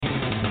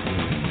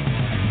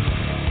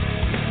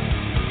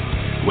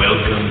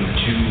welcome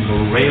to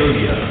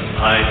Morelia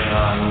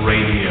Python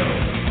Radio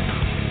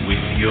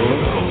with your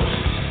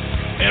hosts,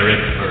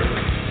 Eric Burke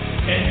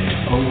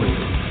and Owen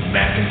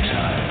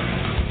McIntyre.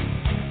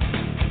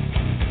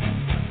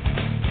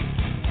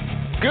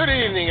 Good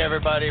evening,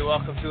 everybody.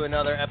 Welcome to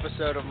another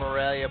episode of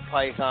Morelia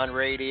Python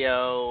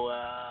Radio.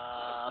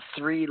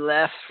 3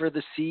 left for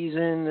the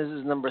season. This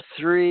is number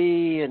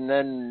 3, and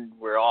then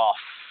we're off.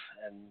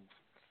 And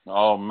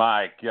oh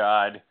my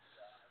God!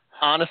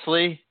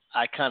 Honestly,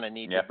 I kind of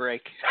need a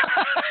break.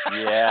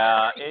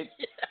 Yeah,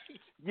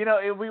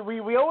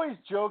 we always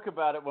joke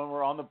about it when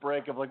we're on the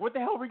break of like, what the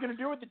hell are we gonna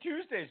do with the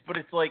Tuesdays? But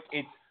it's like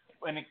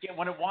when it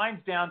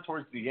winds down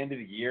towards the end of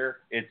the year,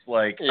 it's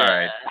like all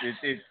right,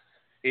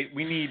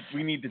 we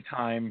need the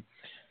time,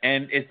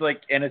 and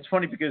it's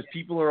funny because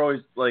people are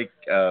always like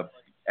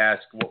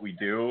ask what we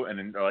do, and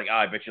then they're like,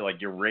 I bet you like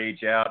you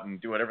rage out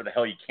and do whatever the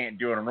hell you can't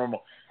do on a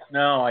normal.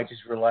 No, I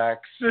just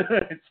relax.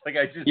 It's like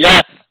I just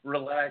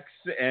relax,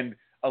 and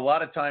a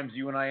lot of times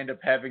you and I end up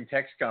having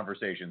text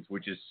conversations,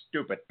 which is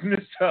stupid.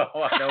 So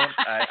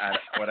I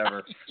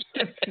whatever.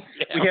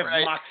 We have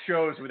mock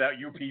shows without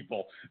you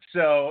people.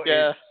 So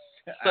yeah,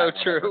 so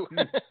true.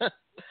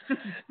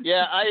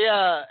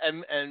 Yeah,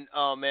 and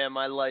oh man,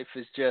 my life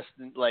is just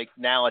like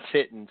now it's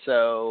hitting.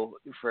 So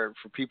for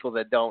people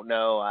that don't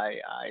know,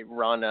 I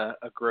run a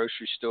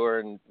grocery store,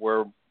 and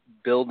we're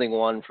building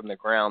one from the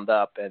ground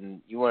up.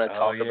 And you want to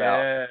talk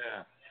about?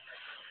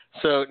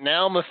 So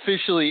now I'm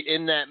officially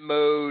in that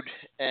mode,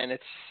 and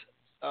it's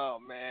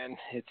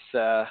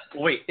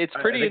it's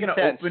pretty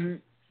intense.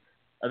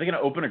 Are they going to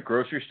open a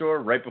grocery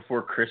store right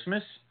before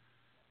Christmas?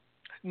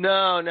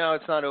 No,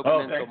 it's not open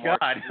until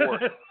March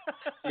 4th.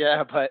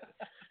 Yeah, but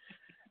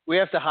we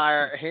have to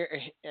hire here,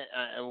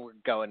 and we're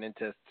going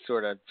into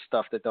sort of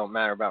stuff that don't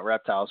matter about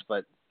reptiles,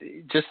 but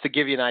just to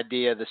give you an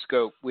idea of the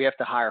scope, we have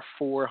to hire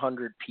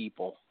 400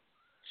 people.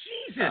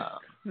 Jesus.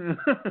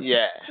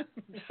 Yeah.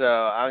 So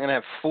I'm going to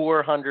have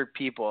 400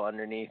 people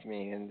underneath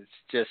me, and it's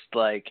just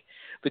like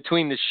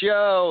between the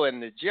show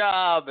and the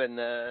job and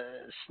the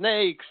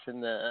snakes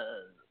and the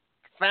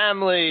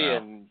family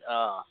and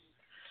I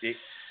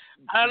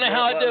don't know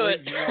how I do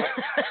it.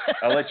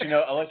 I'll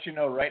let you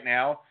know right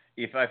now.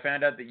 If I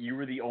found out that you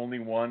were the only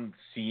one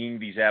seeing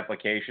these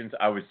applications,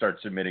 I would start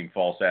submitting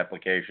false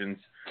applications,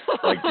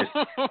 like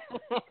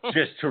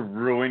just to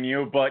ruin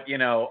you. But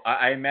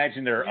I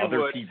imagine there are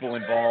other people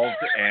involved,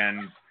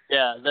 and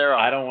yeah, there are.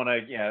 I don't want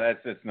to. Yeah,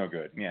 that's no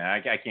good. Yeah,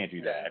 I can't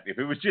do that. If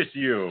it was just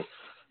you,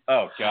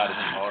 oh God, it'd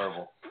be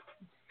horrible.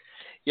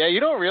 Yeah, you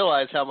don't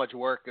realize how much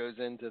work goes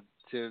into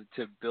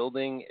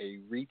building a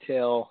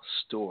retail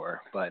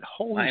store, but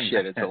holy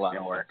shit, it's a lot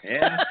of work.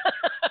 Yeah.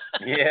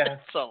 Yeah.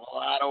 It's a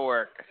lot of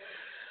work.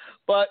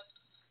 But,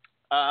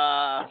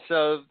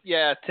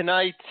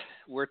 tonight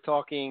we're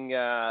talking,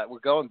 we're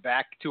going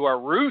back to our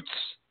roots.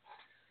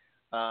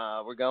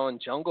 We're going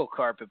jungle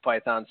carpet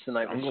pythons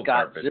tonight with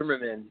Scott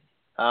Zimmerman.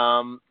 A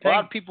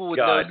lot of people would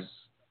know.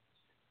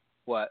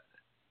 What?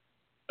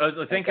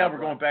 Thank God we're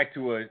going back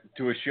to a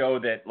show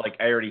that like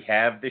I already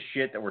have this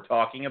shit that we're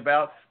talking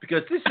about,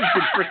 because this has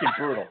been freaking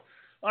brutal.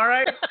 All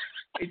right,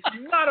 it's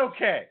not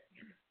okay.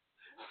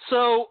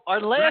 So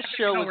our last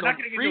show was on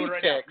free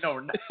picks. No,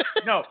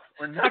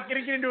 we're not going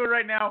to get into it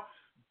right now.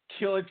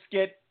 Let's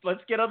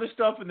get other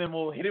stuff, and then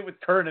we'll hit it with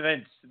current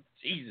events.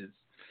 Jesus.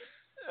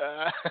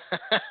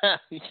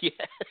 Yeah.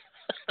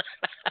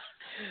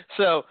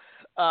 So.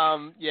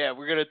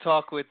 We're going to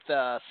talk with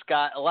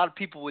Scott. A lot of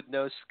people would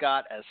know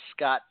Scott as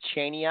Scott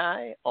Cheney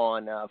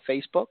on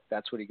Facebook.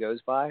 That's what he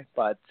goes by.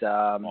 But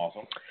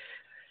awesome.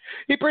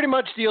 He pretty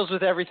much deals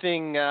with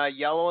everything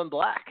yellow and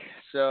black.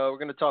 So we're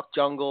going to talk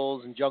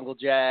jungles and jungle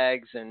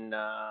jags and,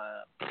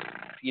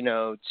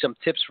 some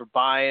tips for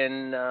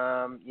buying,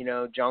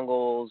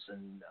 jungles.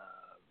 And,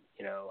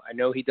 I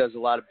know he does a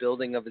lot of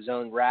building of his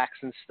own racks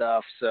and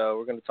stuff. So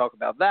we're going to talk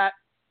about that.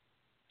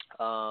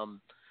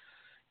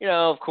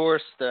 Of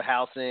course, the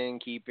housing,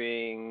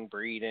 keeping,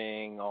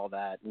 breeding, all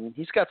that. And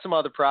he's got some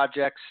other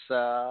projects.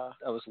 I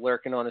was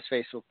lurking on his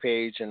Facebook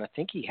page, and I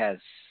think he has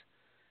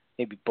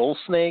maybe bull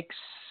snakes.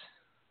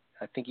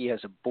 I think he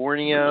has a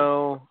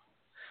Borneo.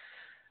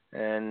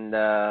 And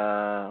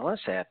I want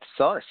to say I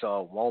saw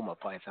a Woma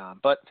python.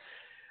 But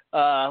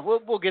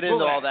we'll get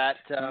into all that.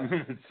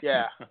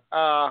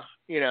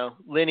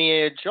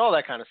 Lineage, all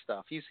that kind of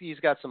stuff. He's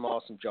got some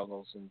awesome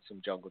jungles and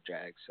some jungle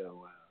jags.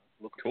 So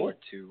looking forward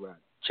to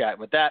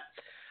chatting with that.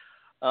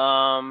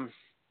 I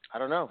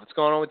don't know. What's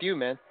going on with you,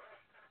 man?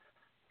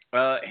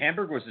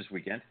 Hamburg was this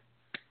weekend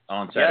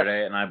on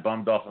Saturday, and I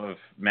bummed off of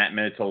Matt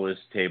Minatola's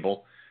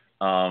table,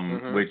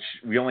 which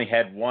we only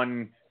had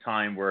one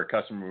time where a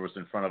customer was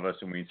in front of us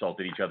and we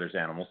insulted each other's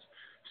animals.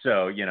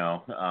 So,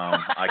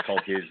 I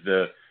called his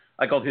the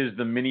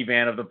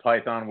minivan of the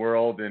Python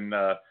world, and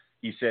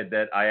he said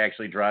that I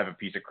actually drive a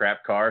piece of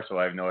crap car, so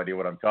I have no idea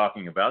what I'm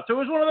talking about. So it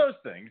was one of those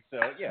things. So,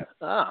 yeah.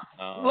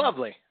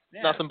 Lovely.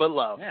 Yeah. Nothing but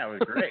love. Yeah, it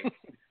was great.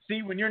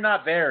 See, when you're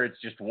not there,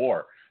 it's just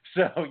war.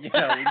 So, we need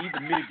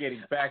the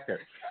mitigating factor.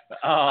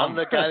 I'm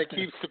the guy that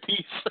keeps the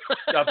peace.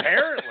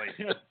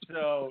 Apparently.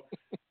 So,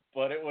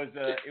 but it was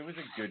a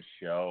a good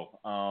show.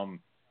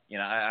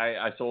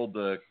 I sold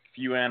a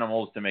few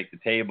animals to make the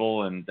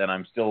table, and then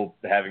I'm still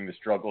having the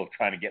struggle of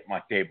trying to get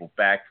my table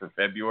back for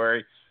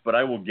February, but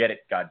I will get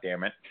it,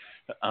 goddammit.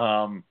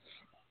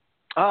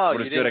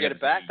 You didn't get it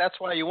back? That's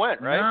why you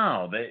went, right?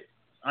 No,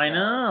 I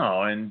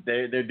know, and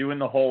they're doing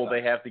the whole.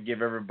 They have to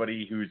give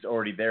everybody who's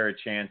already there a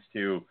chance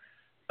to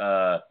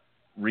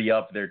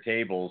re-up their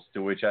tables.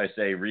 To which I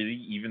say,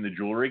 really, even the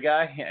jewelry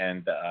guy?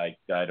 And I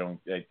don't.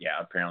 Yeah,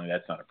 apparently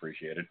that's not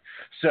appreciated.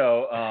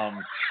 So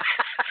I'm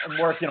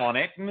working on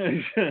it.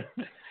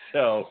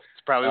 So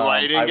it's probably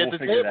why you didn't get the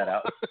table. I will figure that table.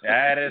 out.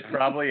 That is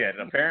probably it.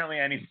 Apparently,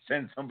 I need to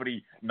send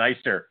somebody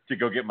nicer to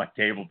go get my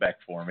table back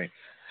for me.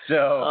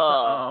 So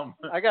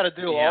I got to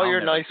do all your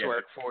nice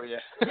work for you.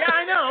 Yeah,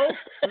 I know.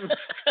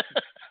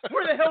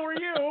 Where the hell were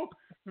you?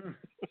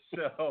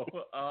 So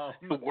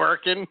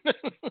working.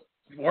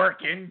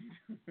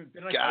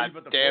 Didn't I tell you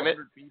about the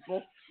 400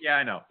 people? Yeah,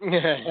 I know.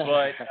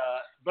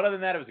 But other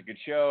than that, it was a good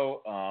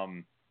show.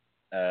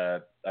 I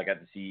got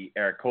to see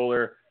Eric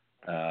Kohler,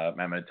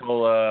 Matt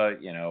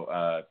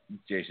Manitola,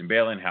 Jason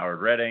Balin, Howard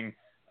Redding.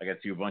 I got to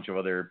see a bunch of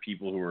other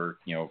people who were,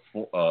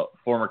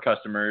 former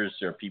customers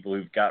or people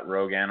who've got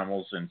rogue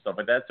animals and stuff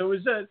like that. So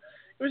it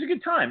was a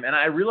good time. And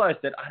I realized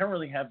that I don't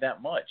really have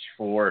that much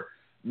for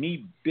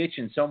me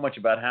bitching so much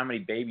about how many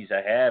babies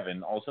I have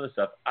and all sort of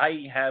stuff.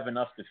 I have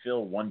enough to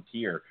fill one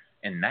tier,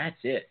 and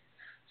that's it.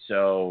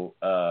 So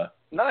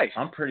nice.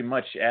 I'm pretty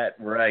much at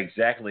where I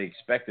exactly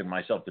expected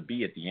myself to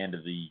be at the end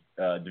of the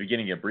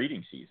beginning of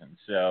breeding season.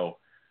 So,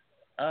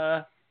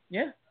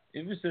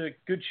 it was a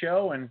good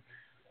show, and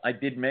I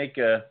did make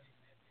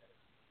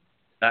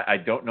I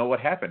don't know what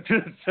happened.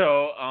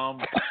 So,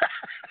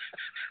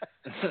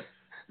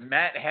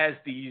 Matt has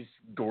these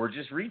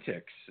gorgeous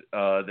retics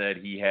that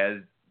he has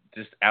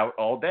just out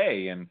all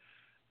day. And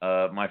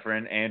my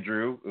friend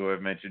Andrew, who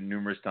I've mentioned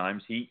numerous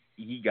times, he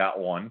got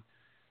one.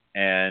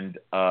 And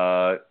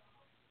I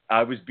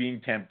was being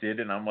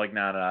tempted, and I'm like,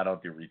 no, I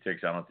don't do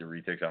retics. I've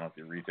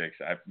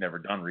never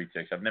done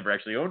retics. I've never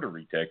actually owned a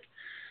retic.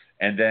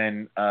 And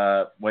then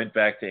went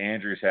back to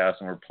Andrew's house,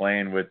 and we're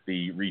playing with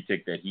the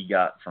retic that he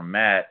got from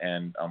Matt.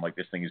 And I'm like,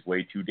 this thing is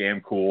way too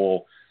damn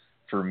cool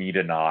for me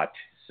to not.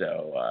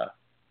 So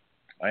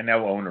I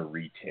now own a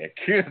retic.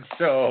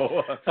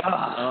 So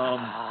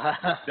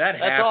that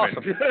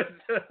happened. Awesome.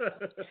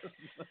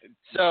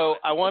 So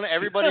I want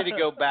everybody to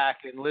go back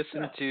and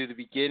listen to the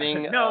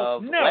beginning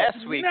of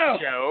last week's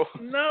show.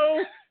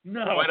 No.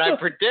 When I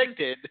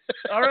predicted.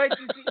 All right,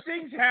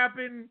 things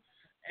happen.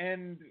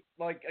 And,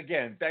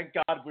 again, thank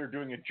God we're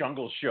doing a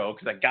jungle show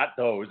because I got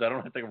those. I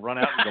don't have to run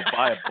out and go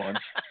buy a bunch.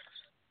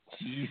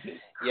 Jesus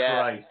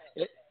Christ.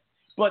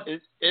 But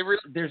it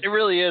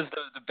really is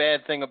the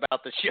bad thing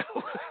about the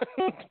show.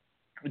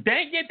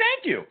 Thank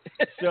you.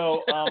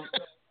 So,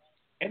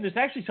 and there's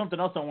actually something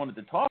else I wanted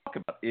to talk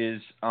about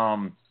is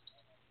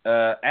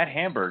at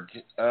Hamburg,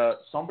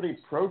 somebody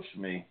approached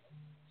me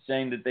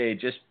saying that they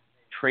had just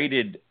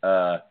traded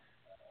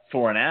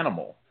for an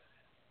animal.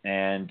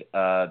 And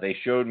they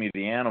showed me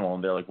the animal,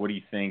 and they're like, what do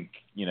you think?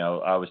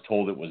 I was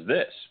told it was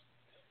this.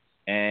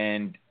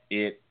 And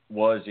it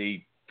was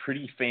a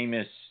pretty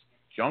famous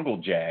jungle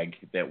jag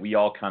that we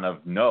all kind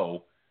of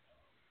know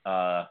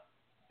that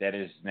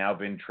has now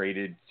been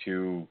traded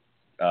to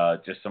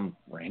just some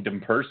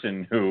random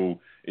person who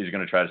is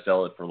going to try to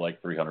sell it for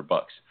like $300.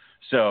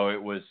 So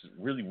it was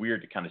really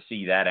weird to kind of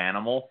see that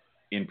animal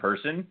in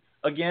person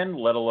again,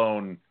 let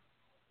alone,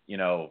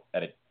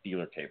 at a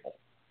dealer table.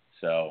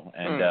 So,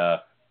 and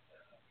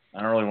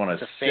I don't really want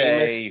to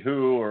say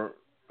who or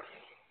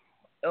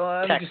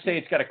let me just say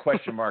it's got a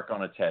question mark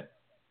on its head.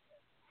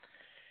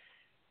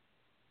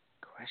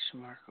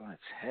 Question mark on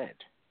its head?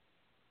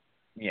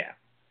 Yeah.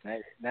 Now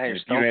you're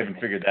if you haven't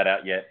figured that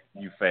out yet,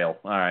 you fail.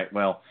 All right.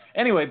 Well,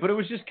 anyway, but it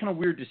was just kind of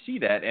weird to see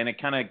that, and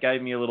it kind of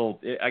gave me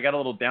I got a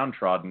little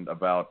downtrodden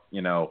about, I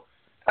know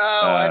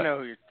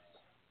who you're...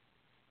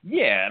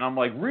 Yeah, and I'm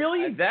like,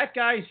 really? That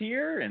guy's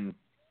here? And,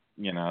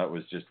 it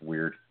was just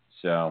weird.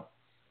 So...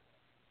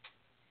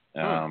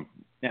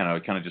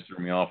 it kind of just threw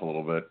me off a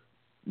little bit.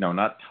 No,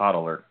 not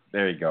toddler.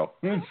 There you go.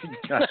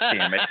 God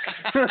damn it.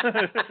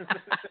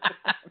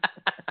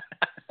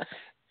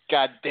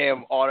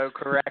 Goddamn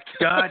autocorrect.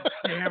 God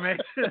damn it.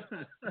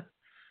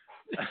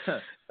 Okay.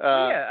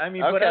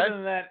 But other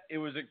than that, it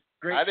was a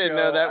great show. I didn't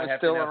know that was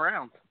still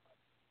around.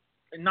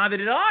 Neither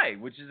did I,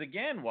 which is,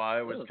 again, why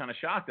I was kind of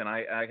shocked. And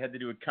I had to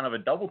do a kind of a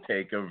double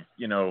take of,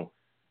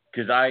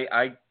 because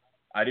I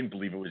didn't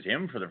believe it was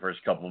him for the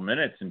first couple of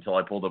minutes until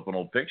I pulled up an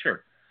old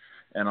picture.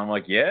 And I'm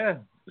like, yeah.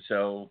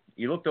 So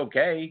he looked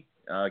okay.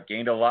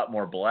 Gained a lot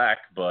more black,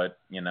 but,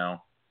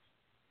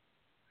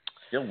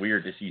 still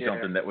weird to see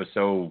something that was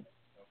so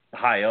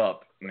high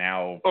up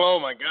now. Oh,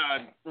 my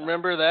God.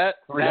 Remember that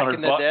back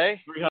in the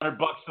day? $300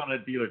 on a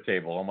dealer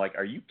table. I'm like,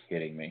 are you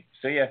kidding me?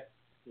 So, yeah.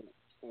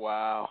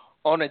 Wow.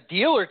 On a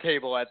dealer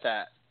table at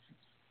that?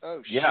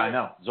 Oh, shit. Yeah, I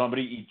know. So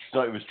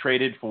it was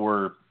traded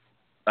for,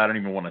 I don't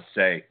even want to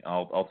say.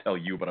 I'll tell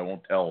you, but I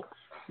won't tell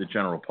the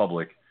general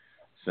public.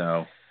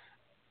 So...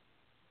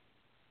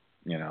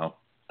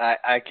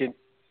 I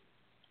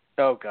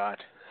Oh God.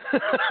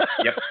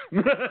 Yep.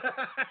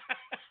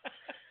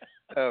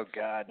 Oh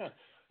God.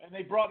 And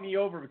they brought me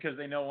over because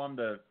they know I'm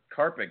the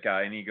carpet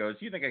guy, and he goes,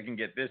 "You think I can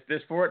get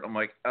this for it?" I'm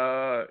like,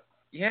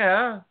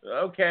 yeah,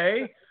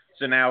 okay.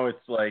 So now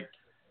it's like,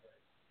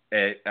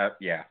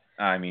 yeah.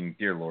 I mean,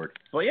 dear Lord.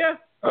 Well, yeah.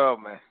 Oh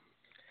man.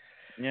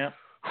 Yeah.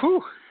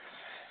 Whew.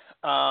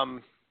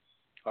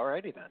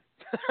 Alrighty then.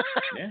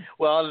 Yeah.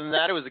 Well, other than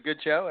that, it was a good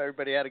show.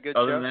 Everybody had a good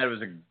show. Other than that, it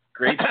was a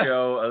great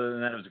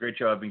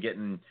show. I've been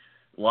getting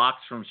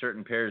locks from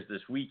certain pairs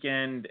this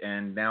weekend,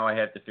 and now I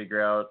have to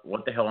figure out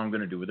what the hell I'm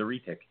going to do with a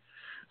retic.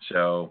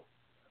 So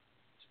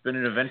it's been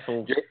an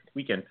eventful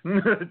weekend.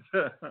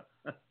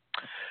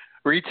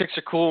 Retics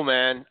are cool,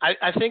 man.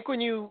 I think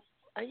when you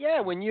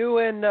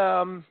and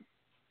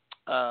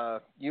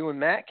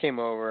Matt came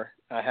over,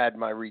 I had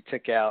my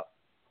retic out,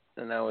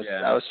 and I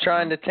was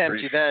trying to tempt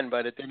you then,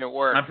 but it didn't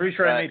work. I'm pretty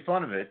sure I made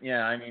fun of it.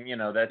 Yeah, I mean,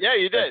 that's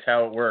you did. That's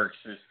how it works.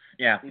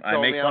 I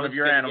make fun of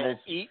your animals,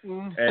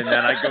 eaten, and then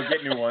I go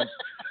get new ones.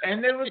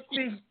 And there was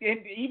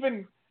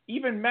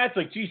even Matt's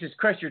like, Jesus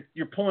Christ,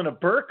 you're pulling a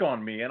Burke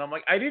on me, and I'm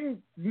like, I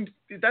didn't.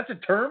 That's a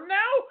term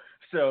now.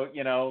 So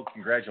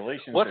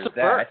congratulations. What's a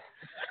Burke?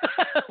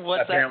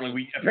 What's apparently that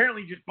mean?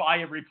 Apparently just buy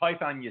every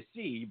python you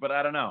see, but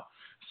I don't know.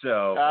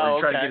 So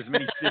we're trying to get as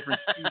many different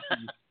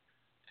species.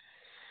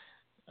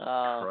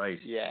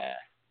 Christ. Yeah.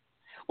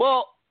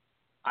 Well,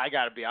 I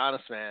got to be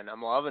honest, man.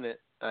 I'm loving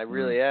it. I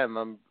really am.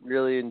 I'm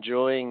really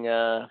enjoying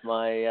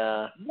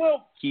my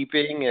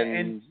keeping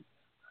and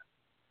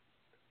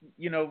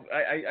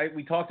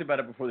we talked about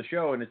it before the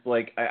show, and it's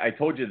like I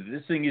told you that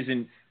this thing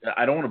isn't.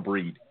 I don't want to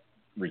breed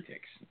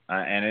retics,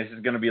 and this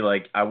is going to be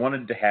like I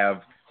wanted to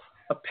have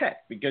a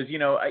pet because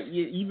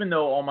even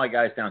though all my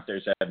guys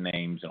downstairs have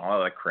names and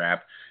all that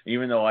crap,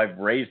 even though I've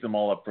raised them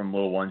all up from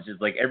little ones,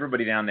 it's like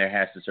everybody down there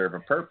has to serve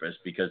a purpose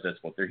because that's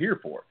what they're here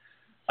for.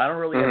 I don't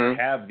really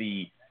have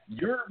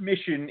your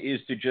mission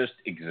is to just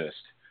exist,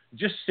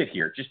 just sit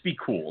here, just be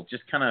cool,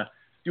 just kind of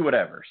do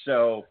whatever.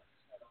 So,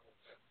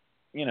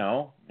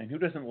 and who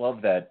doesn't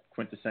love that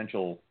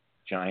quintessential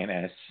giant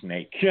ass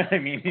snake? I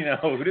mean,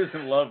 who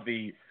doesn't love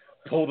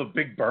pull the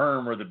big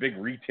berm or the big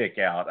retic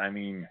out? I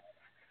mean,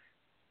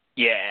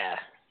 yeah.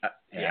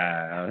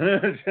 Yeah.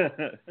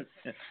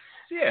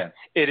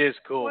 It is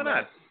cool. Why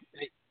not?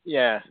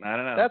 Yeah. I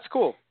don't know. That's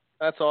cool.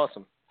 That's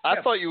awesome. I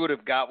thought you would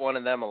have got one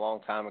of them a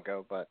long time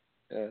ago, but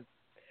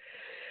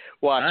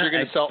watch, you're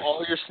going to sell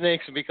all your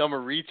snakes and become a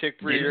retic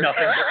breeder.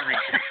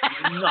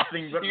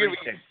 Nothing but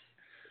retics.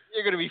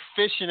 You're going to be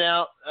fishing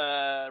out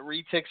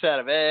retics out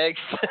of eggs.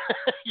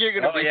 You're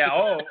going to be. Yeah.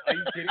 Oh, are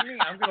you kidding me?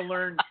 I'm going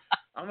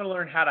to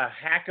learn how to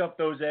hack up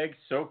those eggs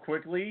so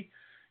quickly.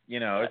 It's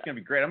going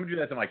to be great. I'm going to do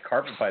that to my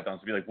carpet pythons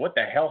and be like, what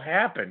the hell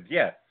happened?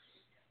 Yeah.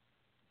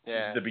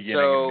 Yeah. The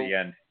beginning and the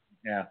end.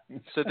 Yeah.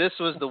 So this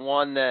was the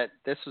one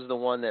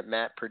that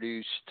Matt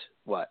produced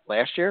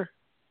last year?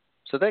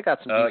 So they got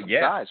some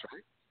decent size,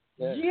 right?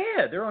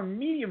 Yeah, they're on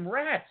medium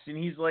rats, and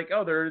he's like,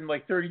 "Oh, they're in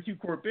like 32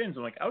 quart bins."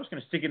 I'm like, "I was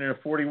going to stick it in a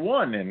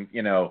 41," and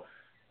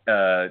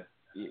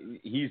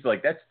he's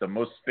like, "That's the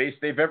most space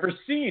they've ever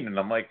seen," and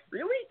I'm like,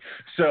 "Really?"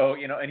 So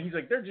and he's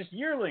like, "They're just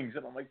yearlings,"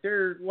 and I'm like,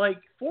 "They're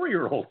like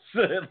 4-year-olds."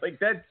 Like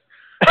that's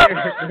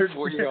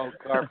 4-year-old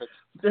carpets.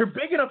 They're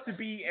big enough to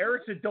be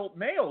Eric's adult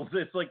males.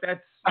 It's like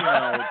that's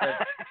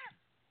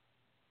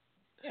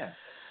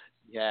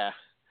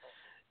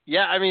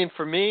Yeah. I mean,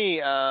 for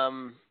me,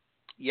 I'm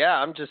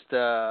just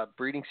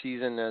breeding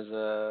season as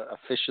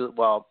official.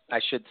 Well, I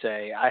should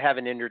say I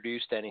haven't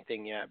introduced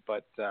anything yet,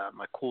 but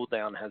my cool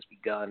down has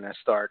begun. I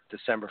start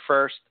December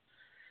 1st.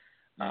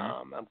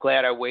 I'm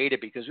glad I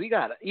waited because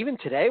even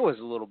today was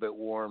a little bit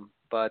warm,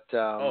 but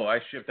I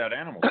shipped out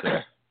animals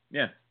today.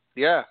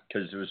 Yeah,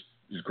 because it was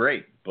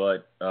great,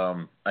 but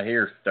I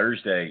hear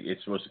Thursday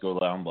it's supposed to go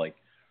down like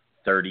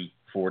 30,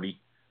 40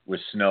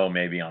 with snow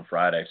maybe on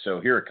Friday. So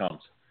here it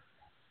comes.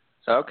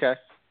 Okay.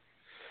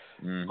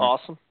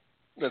 Awesome.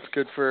 That's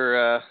good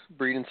for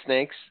breeding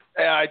snakes.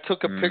 I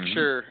took a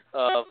picture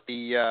of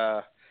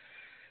the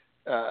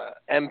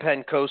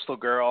M-Pen Coastal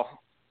Girl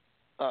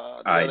the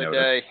other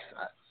day.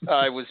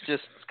 I was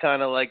just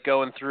kind of like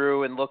going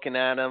through and looking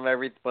at them,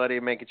 everybody,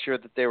 making sure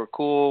that they were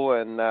cool.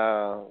 And,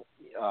 oh,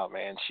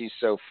 man, she's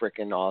so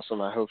freaking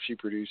awesome. I hope she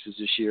produces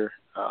this year.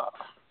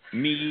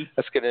 Me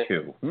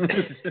too.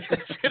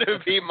 It's going to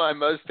be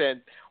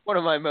one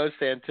of my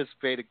most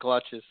anticipated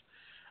clutches.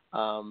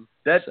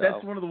 That's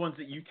one of the ones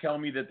that you tell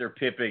me that they're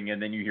pipping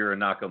and then you hear a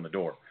knock on the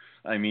door.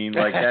 I mean,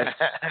 like that's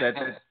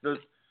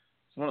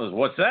one of those.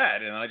 What's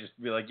that? And I just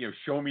be like,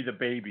 show me the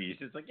babies.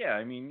 It's like, yeah,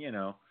 I mean,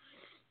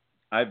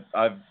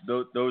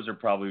 those are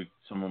probably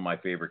some of my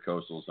favorite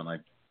coastals, and I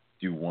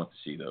do want to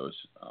see those.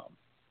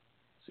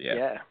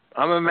 Yeah,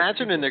 I'm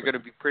imagining they're going to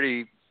be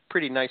pretty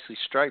nicely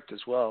striped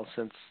as well,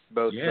 since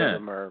both of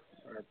them are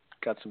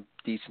got some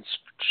decent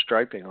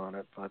striping on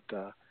it. But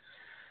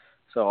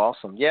so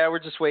awesome. Yeah, we're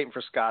just waiting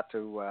for Scott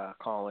to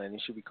call in. He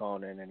should be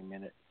calling in any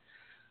minute.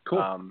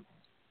 Cool.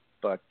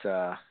 But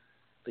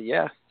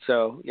yeah,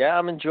 so yeah,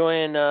 I'm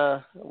enjoying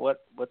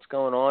what's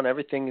going on.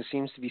 Everything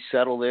seems to be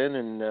settled in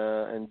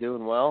and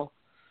doing well.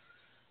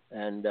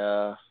 And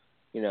I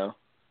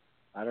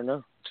don't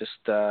know,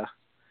 just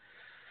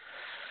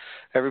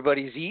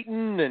everybody's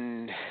eating,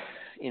 and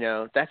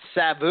that's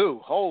Sabu.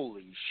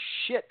 Holy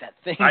shit, that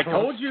thing! I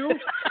told you.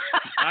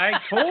 I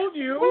told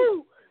you.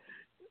 Woo!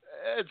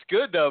 It's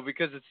good though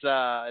because it's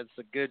a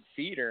good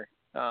feeder.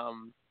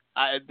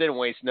 I didn't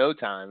waste no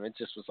time. It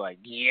just was like,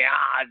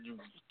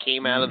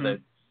 came out of the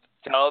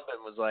tub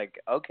and was like,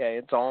 okay,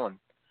 it's on.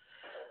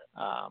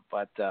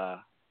 But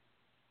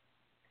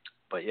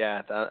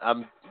yeah,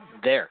 I'm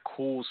they're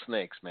cool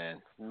snakes,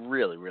 man.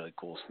 Really, really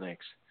cool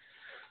snakes.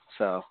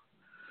 So,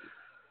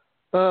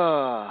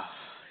 yeah,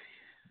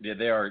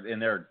 they are,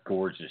 and they're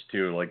gorgeous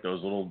too. Like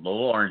those little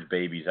orange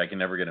babies, I can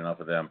never get enough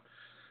of them.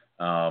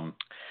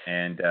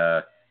 And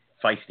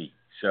feisty.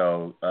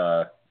 So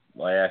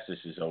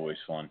Liasis is always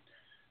fun.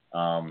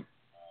 And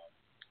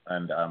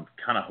I'm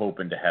kind of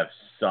hoping to have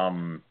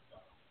some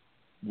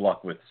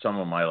luck with some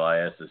of my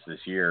Liasis this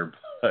year,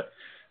 but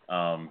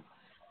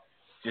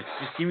just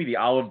give me the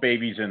olive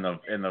babies and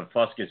the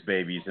Fuscus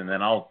babies, and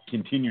then I'll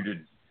continue to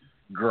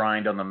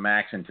grind on the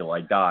max until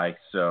I die.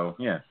 So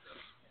yeah.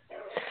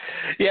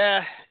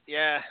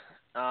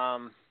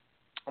 I'm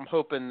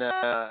hoping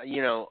that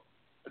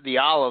the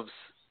olives.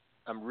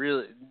 I'm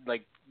really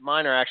like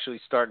mine are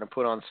actually starting to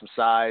put on some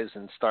size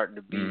and starting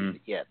to be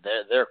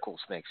they're cool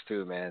snakes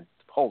too, man.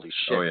 Holy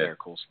shit, they're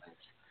cool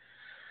snakes.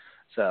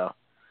 So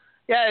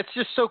yeah, it's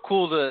just so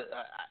cool to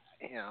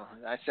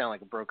I sound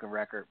like a broken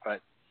record,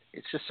 but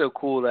it's just so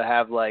cool to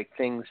have like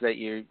things that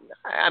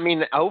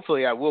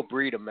hopefully I will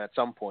breed them at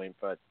some point,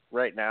 but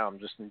right now I'm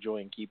just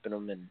enjoying keeping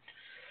them, and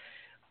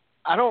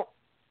I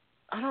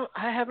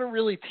haven't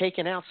really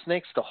taken out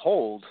snakes to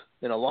hold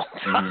in a long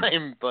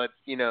time, but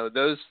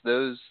those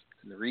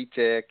and the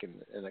retic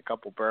and a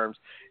couple berms,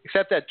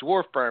 except that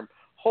dwarf berm.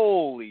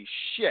 Holy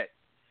shit!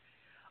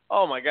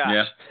 Oh my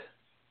gosh,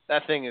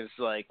 that thing is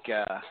like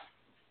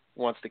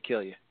wants to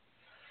kill you.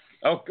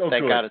 Oh,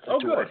 thank good. God it's a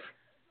dwarf. Good.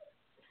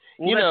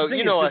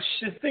 Well,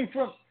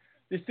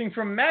 this thing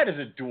from Matt is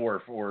a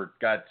dwarf or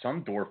got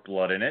some dwarf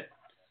blood in it.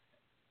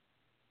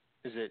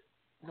 Is it?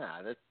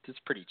 Nah, that's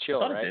pretty chill,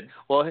 right? It did.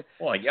 Well,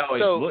 yeah.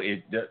 So,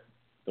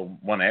 the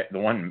one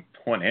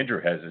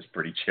Andrew has is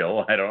pretty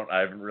chill. I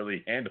haven't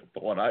really handled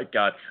the one I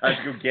got. I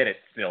have to go get it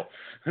still.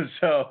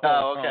 So.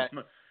 Oh, okay.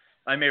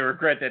 I may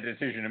regret that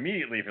decision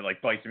immediately if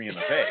it bites me in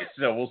the face.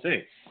 So we'll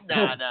see.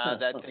 Nah,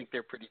 I think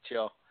they're pretty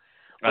chill.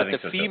 But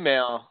the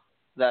female,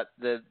 that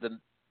the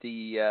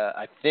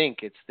I think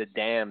it's the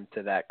dam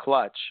to that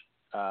clutch.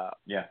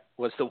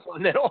 Was the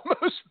one that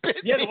almost bit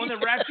me. Yeah, the one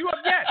that wrapped you up.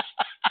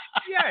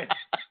 Yes.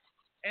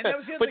 And that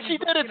was the other thing. She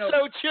did it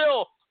so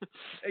chill.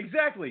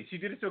 Exactly. She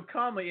did it so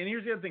calmly. And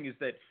here's the other thing is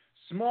that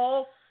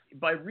small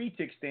by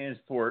retic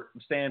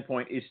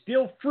standpoint is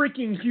still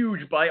freaking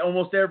huge by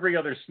almost every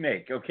other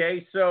snake.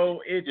 Okay,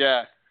 so it's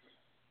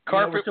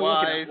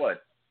carpet-wise,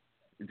 what?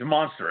 It's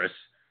monstrous.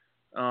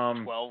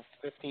 12,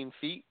 15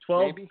 feet.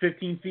 12, maybe?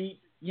 15 feet.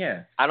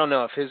 Yeah. I don't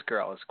know if his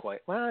girl is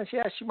quite. Well,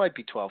 yeah, she might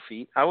be 12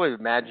 feet. I would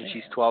imagine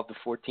she's 12 to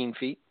 14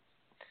 feet.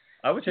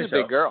 I would say she's a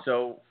big girl.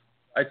 So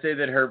I'd say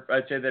that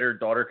her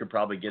daughter could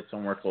probably get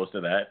somewhere close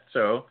to that.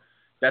 So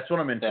that's what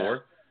I'm in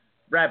for.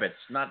 Rabbits,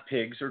 not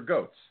pigs or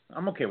goats.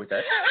 I'm okay with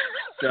that.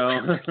 So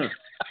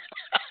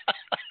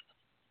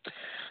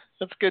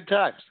that's good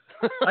times.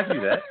 I can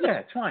do that. Yeah,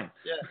 it's fine.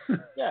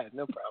 Yeah,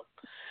 no problem.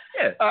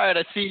 Yeah. All right,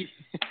 I see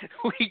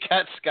we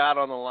got Scott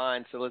on the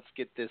line, so let's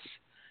get this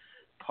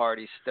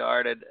party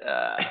started.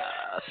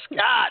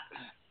 Scott,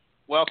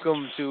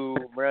 welcome to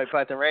Morelia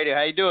Python Radio.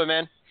 How you doing,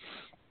 man?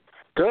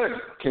 Good.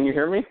 Can you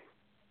hear me?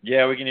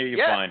 Yeah, we can hear you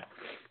fine.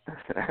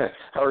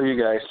 How are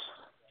you guys?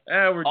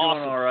 We're doing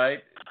all right.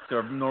 It's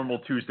our normal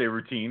Tuesday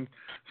routine.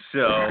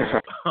 So,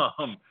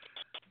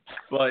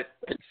 but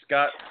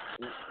Scott,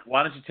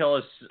 why don't you tell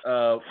us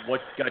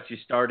what got you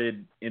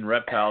started in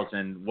reptiles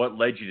and what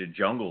led you to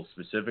jungle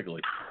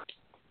specifically?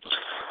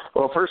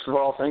 Well, first of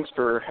all, thanks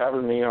for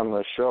having me on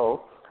the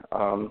show.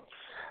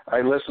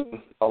 I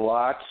listen a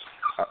lot.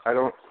 I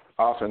don't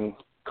often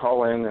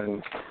call in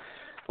and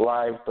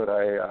live, but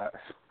I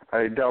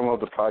download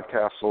the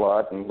podcasts a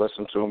lot and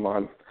listen to them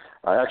on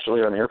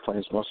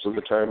airplanes most of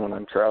the time when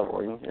I'm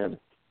traveling, and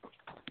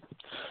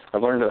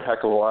I've learned a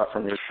heck of a lot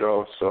from your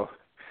show. So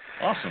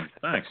awesome,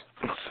 thanks.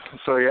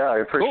 So yeah, I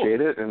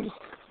appreciate it, and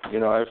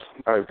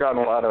I've gotten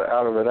a lot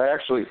out of it.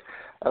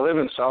 I live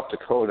in South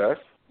Dakota,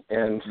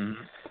 and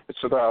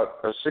it's about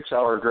a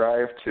 6-hour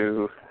drive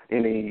to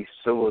any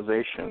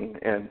civilization,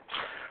 and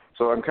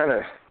so I'm kind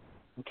of,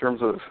 in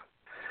terms of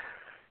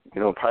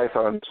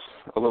pythons,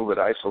 a little bit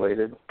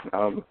isolated.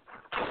 Of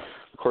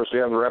course, we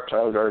have the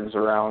reptile gardens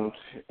around,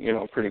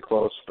 pretty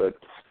close, but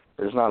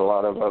there's not a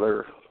lot of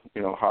other,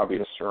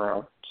 hobbyists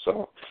around.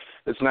 So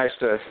it's nice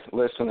to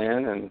listen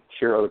in and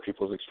hear other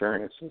people's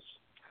experiences.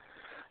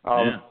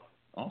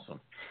 Awesome.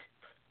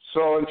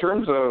 So in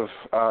terms of,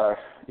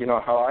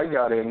 how I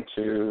got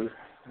into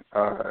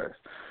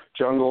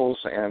jungles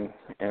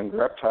and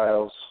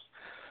reptiles,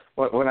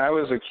 when I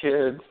was a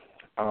kid,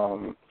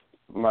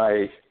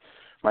 my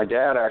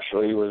dad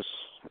actually was,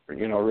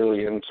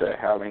 really into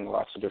having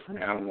lots of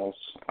different animals.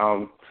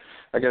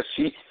 I guess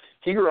he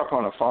grew up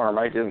on a farm.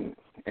 I didn't,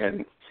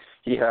 and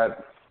he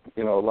had,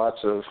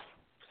 lots of,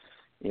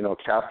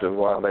 captive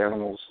wild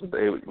animals that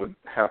they would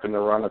happen to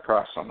run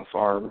across on the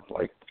farm.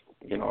 Like,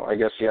 I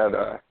guess he had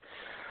a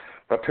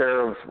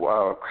pair of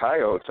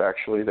coyotes,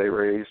 actually, they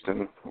raised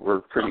and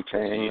were pretty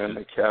tame, and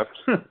they kept.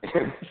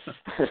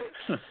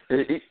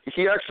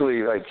 he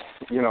actually,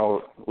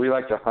 we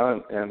like to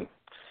hunt and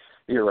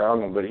be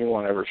around them, but he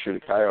won't ever shoot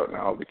a coyote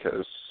now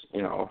because,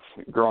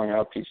 growing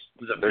up, he's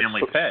a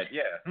family pet,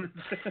 yeah.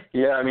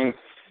 Yeah, I mean,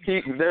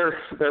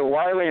 they're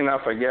wily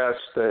enough, I guess,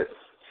 that,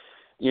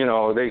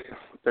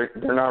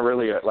 they're not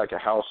really like a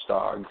house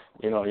dog,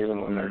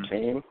 even when they're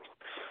tame.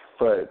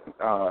 But,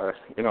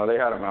 they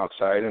had them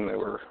outside and they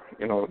were,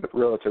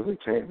 relatively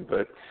tame.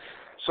 But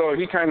so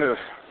he kind of,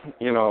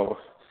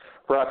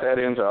 brought that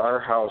into our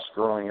house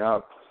growing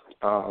up.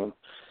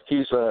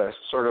 He's a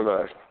sort of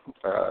a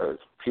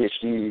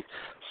PhD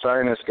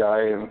scientist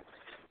guy and,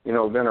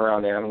 been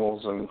around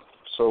animals. And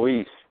so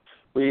we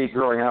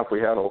growing up, we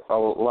had a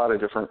lot of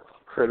different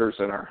critters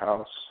in our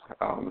house.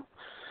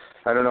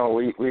 I don't know,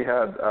 we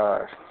had,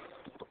 a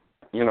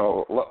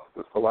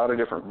lot of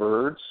different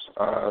birds,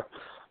 a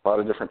lot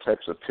of different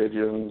types of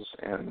pigeons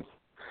and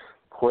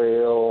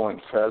quail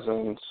and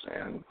pheasants,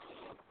 and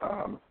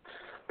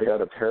we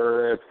had a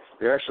parrot.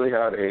 We actually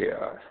had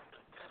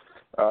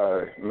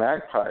a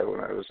magpie when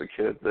I was a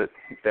kid that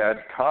Dad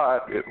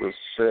caught. It was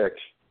sick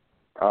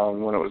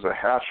when it was a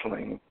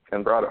hatchling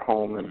and brought it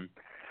home and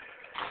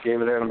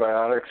gave it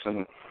antibiotics,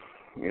 and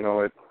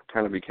it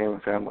kind of became a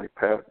family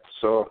pet.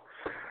 So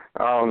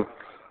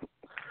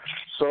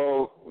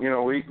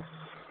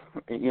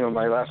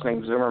my last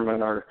name's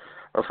Zimmerman. Our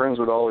friends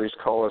would always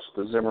call us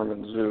the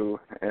Zimmerman Zoo,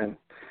 and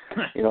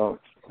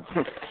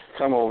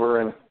come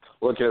over and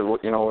look at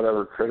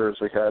whatever critters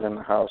we had in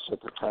the house at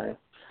the time.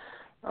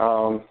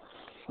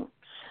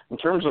 In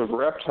terms of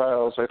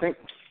reptiles, I think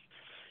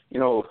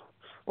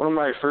one of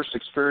my first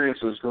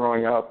experiences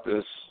growing up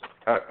is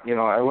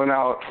I went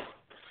out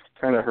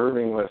kind of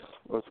herding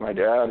with my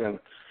dad, and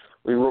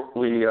we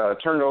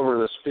turned over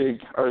this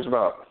big. I was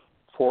about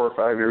 4 or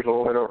 5 years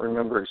old. I don't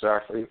remember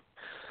exactly.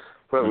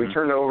 But we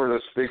turned over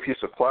this big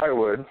piece of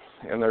plywood,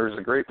 and there was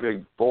a great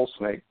big bull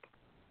snake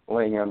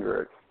laying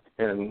under it.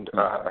 And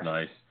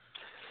nice.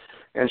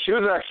 And she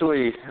was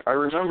actually, I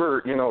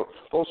remember,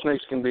 bull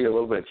snakes can be a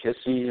little bit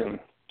hissy, and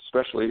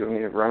especially when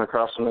you run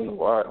across them in the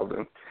wild.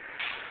 And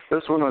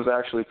this one was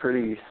actually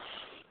pretty,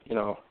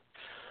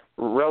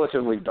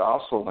 relatively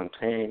docile and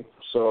tame.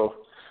 So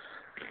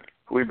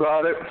we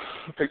brought it,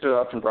 picked it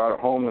up, and brought it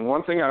home. And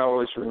one thing I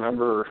always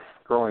remember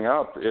growing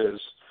up is,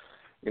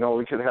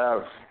 we could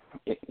have,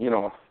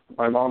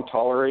 my mom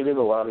tolerated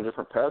a lot of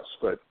different pets,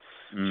 but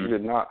she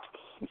did not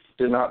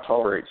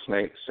tolerate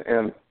snakes.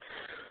 And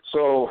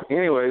so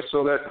anyway,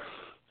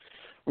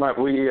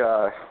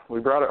 we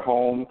brought it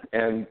home,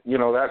 and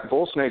that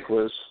bull snake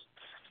was,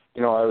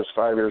 I was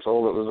 5 years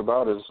old. It was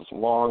about as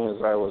long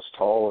as I was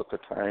tall at the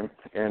time,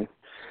 and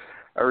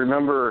I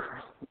remember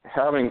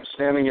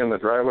standing in the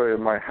driveway of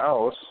my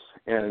house,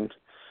 and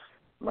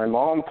my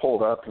mom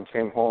pulled up and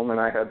came home, and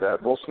I had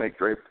that bull snake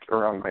draped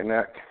around my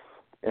neck.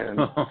 And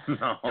oh,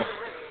 no.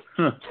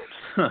 Okay.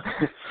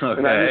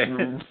 And I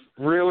just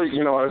really,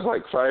 I was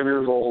like 5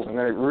 years old, and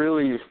I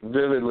really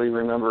vividly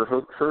remember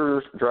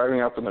her driving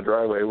up in the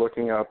driveway,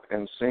 looking up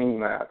and seeing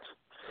that,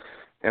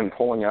 and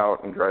pulling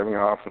out and driving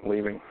off and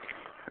leaving.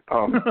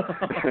 Oh, no.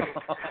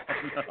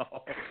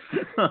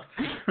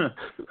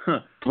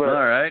 But,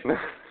 all right.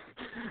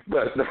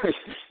 But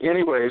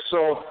anyway,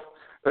 so,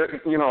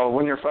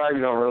 when you're 5,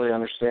 you don't really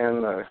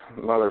understand the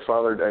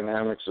mother-father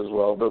dynamics as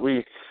well. But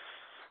we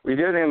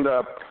did end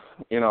up,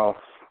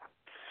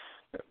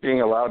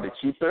 being allowed to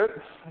keep it,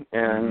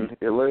 and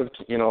it lived,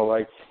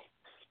 like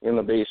in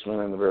the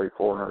basement in the very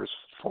corner, as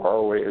far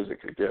away as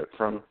it could get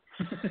from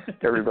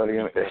everybody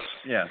in it.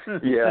 Yeah.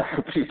 Yeah,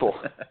 people.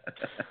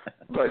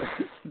 But,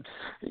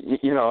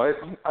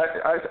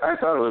 I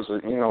thought it was a,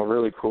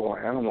 really cool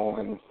animal,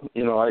 and,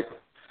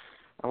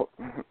 I've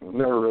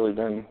never really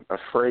been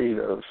afraid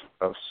of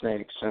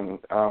snakes. And,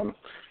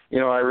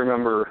 I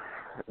remember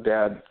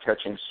Dad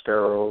catching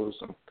sparrows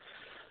and,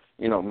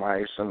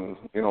 mice and,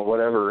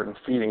 whatever, and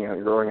feeding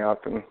it growing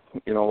up, and,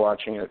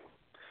 watching it,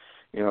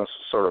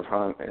 sort of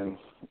hunt. And,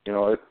 it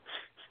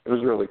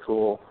was really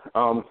cool.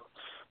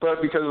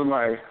 But because of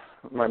my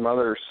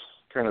mother's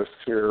kind of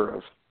fear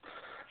of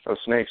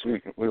snakes,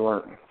 we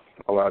weren't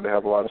allowed to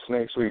have a lot of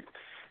snakes. We,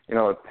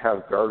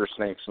 have garter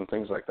snakes and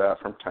things like that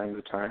from time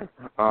to time.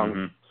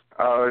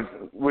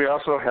 We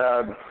also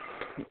had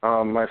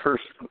my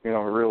first,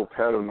 real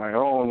pet of my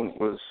own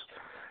was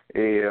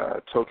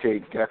a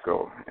tokay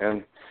gecko,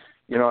 and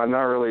I'm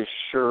not really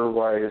sure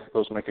why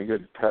those make a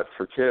good pet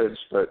for kids,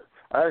 but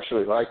I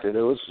actually liked it.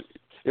 It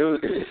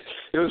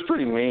was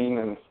pretty mean,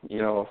 and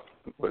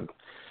would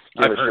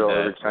give a show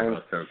every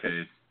time.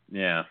 Tokays.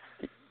 Yeah.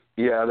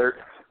 Yeah,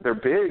 they're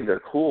big,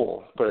 they're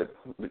cool, but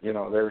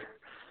they're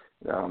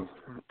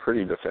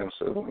pretty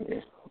defensive when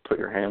you put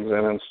your hands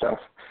in and stuff.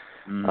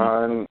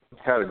 And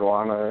had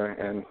iguana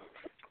and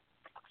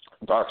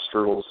box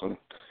turtles and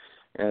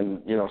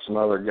some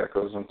other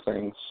geckos and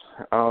things.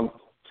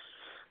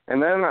 And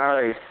then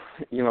I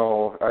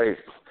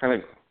kind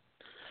of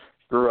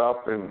grew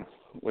up, and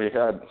we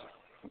had,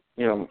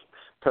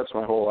 pets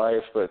my whole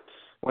life, but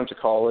went to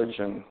college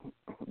and,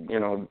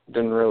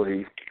 didn't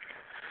really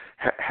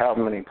have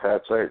many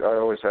pets. I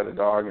always had a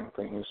dog and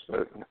things,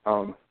 but,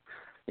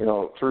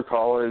 through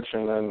college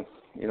and then,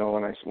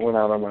 when I went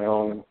out on my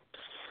own and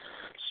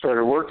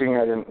started working,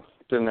 I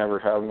didn't ever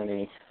have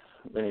many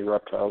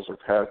reptiles or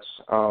pets.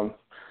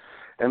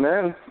 And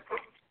then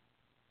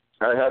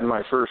I had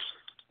my first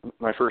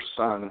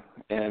son,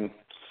 and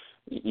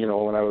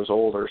when I was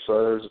older,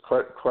 so there was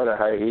quite a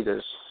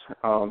hiatus.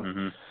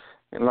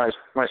 And my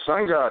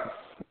son got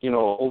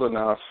old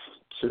enough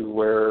to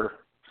where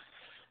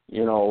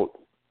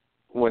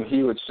when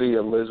he would see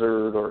a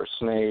lizard or a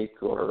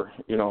snake or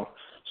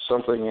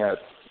something at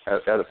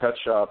a pet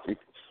shop,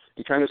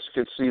 he kind of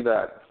could see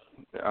that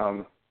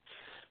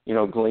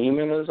gleam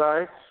in his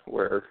eye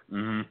where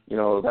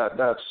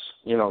that's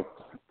a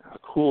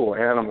cool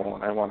animal,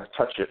 and I want to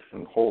touch it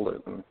and hold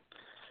it and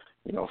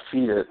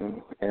feed it,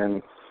 and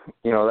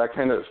that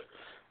kind of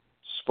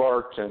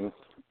sparked and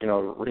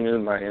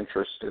renewed my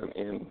interest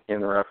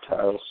in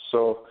reptiles.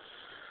 So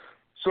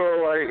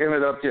I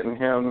ended up getting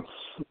him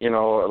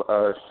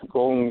a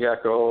golden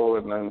gecko,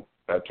 and then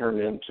that turned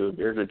into a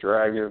bearded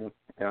dragon.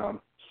 I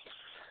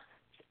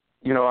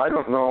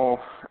don't know.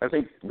 I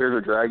think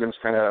bearded dragons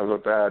kind of have a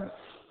bad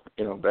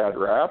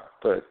rap,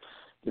 but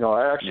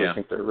I actually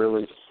think they're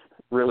really,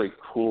 really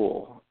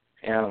cool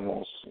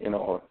animals.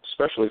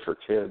 Especially for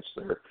kids,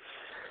 they're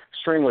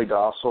extremely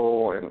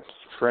docile and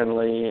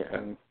friendly,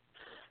 and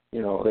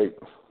they,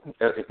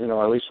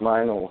 at least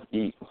mine will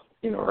eat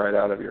right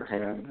out of your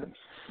hand,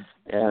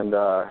 and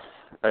I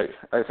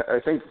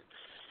think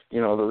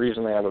the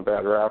reason they have a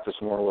bad rap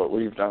is more what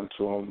we've done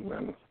to them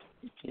than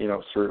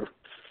through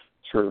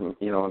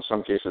in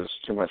some cases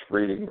too much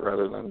breeding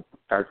rather than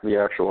the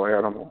actual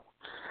animal.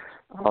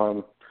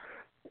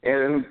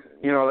 And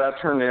that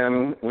turned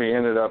in. We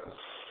ended up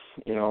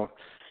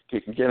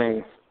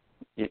getting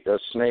a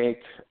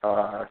snake.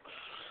 I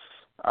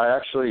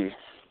actually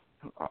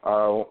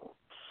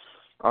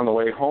on the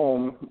way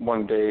home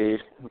one day,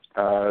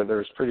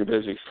 there's a pretty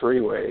busy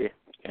freeway,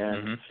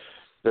 and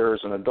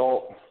there's an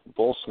adult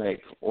bull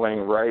snake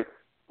laying right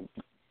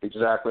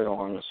exactly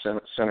along the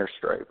center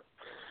stripe.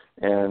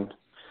 And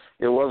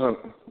it wasn't,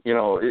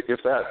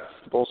 if that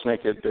bull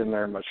snake had been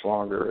there much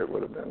longer, it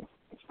would have been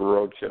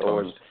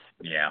roadkill. And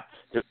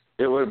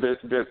it would have been,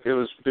 it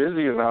was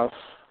busy enough,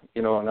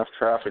 enough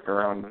traffic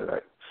around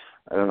that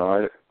I don't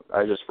know,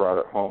 I just brought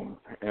it home.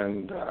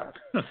 And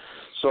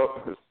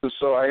so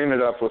I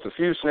ended up with a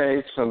few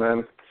snakes, and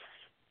then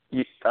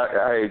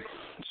I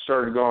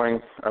started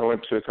going. I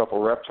went to a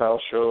couple reptile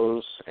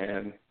shows,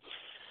 and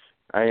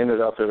I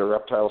ended up at a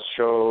reptile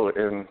show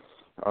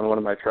on one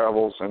of my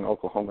travels in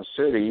Oklahoma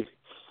City,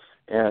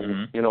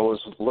 and was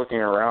looking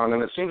around,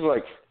 and it seems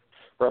like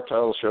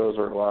reptile shows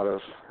are a lot of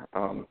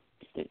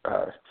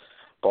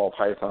ball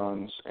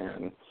pythons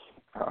and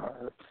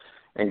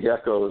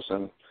geckos,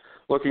 and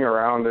looking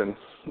around, and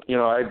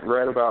I'd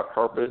read about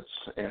carpets,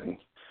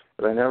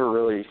 but I never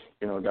really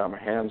got my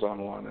hands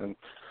on one. And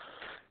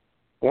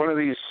one of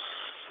these,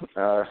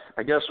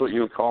 I guess what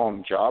you would call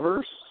them,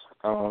 jobbers.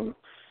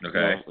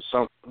 Okay.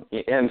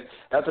 And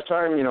at the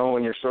time,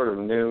 when you're sort of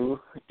new,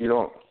 you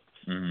don't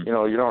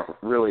you don't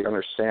really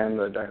understand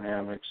the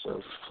dynamics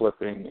of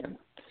flipping and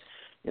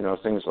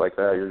things like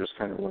that. You're just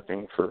kind of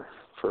looking for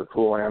a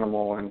cool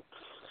animal,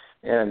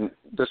 and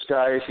this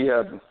guy, he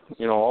had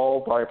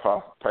all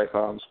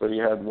pythons, but he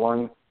had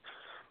one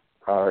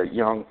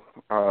young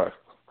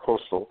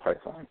coastal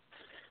python,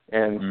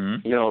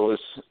 and it was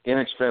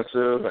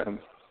inexpensive, and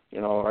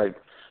I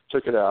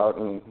took it out,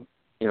 and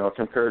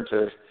compared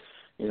to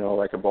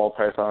like a ball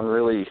python,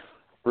 really,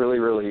 really,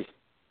 really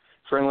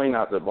friendly.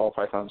 Not that ball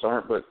pythons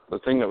aren't, but the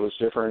thing that was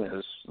different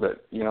is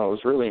that it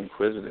was really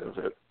inquisitive.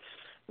 It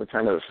would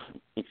kind of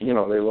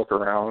they look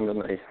around,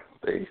 and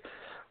they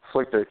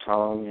flick their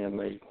tongue, and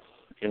they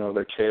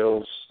their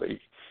tails, they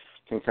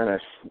can kind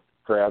of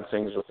grab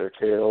things with their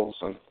tails,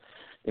 and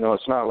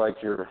it's not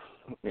like you're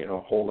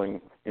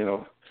holding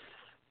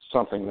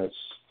something that's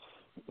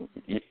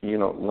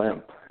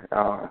limp,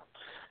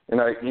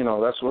 and I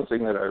that's one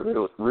thing that I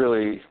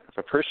really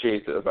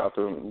appreciate about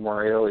the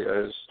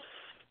Morelia is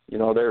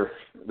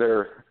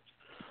they're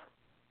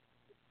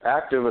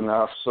active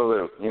enough so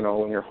that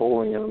when you're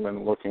holding them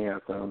and looking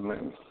at them,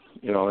 and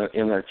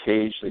in their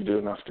cage, they do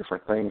enough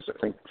different things.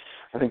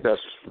 I think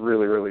that's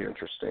really, really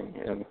interesting,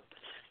 and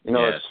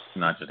it's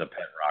not just a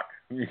pet rock.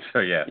 So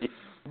yeah,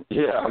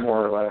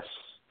 more or less.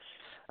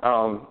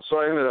 So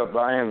I ended up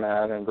buying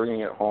that and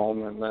bringing it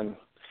home, and then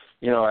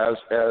as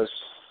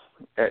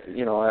I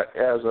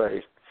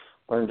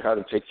learned how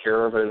to take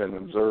care of it and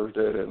observed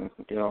it, and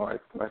I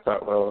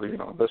thought, well,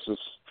 this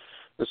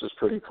is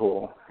pretty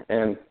cool.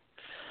 And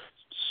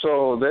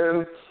so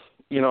then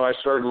I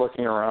started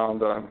looking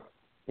around.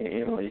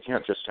 You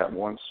can't just have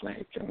one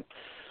snake, and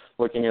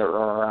looking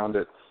around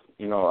at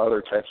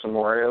other types of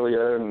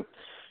Morelia, and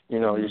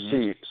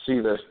you see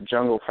the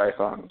jungle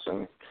pythons,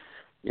 and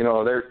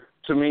they're,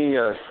 to me,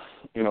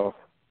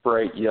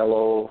 bright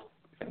yellow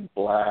and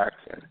black,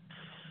 and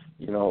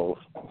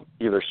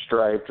either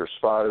striped or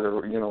spotted,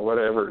 or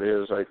whatever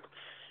it is.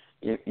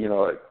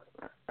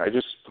 I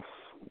just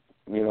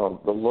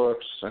the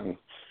looks, and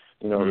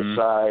the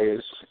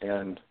size,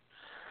 and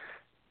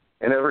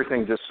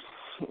everything just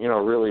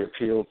really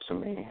appealed to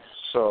me.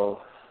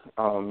 So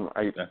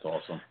that's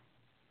awesome.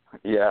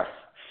 Yeah.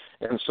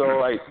 And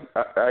so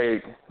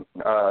I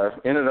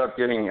ended up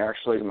getting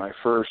actually my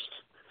first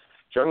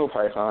jungle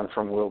python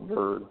from Will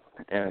Bird,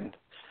 and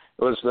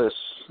it was this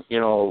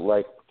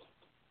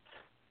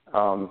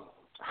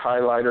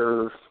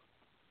highlighter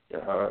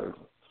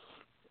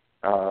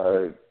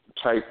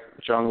type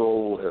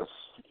jungle with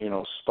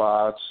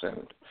spots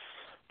and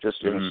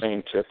just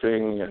insane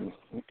tipping, and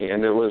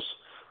it was,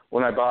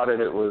 when I bought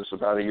it was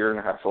about 1.5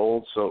 years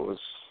old, so it was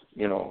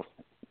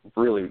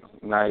really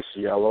nice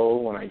yellow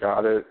when I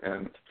got it,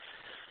 and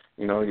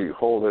you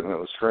hold it and it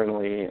was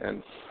friendly,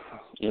 and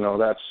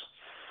that's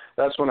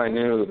when I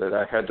knew that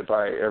I had to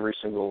buy every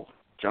single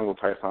jungle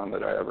python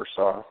that I ever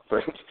saw.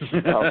 But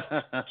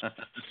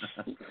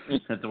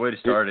that's the way to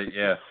start it.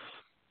 Yeah.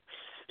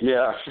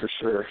 Yeah, for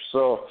sure.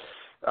 So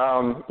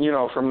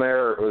from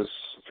there it was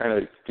kind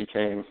of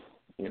became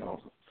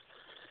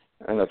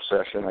an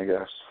obsession, I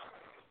guess.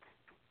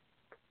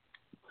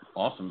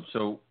 Awesome.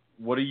 So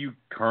what are you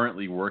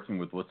currently working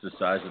with? What's the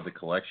size of the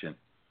collection?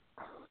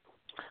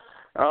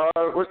 I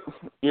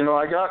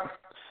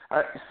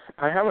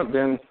haven't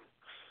been,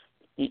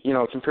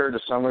 compared to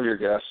some of your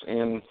guests,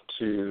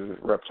 into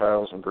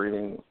reptiles and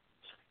breeding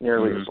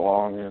nearly as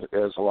long as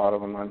a lot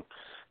of them. I'm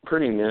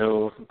pretty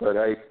new, but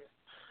I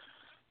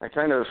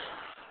kind of,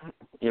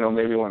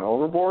 maybe went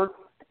overboard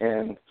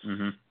and,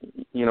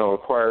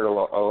 acquired a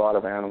lot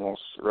of animals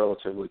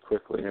relatively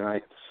quickly.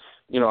 And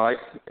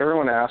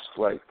everyone asks,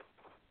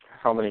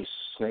 how many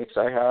snakes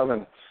I have,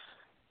 and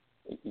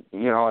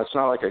it's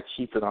not like I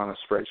keep it on a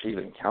spreadsheet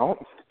and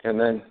count, and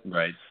then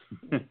right.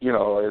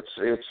 It's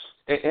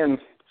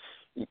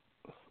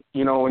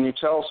when you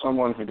tell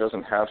someone who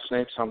doesn't have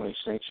snakes how many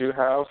snakes you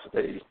have,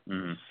 they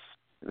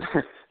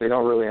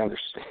don't really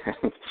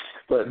understand.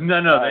 But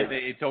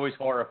it's always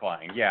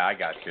horrifying. Yeah, I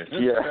got you.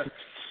 Yeah,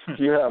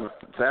 you have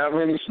that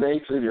many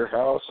snakes in your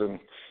house, and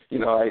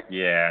I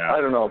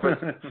don't know,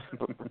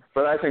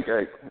 but I think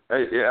I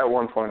at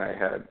one point I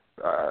had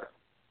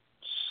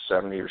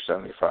 70 or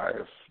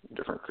 75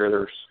 different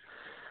critters,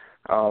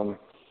 and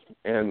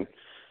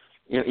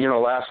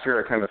last year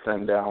I kind of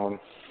thinned down,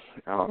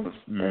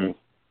 and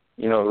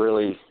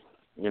really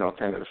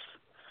kind of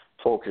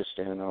focused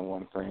in on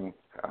one thing,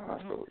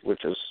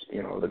 which is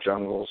the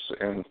jungles,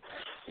 and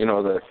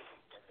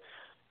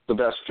the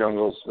best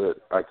jungles that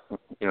I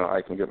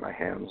can get my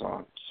hands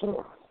on.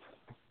 So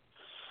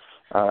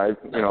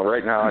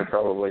right now I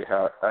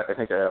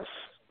think I have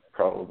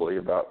probably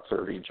about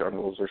 30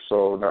 jungles or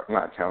so,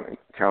 not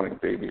counting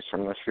babies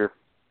from this year.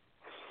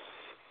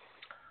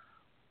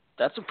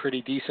 That's a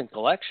pretty decent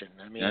collection.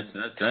 I mean,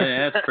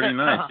 that's pretty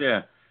nice.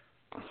 Yeah.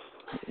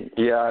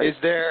 Yeah. Is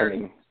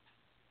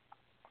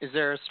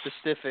there a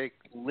specific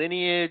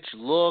lineage,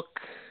 look?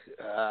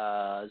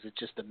 Is it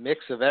just a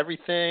mix of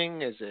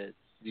everything? Is it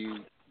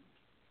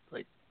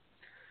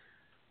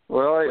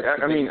Well,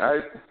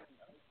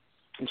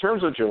 in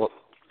terms of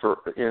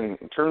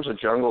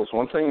jungles,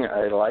 one thing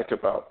I like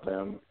about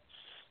them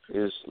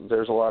is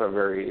there's a lot of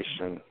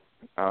variation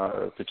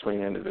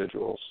between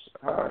individuals.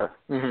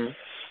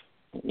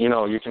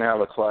 You can have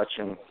a clutch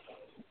and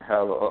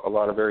have a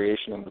lot of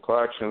variation in the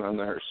collection, and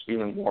there's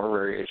even more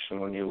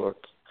variation when you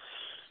look,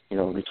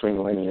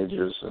 between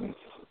lineages and,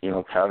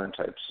 pattern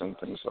types and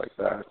things like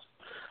that.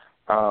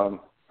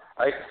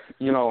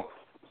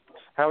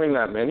 Having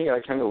that many, I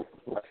kind of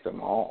like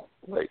them all.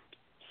 I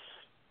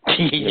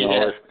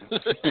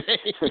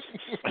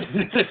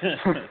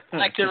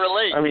can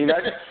relate. I mean,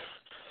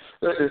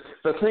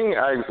 the thing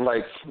I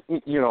like,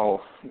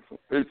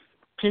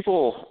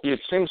 people, it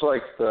seems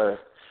like the,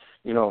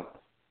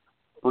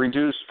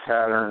 reduced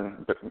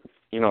pattern, but,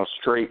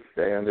 straight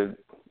banded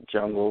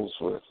jungles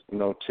with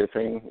no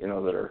tipping,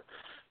 that are,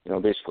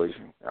 basically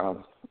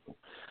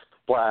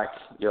black,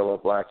 yellow,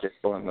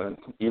 and then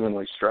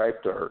evenly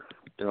striped are,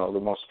 the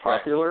most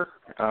popular.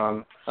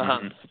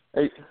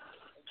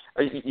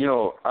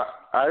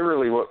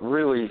 What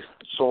really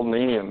sold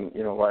me, and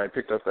why I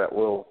picked up that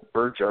Will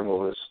Bird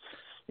jungle is,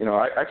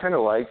 I kind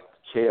of like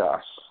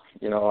chaos.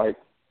 I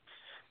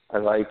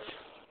like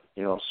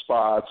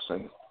spots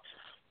and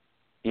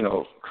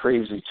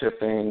crazy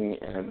tipping,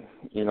 and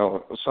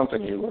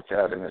something you look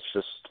at and it's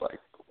just like,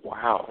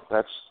 wow,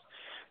 that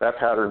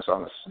pattern's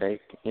on a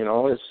snake.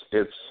 It's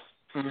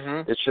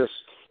just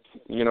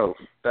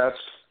that's,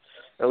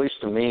 at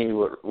least to me,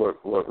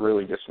 what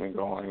really gets me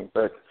going.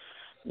 But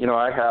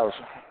I have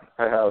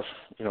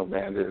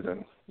banded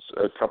and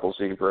a couple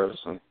zebras,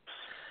 and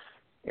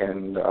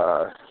and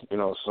a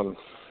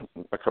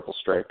couple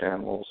striped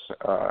animals.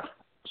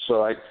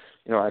 So I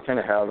kind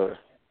of have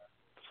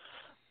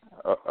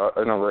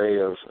an array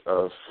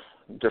of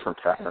different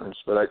patterns,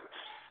 but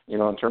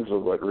in terms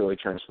of what really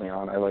turns me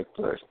on, I like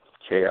the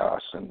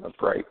chaos and the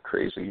bright,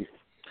 crazy,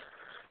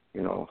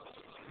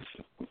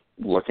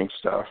 looking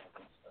stuff.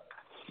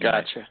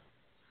 Gotcha.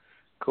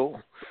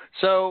 Cool.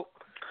 So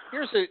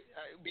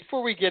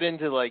before we get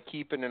into like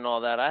keeping and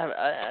all that,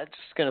 I'm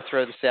just going to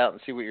throw this out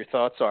and see what your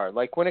thoughts are.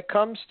 Like when it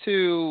comes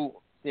to,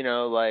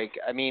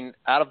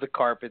 out of the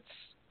carpets,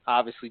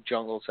 obviously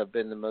jungles have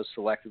been the most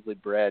selectively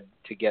bred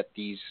to get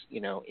these,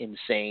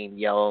 insane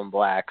yellow and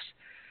blacks.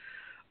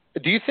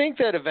 Do you think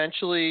that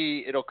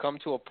eventually it'll come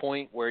to a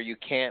point where you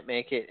can't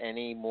make it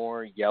any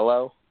more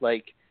yellow?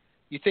 Like,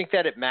 you think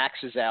that it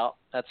maxes out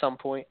at some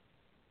point?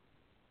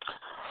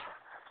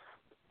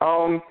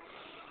 I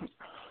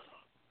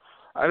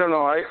don't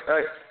know. I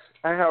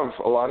have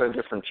a lot of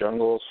different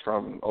jungles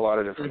from a lot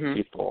of different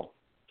people.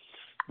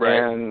 Right.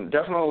 And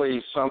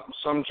definitely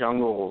some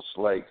jungles,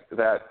 like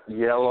that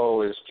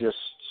yellow is just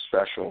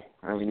special.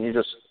 I mean, you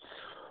just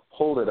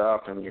hold it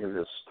up and you're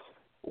just,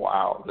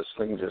 wow, this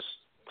thing just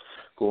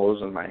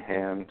glows in my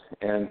hand.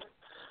 And,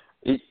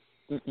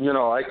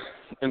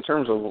 in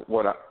terms of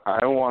what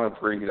I want to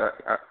breed,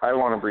 I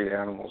want to breed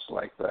animals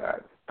like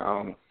that.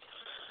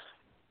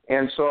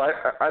 And so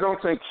I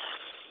don't think,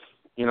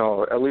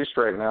 at least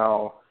right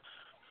now,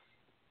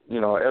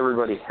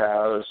 everybody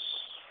has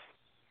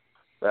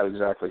that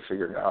exactly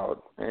figured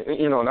out.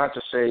 Not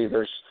to say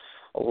there's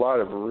a lot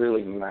of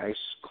really nice,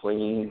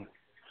 clean,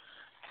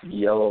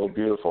 yellow,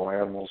 beautiful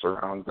animals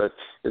around, but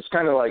it's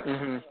kind of like,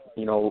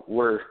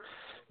 we're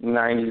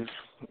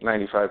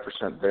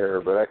 90-95% there.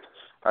 But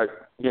I,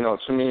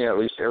 to me, at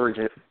least every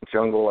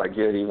jungle I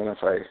get, even if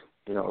I,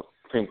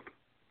 think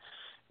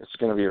it's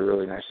going to be a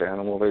really nice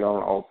animal, they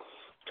don't all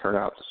turn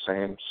out the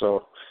same.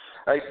 So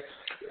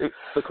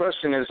the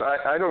question is,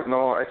 I don't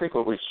know. I think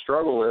what we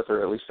struggle with,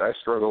 or at least I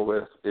struggle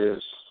with,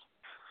 is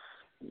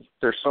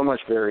there's so much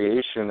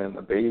variation in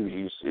the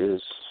babies,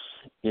 is,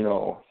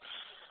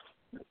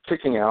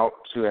 picking out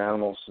two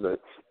animals that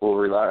will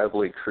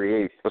reliably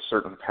create a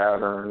certain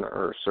pattern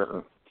or a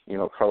certain,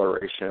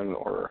 coloration,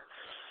 or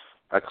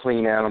a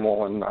clean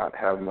animal and not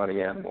have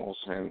muddy animals.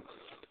 And,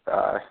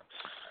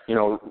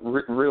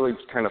 really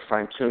kind of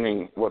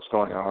fine-tuning what's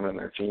going on in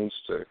their genes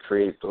to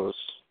create those,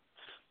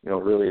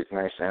 really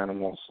nice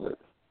animals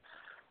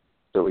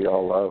that we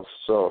all love.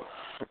 So,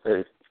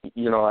 I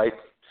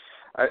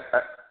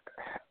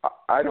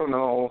don't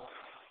know,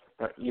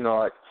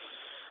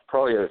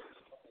 probably a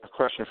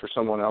question for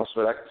someone else,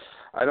 but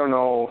I don't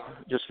know,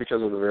 just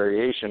because of the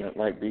variation, it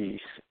might be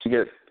to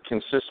get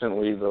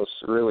consistently those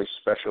really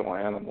special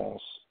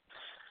animals.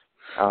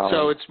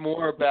 So it's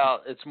more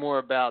about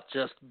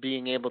just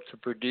being able to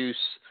produce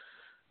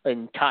an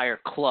entire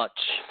clutch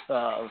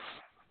of,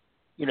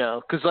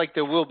 because like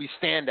there will be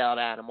standout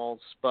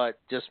animals, but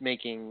just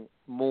making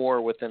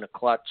more within a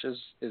clutch is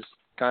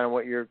kind of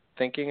what you're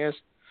thinking is?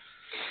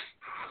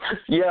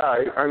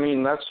 Yeah, I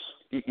mean, that's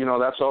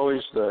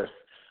always the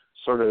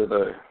sort of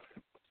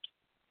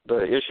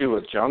the issue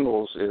with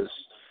jungles is,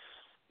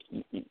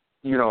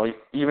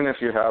 even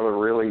if you have a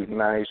really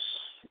nice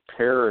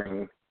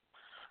pairing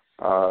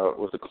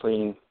with a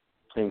clean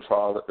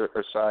father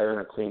or sire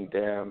and a clean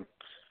dam,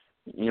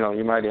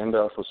 you might end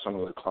up with some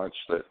of the clutch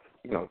that,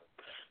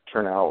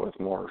 turn out with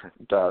more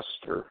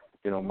dust or,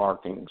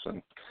 markings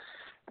and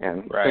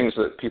right. Things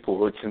that people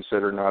would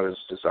consider not as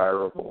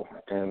desirable.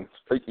 And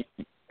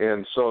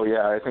so,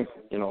 yeah, I think,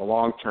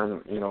 long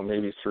term,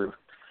 maybe through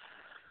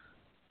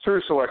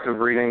selective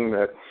breeding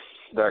that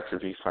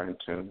could be fine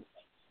tuned.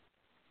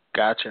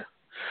 Gotcha.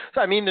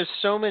 So, I mean, there's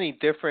so many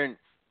different,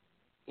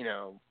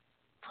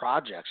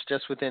 projects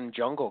just within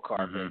jungle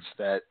carpets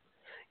that,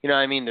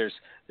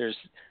 there's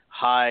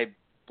high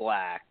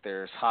black,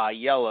 there's high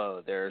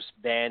yellow, there's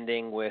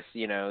banding with,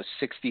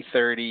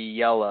 60-30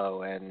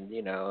 yellow, and,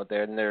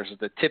 then there's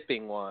the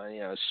tipping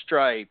one,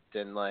 striped,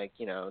 and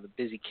the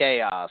busy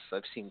chaos.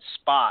 I've seen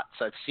spots.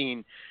 I've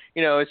seen,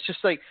 it's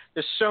just like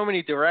there's so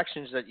many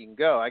directions that you can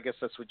go. I guess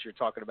that's what you're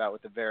talking about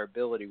with the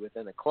variability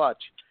within a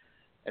clutch,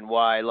 and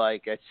why,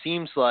 it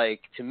seems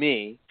like to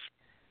me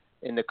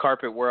in the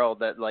carpet world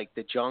that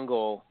the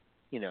jungle,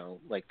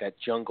 that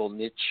jungle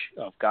niche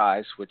of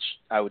guys, which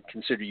I would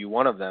consider you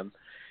one of them,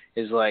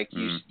 is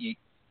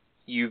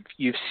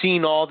you've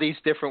seen all these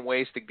different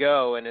ways to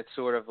go, and it's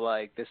sort of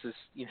like this is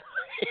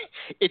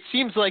it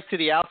seems like to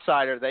the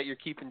outsider that you're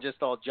keeping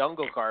just all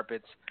jungle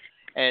carpets,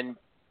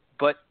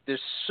 but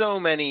there's so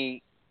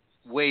many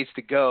ways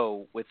to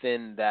go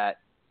within that.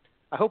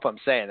 I hope I'm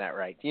saying that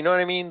right. You know what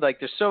I mean?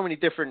 There's so many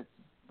different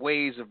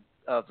ways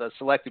of a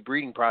selective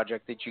breeding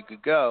project that you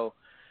could go,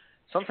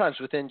 sometimes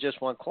within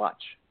just one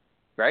clutch,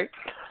 right?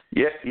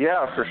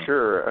 Yeah, for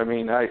sure. I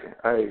mean, I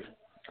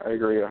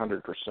agree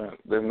 100%.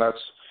 Then that's,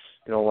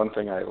 one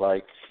thing I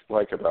like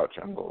about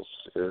jungles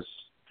is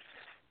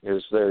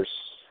there's,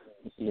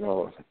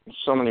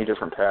 so many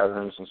different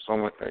patterns and so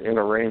much in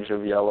a range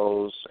of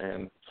yellows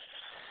and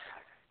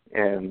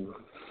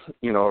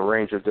a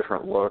range of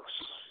different looks.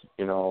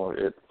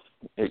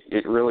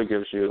 It really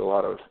gives you a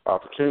lot of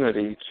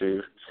opportunity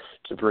to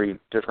breed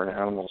different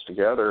animals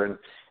together.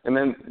 And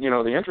then,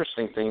 the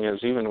interesting thing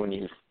is, even when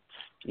you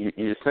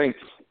think,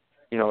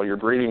 you're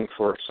breeding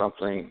for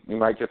something, you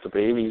might get the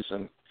babies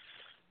and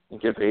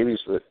get babies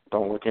that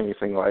don't look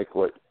anything like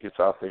what you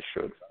thought they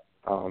should.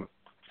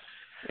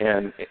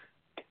 And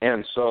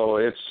so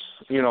it's,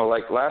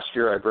 like last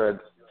year I bred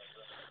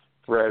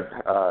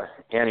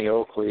Annie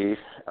Oakley,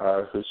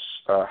 who's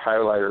a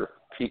highlighter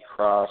peak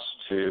cross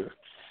to,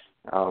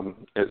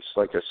 it's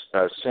like a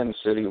Sin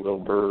City little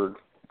bird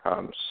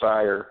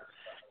sire.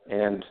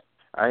 And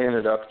I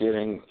ended up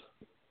getting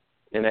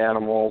an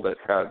animal that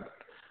had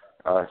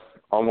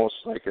almost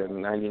like a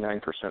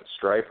 99%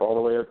 stripe all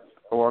the way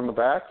along the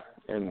back.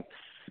 And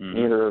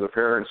neither of the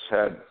parents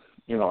had,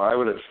 I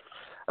would have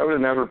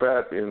never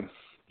bet in,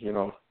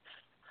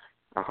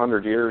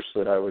 100 years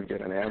that I would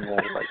get an animal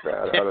like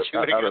that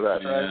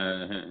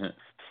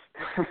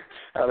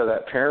out of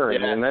that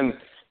parent. Yeah. And then,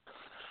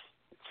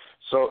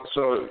 so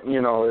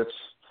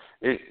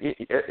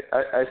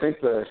I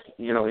think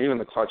even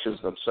the clutches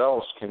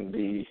themselves can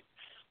be,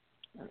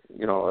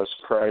 a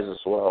surprise as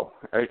well.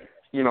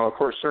 Of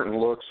course, certain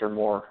looks are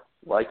more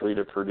likely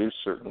to produce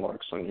certain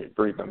looks when you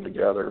breed them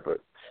together, but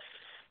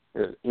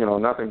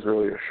nothing's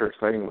really a sure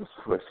thing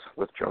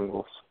with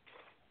jungles.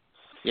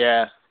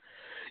 Yeah.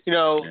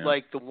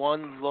 Like the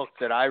one look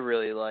that I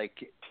really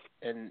like,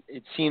 and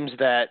it seems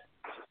that,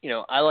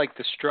 I like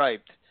the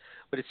striped,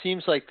 but it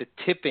seems like the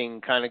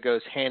tipping kind of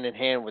goes hand in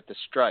hand with the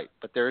stripe.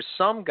 But there are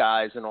some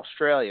guys in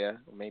Australia,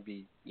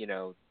 maybe,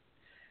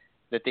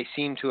 that they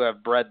seem to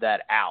have bred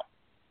that out.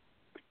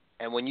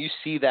 And when you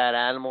see that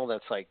animal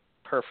that's like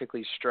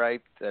perfectly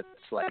striped, that's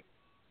like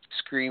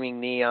screaming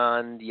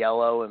neon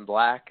yellow and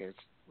black, it's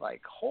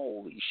like,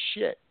 holy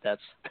shit,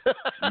 that's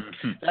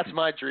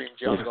my dream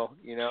jungle,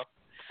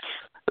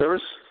 There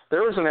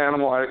was an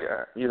animal, I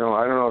don't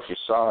know if you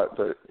saw it,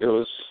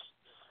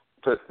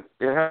 but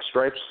it had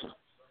stripes,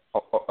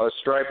 a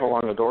stripe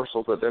along the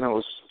dorsal, but then it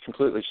was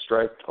completely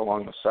striped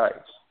along the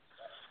sides.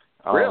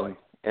 Really?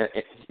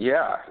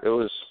 Yeah, it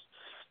was.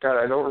 God,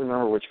 I don't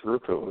remember which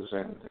group it was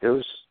in. It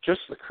was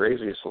just the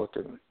craziest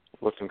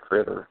looking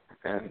critter,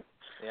 and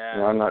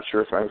I'm not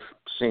sure if I've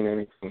seen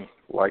anything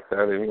like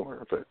that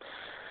anywhere. But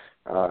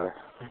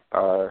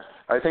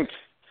I think,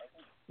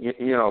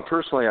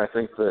 personally, I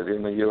think that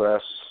in the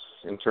U.S.,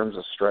 in terms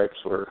of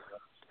stripes, we're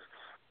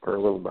a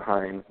little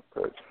behind.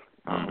 But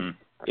I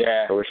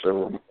wish there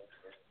were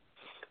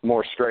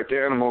more striped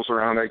animals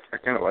around. I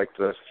kind of like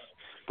the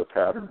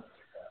pattern.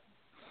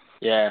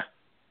 Yeah.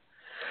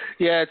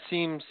 Yeah, it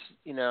seems,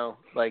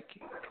 like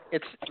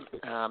it's,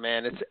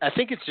 I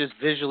think it's just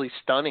visually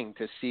stunning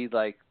to see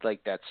like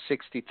that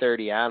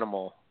 60-30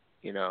 animal,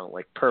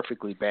 like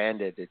perfectly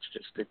banded. It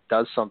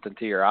does something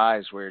to your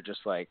eyes where you're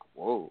just like,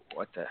 whoa,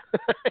 what the,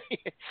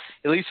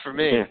 at least for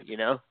me,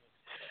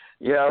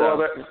 Yeah,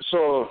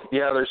 so.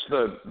 There's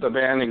the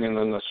banding and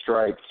then the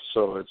stripes.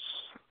 So it's,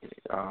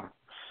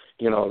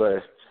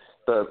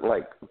 the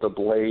like the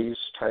blaze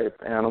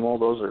type animal.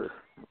 Those are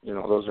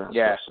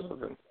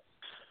impressive. And,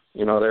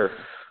 they're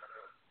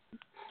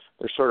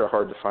sort of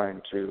hard to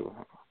find too.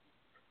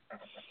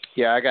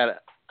 Yeah, I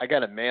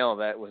got a male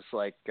that was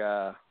like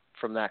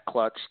from that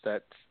clutch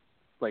that's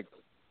like,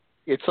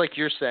 it's like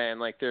you're saying,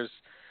 like there's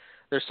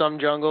some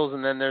jungles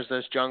and then there's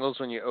those jungles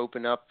when you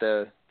open up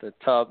the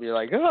tub, you're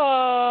like,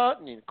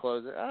 and you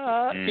close it,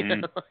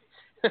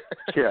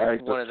 Yeah,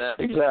 one of them.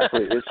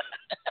 Exactly.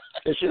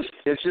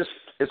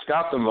 It's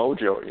got the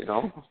mojo,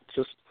 It's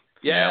just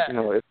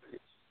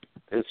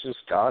it's just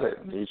got it.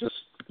 And you just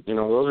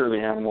those are the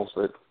animals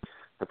that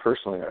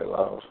personally I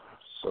love.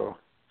 So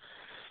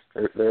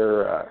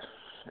they're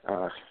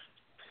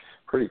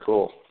pretty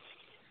cool.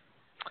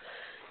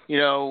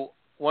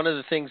 One of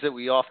the things that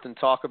we often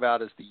talk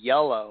about is the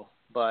yellow,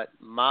 but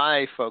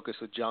my focus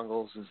with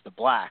jungles is the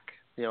black.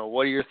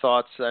 What are your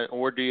thoughts,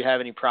 or do you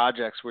have any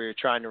projects where you're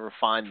trying to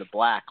refine the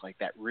black, like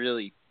that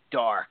really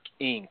dark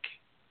ink,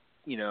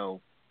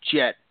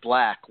 jet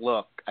black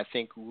look? I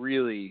think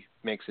really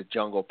makes a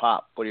jungle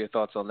pop. What are your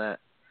thoughts on that?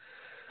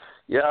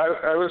 Yeah,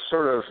 I was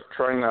sort of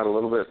trying that a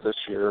little bit this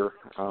year.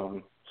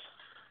 And,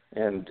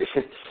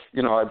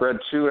 I bred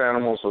two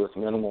animals with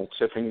minimal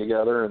tipping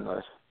together, and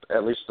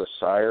at least the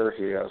sire,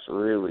 he has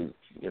really,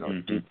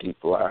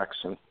 deep blacks.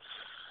 And,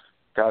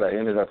 God, I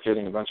ended up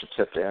getting a bunch of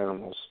tipped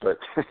animals. But,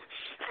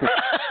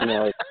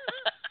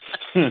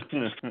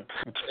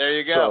 there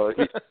you go.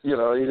 So,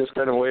 you just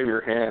kind of wave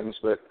your hands.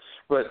 But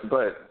last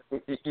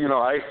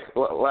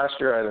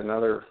year I had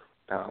another,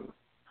 I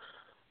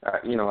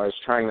was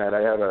trying that.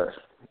 I had a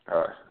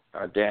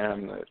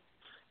dam that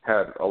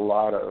had a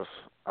lot of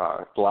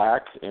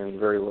black and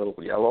very little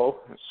yellow.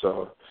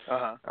 So,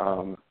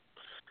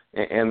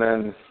 and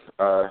then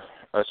a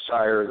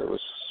sire that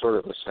was sort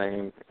of the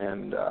same.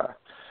 And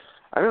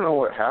I don't know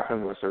what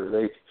happened with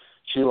her.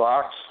 She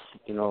locked,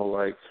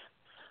 like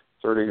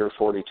 30 or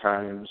 40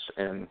 times,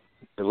 and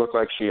it looked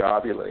like she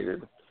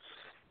ovulated,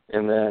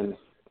 and then,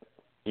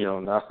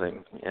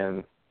 nothing.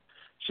 And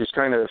she's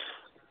kind of,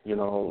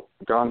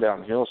 gone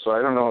downhill. So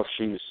I don't know if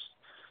she's,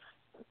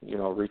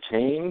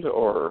 retained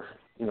or,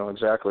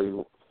 exactly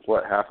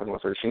what happened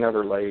with her. She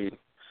never laid,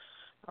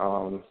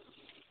 but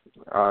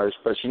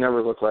she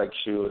never looked like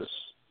she was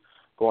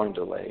going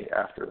to lay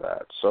after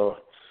that. So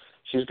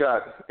she's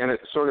got, and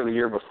it's sort of the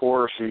year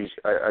before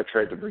I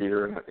tried to breed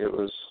her, and it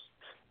was,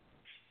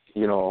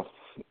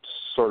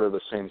 sort of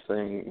the same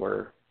thing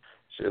where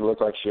it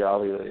looked like she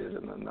ovulated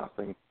and then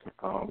nothing.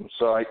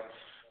 So I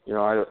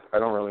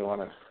don't really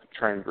want to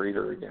try and breed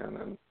her again.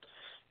 And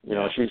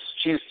she's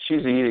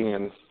eating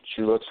and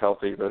she looks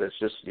healthy, but it's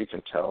just, you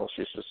can tell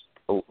she's just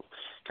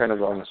kind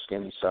of on the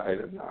skinny side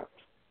and not.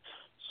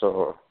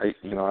 So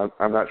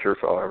I'm not sure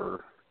if I'll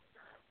ever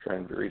try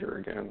and breed her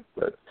again.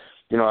 But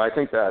I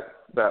think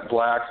that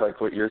black,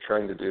 like what you're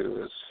trying to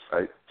do, is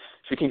if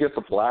you can get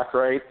the black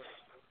right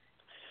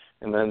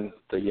and then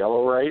the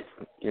yellow right,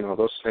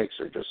 those snakes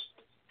are just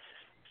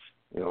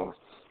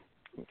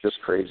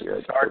just crazy.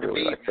 It's hard to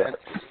beat, like that.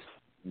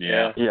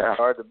 Yeah. It's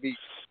hard to beat.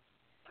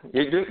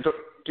 Do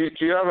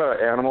you have an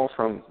animal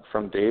from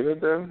David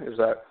then? Is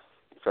that,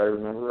 if I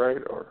remember right,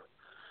 or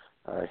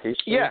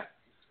Hastings? Yeah.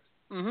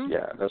 Mm-hmm.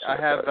 Yeah, that's I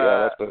have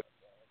that's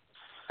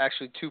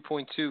actually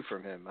 2.2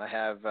 from him. I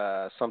have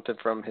something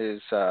from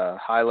his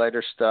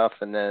highlighter stuff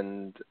and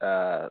then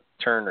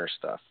Turner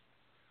stuff.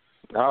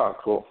 Oh,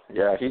 cool.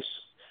 Yeah, he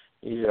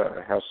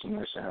has some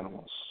nice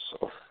animals,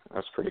 so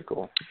that's pretty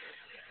cool.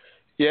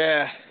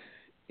 Yeah,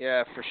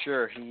 for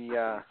sure. He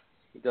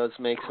does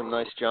make some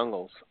nice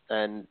jungles,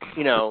 and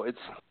it's.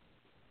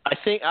 I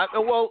think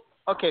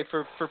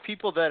for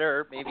people that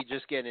are maybe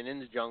just getting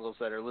into jungles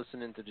that are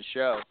listening to the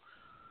show,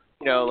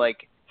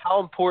 like how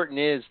important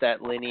is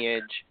that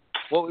lineage?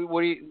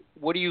 What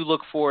do you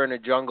look for in a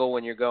jungle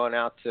when you're going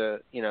out to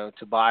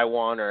to buy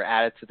one or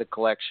add it to the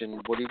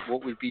collection? What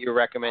would be your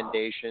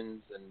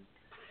recommendations and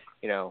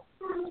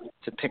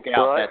to pick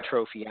out that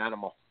trophy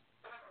animal?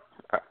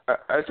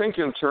 I think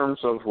in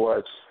terms of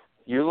what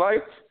you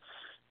like,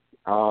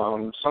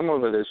 some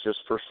of it is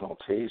just personal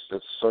taste.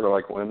 It's sort of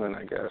like women,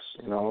 I guess.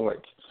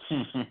 Like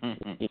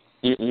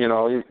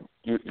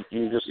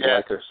you just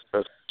like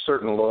a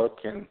certain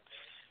look, and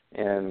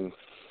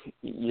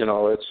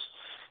it's,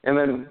 and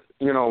then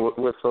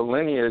with the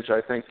lineage,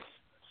 I think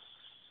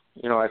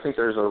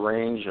there's a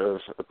range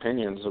of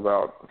opinions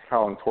about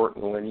how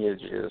important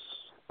lineage is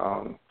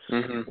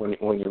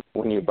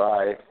when you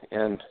buy,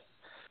 and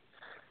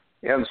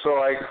so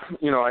I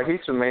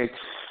hate to make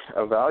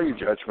a value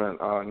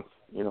judgment on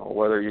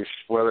whether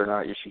or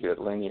not you should get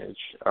lineage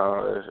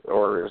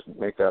or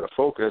make that a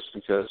focus,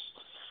 because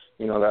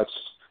that's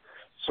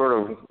sort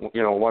of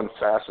one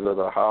facet of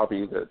the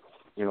hobby that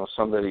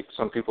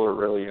some people are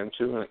really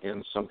into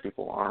and some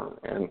people aren't,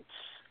 and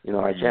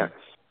I can't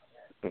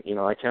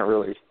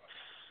really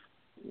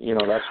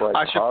that's why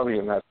it's a hobby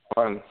and that's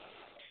fun.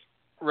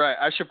 Right.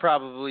 I should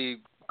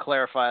probably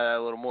clarify that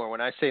a little more.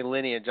 When I say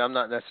lineage, I'm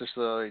not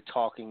necessarily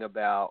talking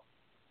about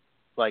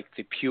like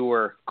the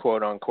pure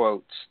quote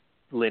unquote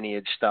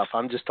lineage stuff.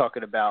 I'm just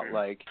talking about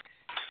like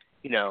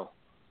it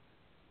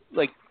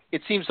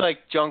seems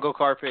like jungle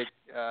carpet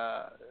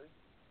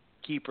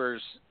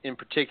keepers in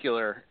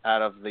particular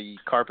out of the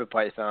carpet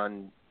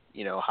python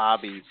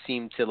hobby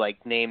seem to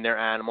like name their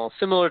animals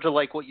similar to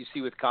like what you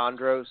see with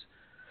chondros.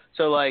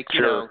 So like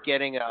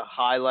getting a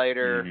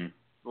highlighter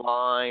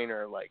line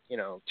or like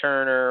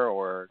Turner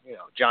or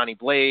Johnny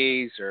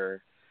Blaze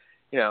or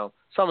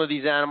some of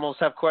these animals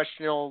have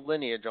questionable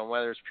lineage on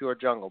whether it's pure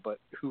jungle, but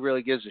who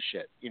really gives a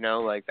shit,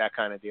 like that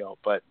kind of deal.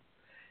 But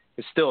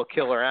it's still a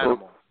killer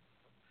animal.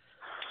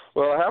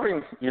 Well,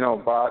 having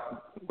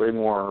bought way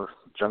more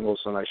jungles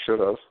than I should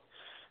have,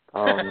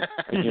 I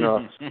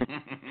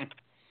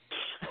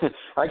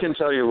can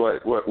tell you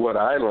what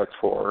I look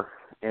for,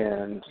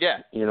 and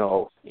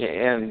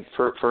and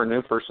for a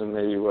new person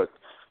maybe what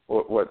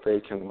they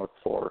can look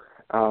for.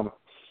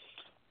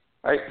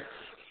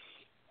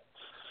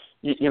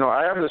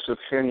 I have this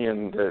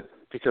opinion that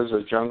because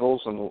of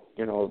jungles and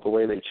the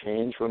way they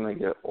change when they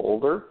get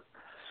older,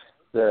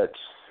 that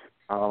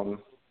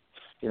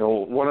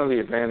one of the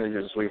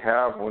advantages we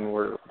have when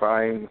we're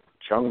buying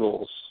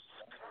jungles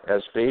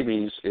as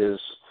babies is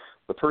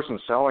the person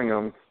selling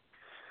them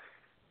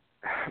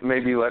may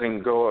be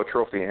letting go a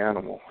trophy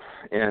animal,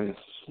 and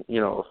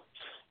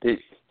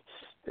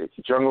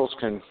jungles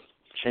can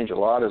change a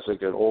lot as they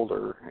get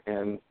older,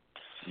 and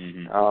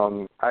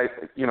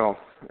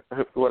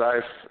what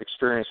I've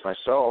experienced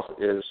myself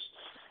is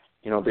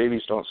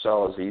babies don't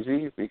sell as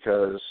easy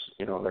because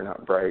they're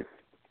not bright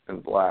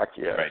and black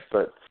yet. Right.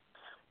 But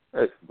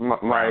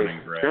my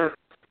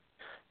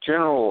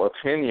general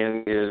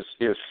opinion is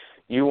if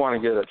you want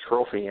to get a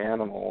trophy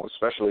animal,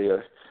 especially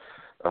a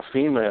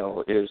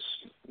female, is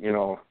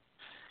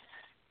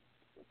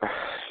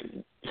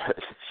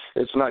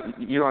it's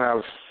not, you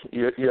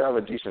have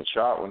a decent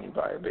shot when you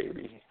buy a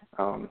baby.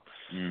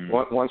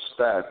 Once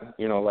that,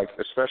 like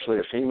especially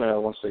a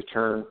female, once they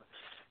turn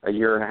a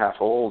year and a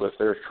half old, if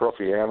they're a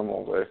trophy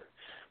animal,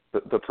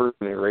 the person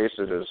who raised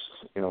it is,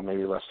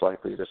 maybe less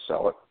likely to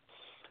sell it.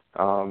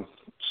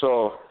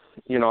 So,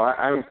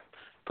 I'm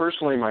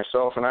personally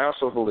myself, and I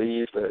also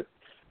believe that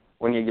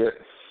when you get,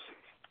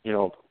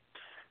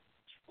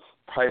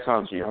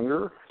 pythons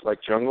younger, like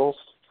jungles,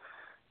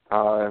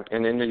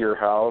 and into your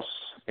house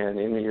and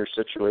into your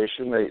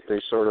situation,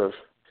 they sort of,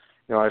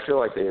 I feel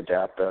like they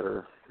adapt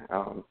better.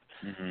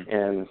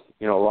 And,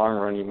 long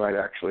run, you might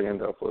actually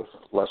end up with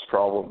less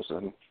problems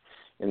and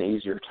an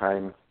easier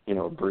time,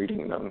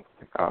 breeding them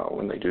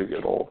when they do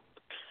get old.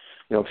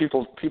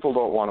 People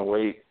don't want to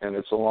wait, and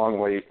it's a long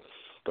wait,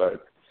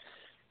 but,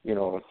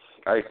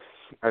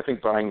 I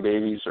think buying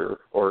babies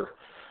or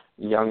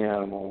young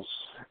animals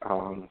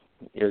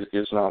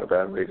is not a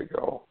bad way to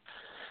go.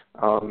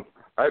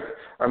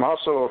 I'm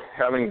also,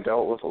 having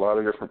dealt with a lot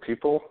of different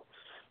people,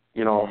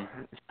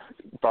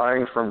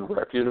 buying from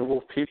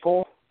reputable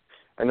people.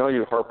 I know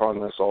you harp on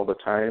this all the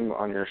time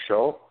on your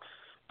show,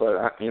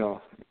 but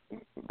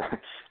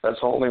that's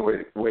the only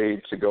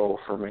way to go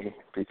for me,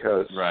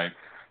 because right.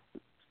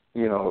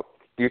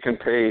 You can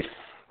pay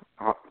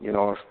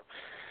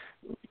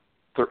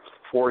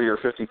 40 or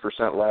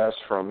 50% less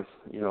from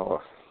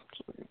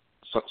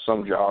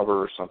some jobber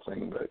or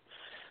something, but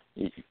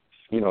you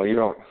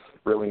don't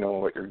really know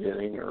what you're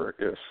getting, or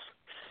if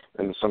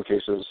in some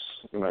cases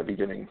you might be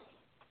getting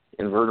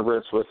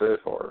invertebrates with it,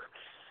 or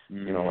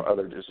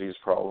other disease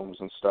problems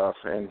and stuff.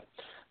 And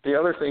the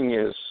other thing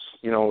is,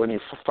 when you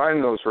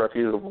find those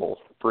reputable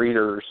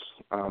breeders,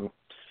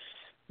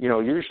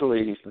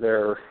 usually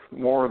they're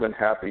more than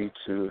happy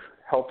to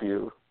help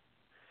you,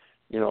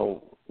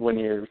 when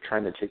you're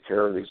trying to take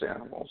care of these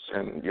animals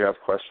and you have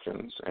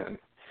questions. And,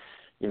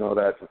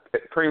 that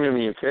premium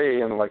you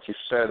pay, and like you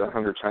said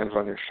 100 times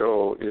on your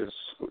show, is,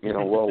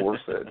 well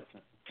worth it.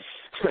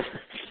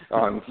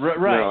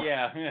 Right,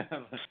 yeah.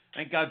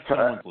 Thank God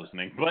someone's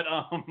listening. But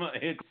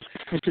it's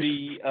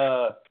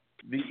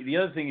the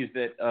other thing is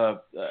that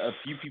a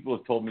few people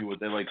have told me what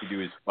they like to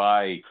do is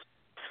buy,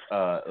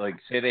 like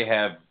say they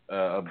have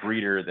a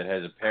breeder that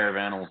has a pair of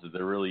animals that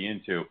they're really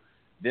into,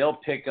 they'll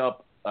pick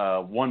up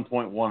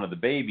 1.1 of the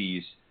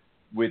babies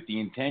with the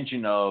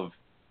intention of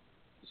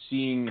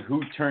seeing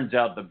who turns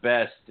out the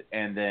best,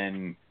 and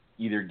then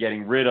either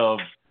getting rid of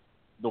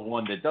the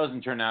one that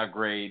doesn't turn out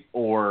great,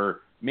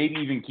 or maybe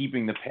even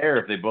keeping the pair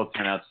if they both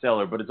turn out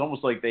stellar. But it's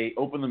almost like they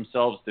open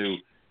themselves to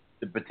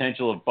the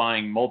potential of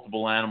buying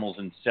multiple animals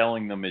and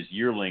selling them as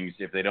yearlings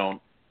if they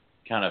don't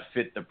kind of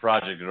fit the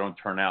project or don't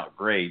turn out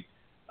great.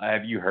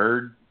 Have you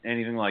heard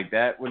anything like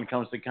that when it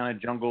comes to kind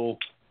of jungle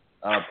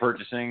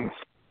purchasing?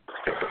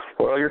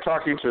 Well, you're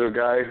talking to a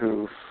guy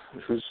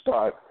who's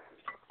bought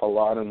a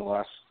lot in the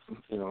last,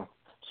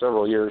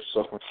 several years,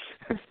 so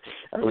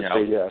I would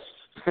say yes.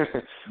 So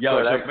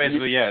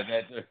basically, yeah.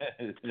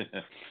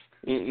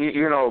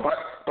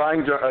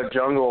 Buying a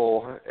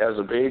jungle as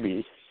a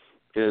baby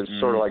is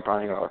sort of like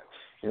buying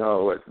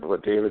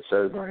what David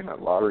said, buying a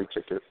lottery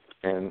ticket.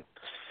 And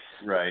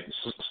right.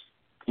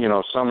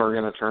 Some are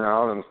going to turn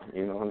out,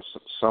 and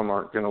some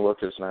aren't going to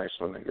look as nice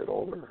when they get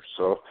older.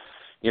 So,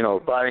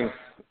 buying,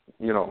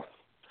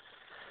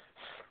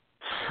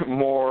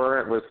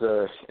 more with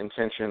the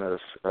intention of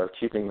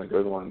keeping the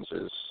good ones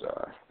is,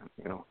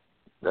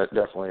 that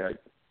definitely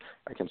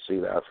I can see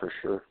that for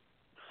sure.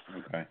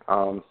 Okay.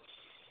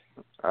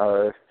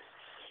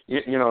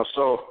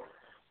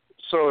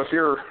 So if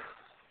you're,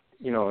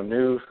 a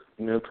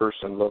new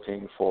person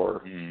looking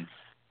for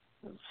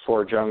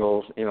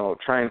jungles,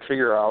 try and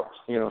figure out,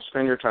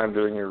 spend your time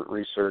doing your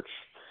research,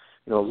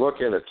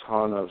 look at a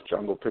ton of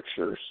jungle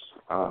pictures,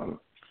 and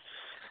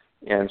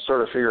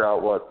sort of figure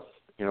out what,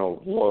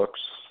 looks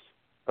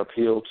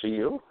appeal to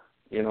you,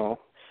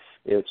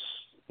 it's,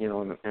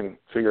 and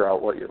figure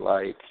out what you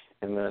like,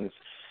 and then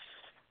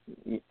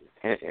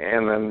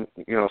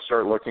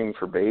start looking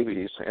for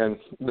babies. And,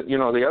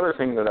 the other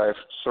thing that I've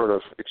sort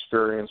of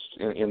experienced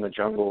in the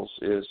jungles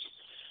is,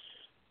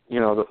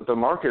 the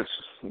market's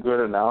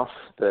good enough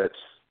that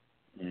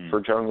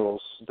for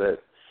jungles that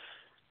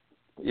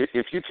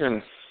if you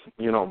can,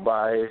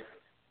 buy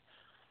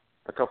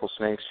a couple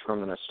snakes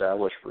from an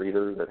established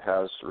breeder that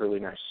has really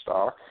nice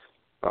stock,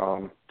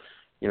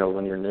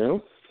 when you're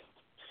new,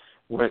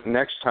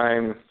 next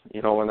time,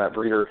 when that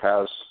breeder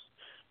has,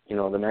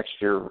 the next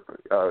year,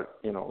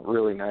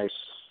 really nice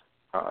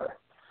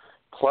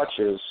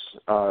clutches,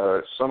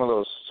 some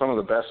of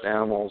the best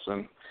animals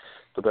and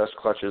the best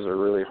clutches are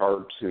really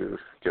hard to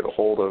get a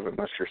hold of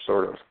unless you're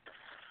sort of,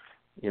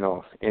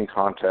 in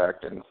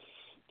contact and,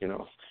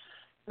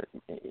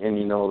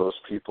 those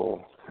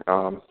people.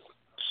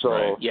 So,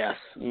 right. Yes.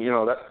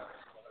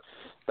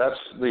 That's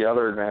the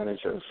other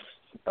advantage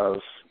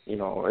of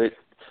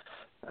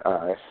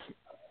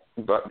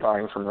but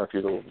buying from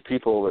reputable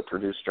people that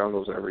produce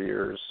jungles every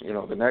year is,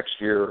 the next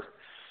year,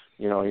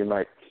 you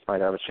might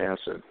have a chance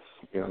at,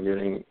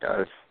 getting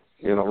a,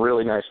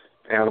 really nice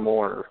animal,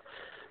 or,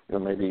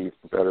 maybe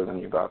better than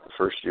you bought the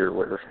first year,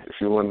 where if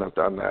you wouldn't have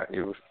done that,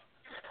 you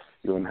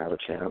wouldn't have a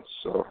chance.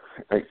 So,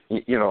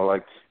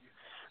 like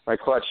my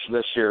clutch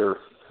this year,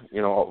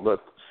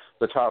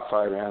 the top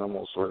 5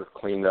 animals were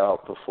cleaned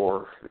out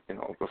before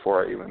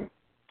I even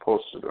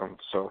posted them.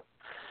 So,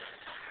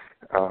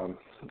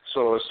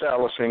 so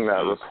establishing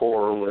that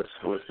rapport with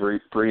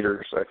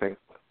breeders, I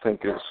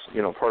think is,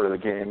 you know, part of the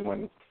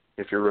game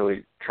if you're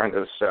really trying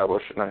to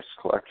establish a nice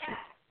collection.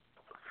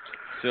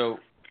 So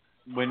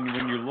when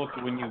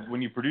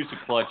you produce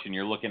a clutch and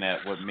you're looking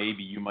at what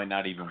maybe you might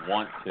not even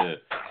want to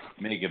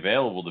make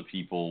available to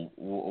people,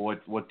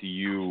 what do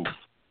you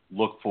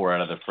look for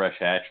out of the fresh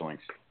hatchlings?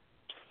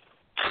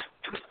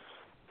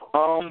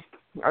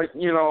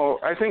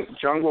 I think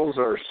jungles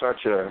are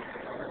such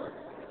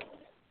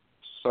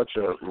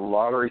a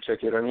lottery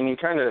ticket. I mean, you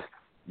kind of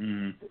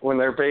when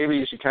they're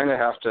babies, you kind of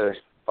have to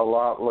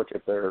look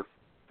at their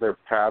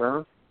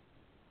pattern,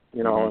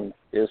 you know, and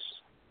is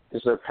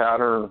their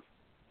pattern,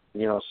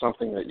 you know,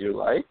 something that you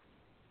like,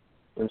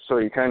 and so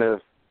you kind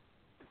of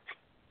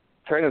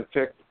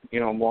pick, you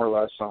know, more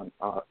or less on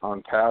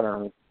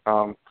pattern.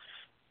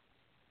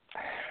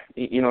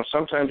 You know,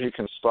 sometimes you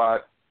can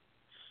spot,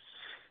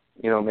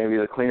 you know, maybe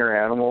the cleaner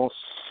animals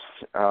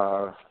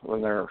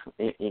when they're,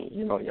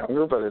 you know,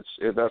 younger, but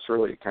that's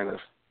really kind of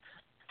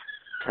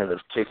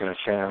taking a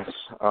chance.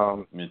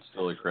 It's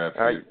still a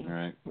crapshoot,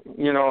 right?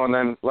 You know, and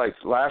then like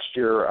last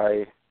year,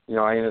 I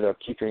ended up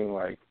keeping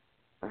like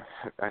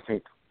I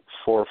think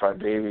 4 or 5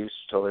 babies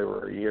till they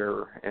were a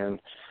year, and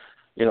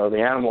you know,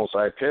 the animals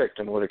I picked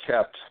and would have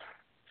kept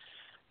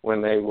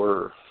when they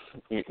were,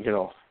 you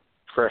know,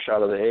 fresh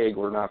out of the egg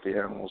were not the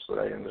animals that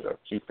I ended up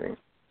keeping.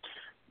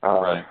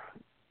 Right.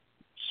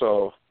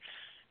 So,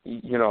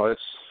 you know,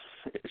 it's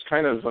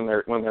kind of when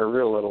they're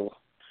real little,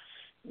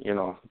 you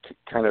know,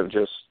 kind of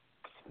just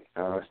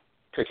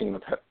picking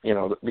you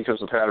know, because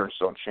the patterns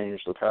don't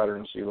change, the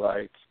patterns you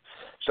like,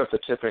 except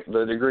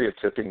the degree of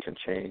tipping can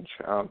change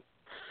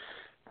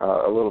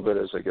a little bit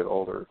as they get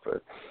older,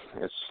 but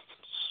it's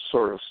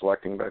sort of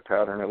selecting by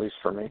pattern, at least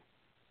for me.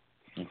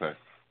 Okay.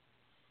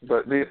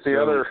 But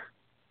the other,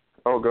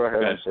 go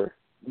ahead, sir.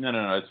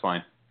 No, it's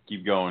fine.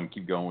 Keep going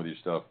with your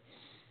stuff.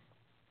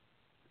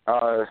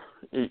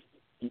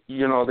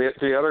 You know,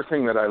 the other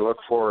thing that I look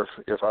for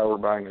if I were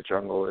buying a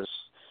jungle is,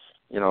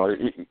 you know,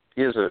 is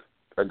it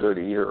a good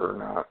eater or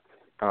not?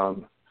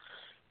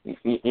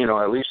 You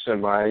know, at least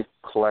in my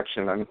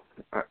collection, I'm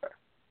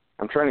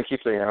trying to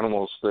keep the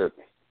animals that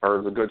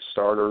are the good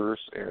starters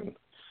and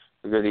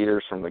the good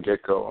eaters from the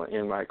get-go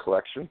in my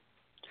collection.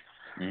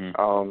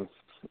 Mm-hmm.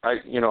 I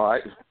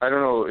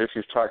don't know if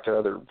you've talked to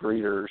other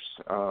breeders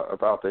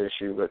about the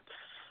issue,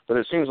 but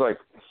it seems like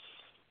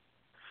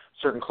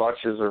certain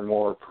clutches are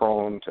more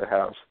prone to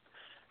have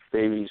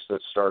babies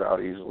that start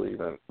out easily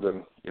than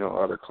you know,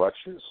 other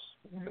clutches.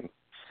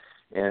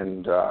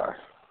 And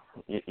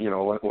you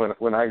know,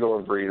 when I go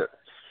and breed it,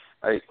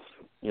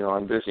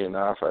 I'm busy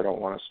enough. I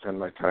don't want to spend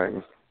my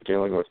time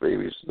dealing with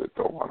babies that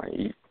don't want to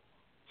eat.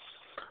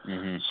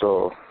 Mm-hmm.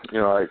 So, you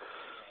know,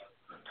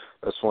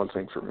 that's one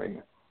thing for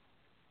me.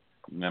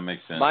 That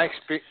makes sense. My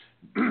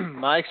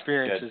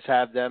experiences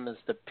have them as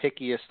the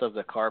pickiest of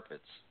the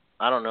carpets.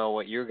 I don't know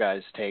what your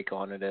guys' take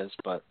on it is,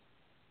 but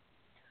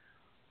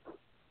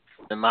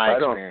in my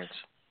experience,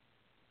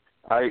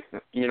 I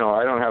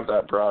don't have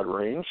that broad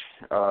range.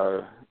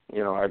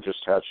 You know, I've just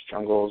hatched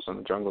jungles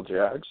and jungle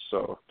jags,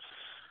 so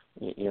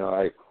you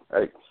know,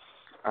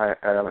 I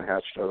haven't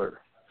hatched other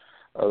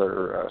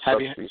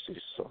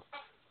subspecies. So,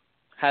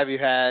 have you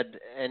had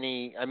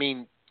any? I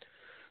mean,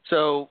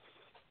 so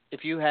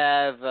if you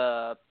have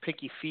a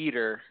picky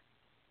feeder,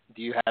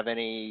 do you have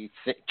any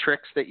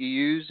tricks that you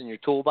use in your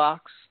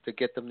toolbox to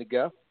get them to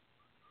go?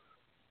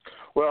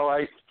 Well,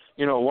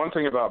 one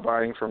thing about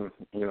buying from,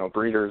 you know,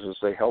 breeders is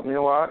they help me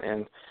a lot,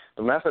 and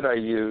the method I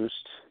used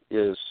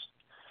is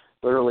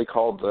literally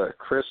called the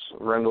Chris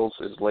Rendell's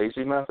is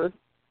lazy method.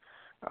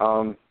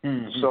 So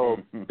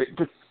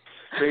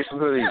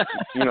basically,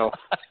 you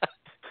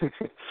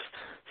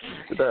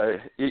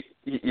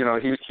know,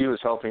 he was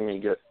helping me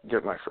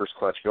get my first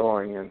clutch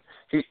going, and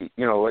he,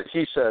 you know, what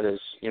he said is,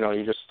 you know,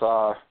 you just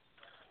thaw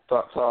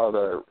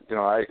the, you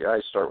know, I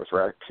start with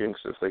rat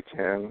kinks if they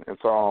can, and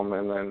thaw them,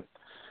 and then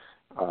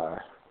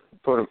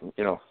put them,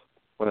 you know,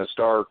 when it's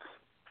dark,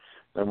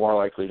 they're more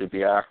likely to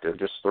be active.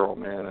 Just throw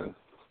them in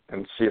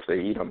and see if they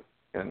eat them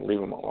and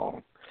leave them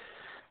alone.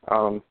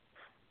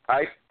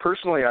 I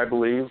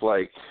believe,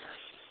 like,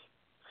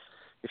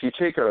 if you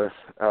take a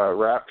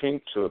rat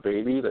pink to a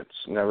baby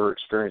that's never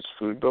experienced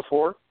food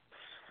before,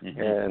 mm-hmm.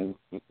 and,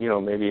 you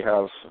know, maybe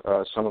have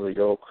some of the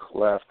yolk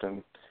left,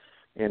 and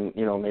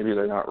you know, maybe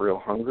they're not real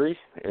hungry,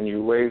 and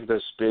you wave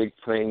this big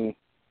thing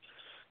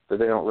that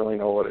they don't really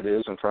know what it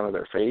is in front of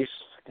their face,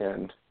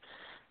 and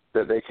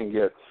that they can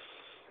get,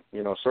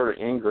 you know, sort of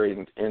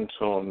ingrained into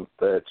them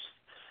that,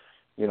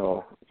 you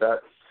know,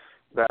 that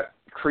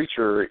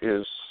creature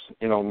is,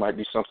 you know, might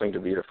be something to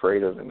be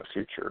afraid of in the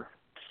future.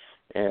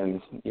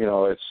 And, you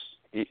know, it's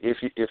if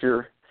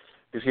you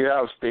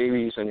have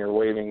babies and you're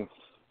waving,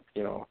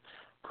 you know,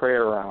 prey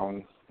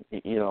around,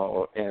 you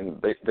know,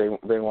 and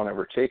they won't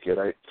ever take it,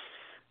 I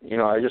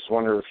just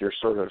wonder if you're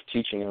sort of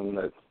teaching them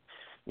that,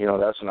 you know,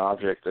 that's an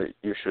object that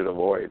you should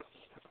avoid.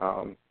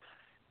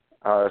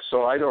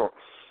 So I don't,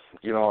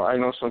 you know, I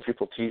know some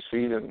people tease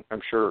feed, and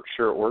I'm sure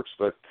it works,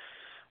 but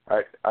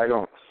I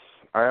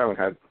haven't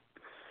had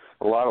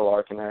a lot of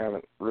luck, and I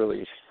haven't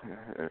really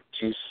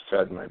cheese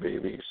fed my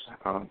babies.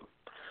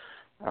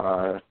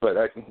 But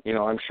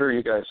I'm sure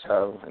you guys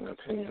have an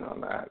opinion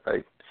on that.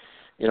 I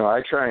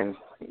try and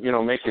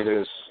make it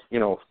as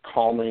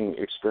calming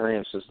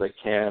experience as they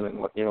can,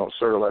 and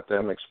sort of let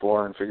them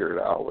explore and figure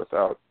it out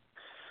without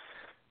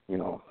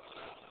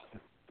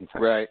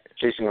right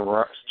chasing them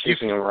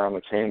around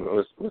the cane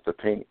with the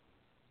paint.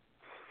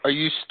 Are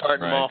you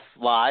starting them off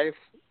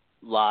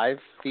live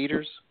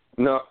feeders?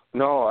 No,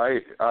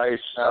 I've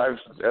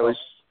at least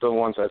the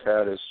ones I've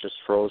had is just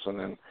frozen,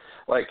 and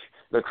like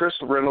the Chris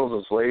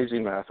Reynolds' lazy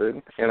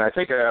method, and I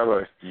think I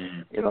have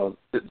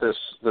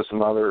this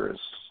mother is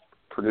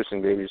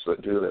producing babies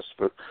that do this,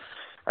 but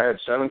I had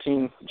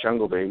 17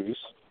 jungle babies,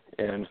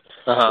 and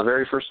the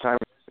very first time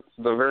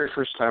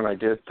I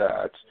did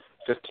that,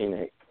 15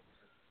 ate.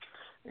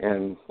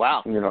 And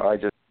wow,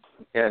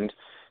 and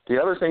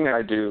the other thing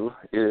I do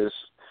is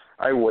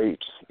I wait,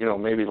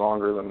 maybe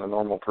longer than the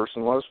normal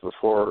person was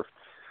before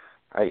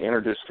I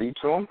introduce feed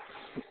to them,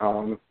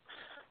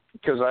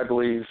 because I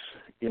believe,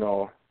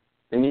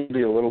 they need to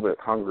be a little bit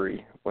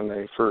hungry when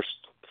they first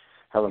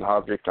have an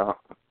object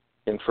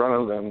in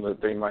front of them that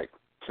they might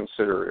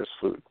consider as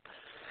food.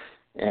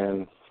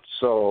 And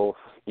so,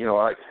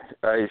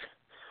 I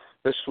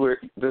this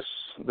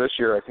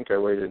year I think I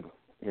waited,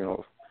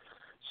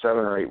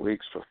 7 or 8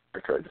 weeks before I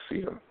tried to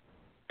feed them,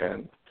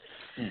 and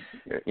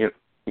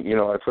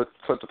I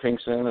put the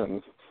pinks in,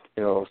 and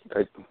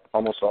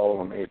almost all of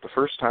them ate the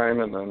first time,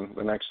 and then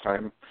the next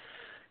time,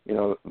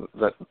 the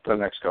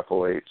next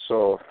couple ate.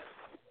 So,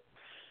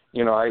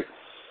 I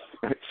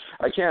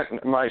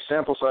can't. My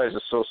sample size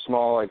is so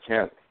small, I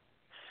can't,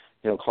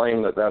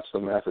 claim that that's the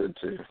method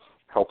to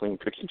helping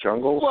picky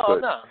jungles. Well,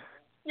 but, no,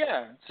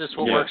 yeah, it's just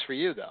what works for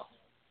you, though.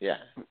 Yeah.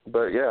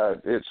 But yeah,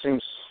 it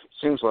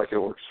seems like it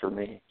works for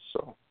me.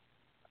 So.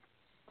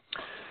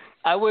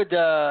 I would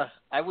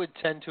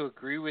tend to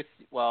agree with.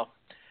 Well,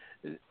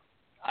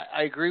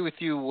 I agree with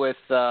you with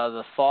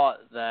the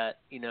thought that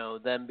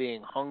them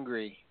being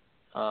hungry,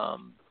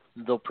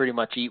 they'll pretty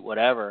much eat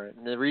whatever.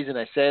 And the reason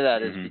I say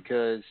that is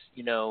because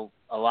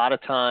a lot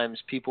of times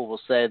people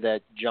will say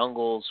that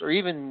jungles or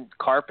even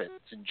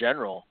carpets in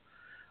general,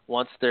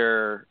 once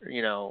they're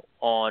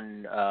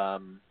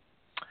on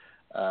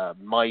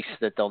mice,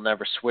 that they'll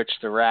never switch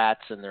to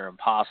rats and they're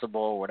impossible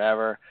or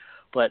whatever.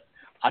 But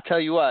I'll tell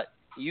you what.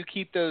 You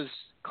keep those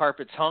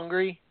carpets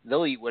hungry,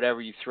 they'll eat whatever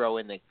you throw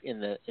in the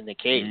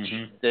cage.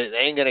 They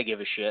ain't gonna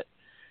give a shit,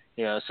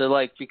 So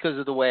like because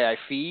of the way I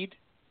feed,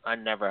 I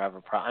never have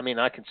a problem. I mean,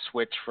 I can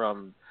switch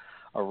from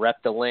a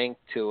reptilink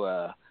to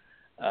a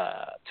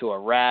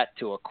rat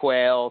to a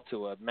quail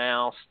to a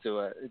mouse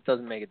it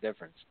doesn't make a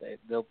difference.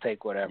 They'll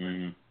take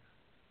whatever.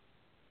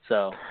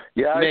 So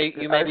yeah,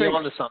 you may be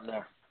onto something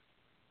there.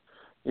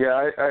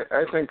 Yeah,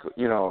 I think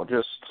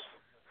just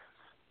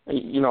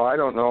I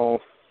don't know.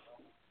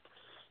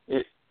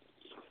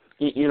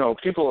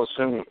 People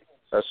assume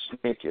a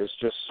snake is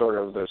just sort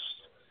of this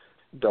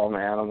dumb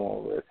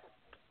animal that,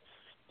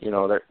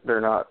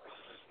 they're not,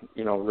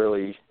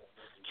 really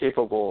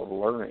capable of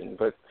learning.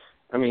 But,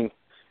 I mean,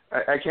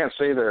 I can't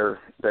say they're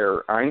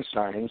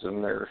Einsteins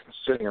and they're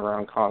sitting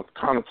around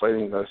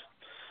contemplating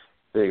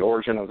the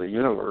origin of the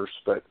universe,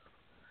 but,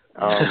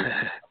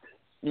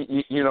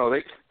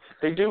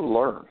 they do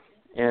learn.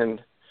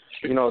 And,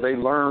 they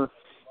learn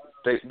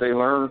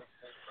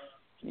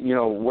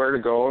where to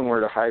go and where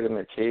to hide in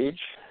the cage.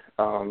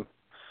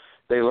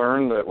 They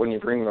learn that when you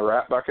bring the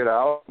rat bucket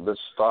out that's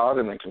thawed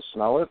and they can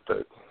smell it,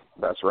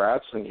 that's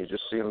rats, and you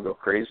just see them go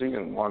crazy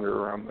and wander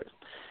around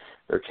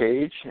their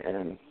cage.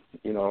 And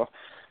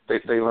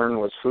they learn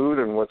what's food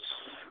and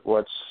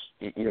what's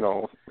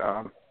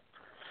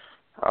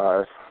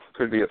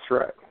could be a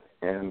threat.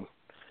 And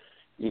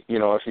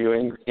if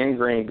you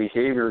ingrain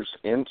behaviors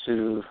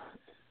into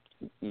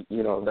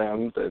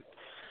them that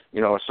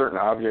a certain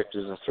object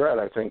is a threat,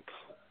 I think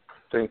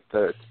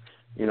that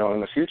in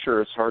the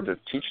future it's hard to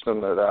teach them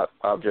that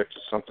object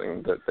is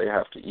something that they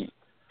have to eat.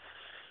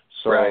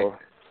 So, right.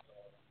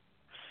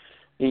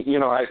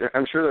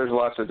 I'm sure there's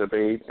lots of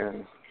debate,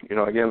 and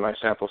again, my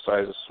sample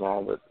size is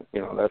small, but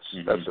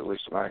that's at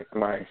least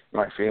my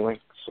feeling.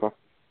 So,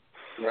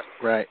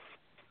 right.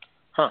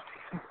 Huh.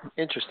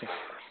 Interesting.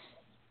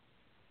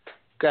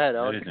 Go ahead,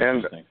 Owen.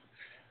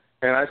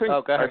 And I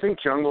think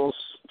jungles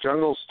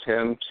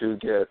tend to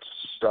get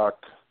stuck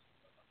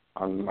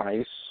on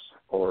mice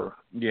or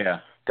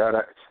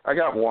I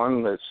got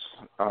one that's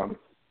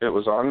it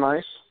was on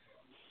mice,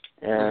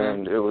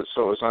 and it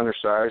was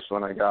undersized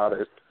when I got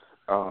it,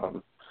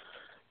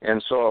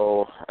 and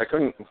so I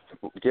couldn't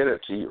get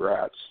it to eat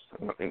rats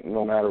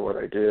no matter what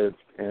I did,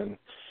 and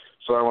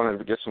so I wanted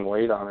to get some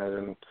weight on it,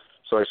 and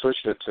so I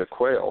switched it to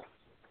quail,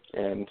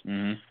 and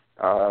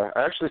I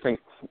actually think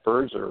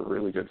birds are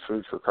really good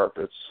food for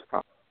carpets,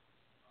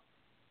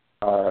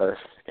 so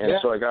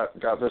I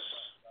got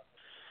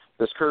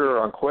this critter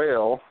on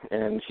quail,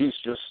 and he's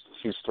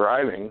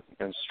thriving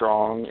and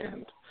strong,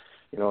 and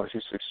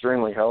he's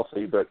extremely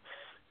healthy. But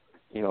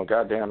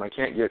goddamn, I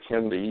can't get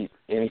him to eat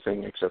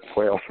anything except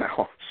quail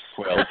now.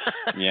 Quail,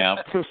 yeah.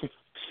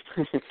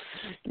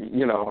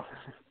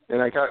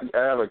 And I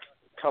have a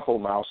couple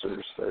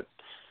mousers that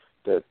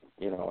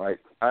I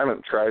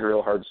haven't tried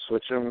real hard to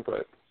switch them,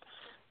 but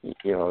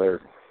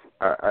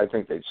I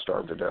think they'd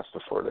starve to death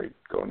before they'd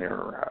go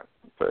near a rat.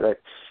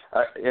 But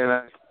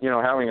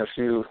having a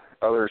few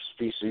other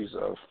species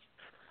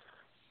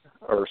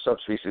or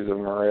subspecies of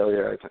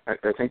Morelia,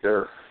 I think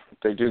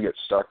they do get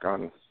stuck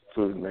on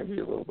food maybe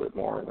a little bit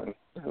more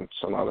than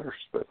some others.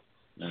 But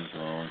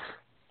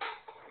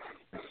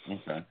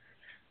okay.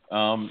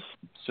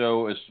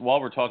 So while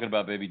we're talking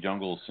about baby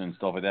jungles and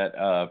stuff like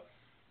that,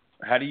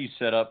 how do you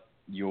set up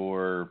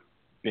your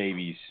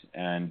babies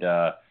and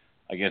I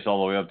guess all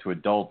the way up to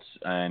adults?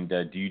 And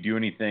do you do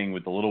anything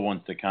with the little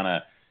ones to kind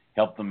of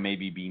help them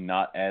maybe be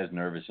not as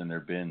nervous in their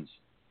bins?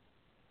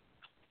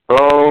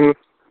 Well,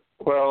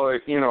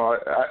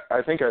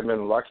 I think I've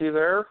been lucky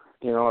there.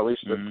 At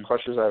least the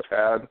clutches I've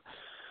had,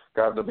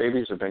 God, the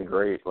babies have been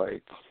great.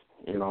 Like,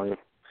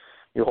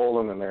 you hold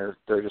them and they're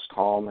just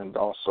calm, and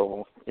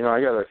also, I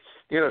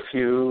get a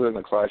few in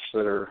the clutch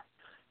that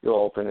you'll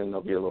open and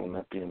they'll be a little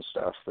nippy and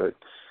stuff. But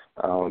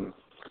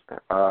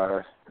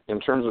in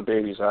terms of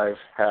babies I've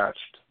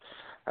hatched,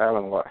 I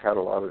haven't had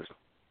a lot of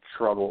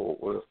trouble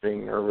with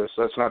being nervous.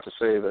 That's not to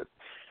say that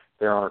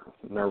there aren't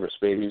nervous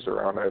babies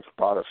around. I've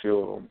bought a few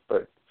of them,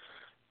 but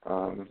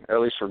at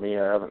least for me,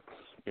 I haven't.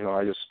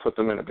 I just put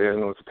them in a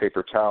bin with a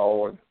paper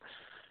towel and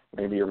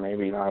maybe or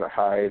maybe not a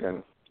hide,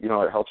 and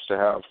it helps to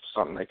have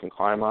something they can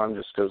climb on,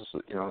 just because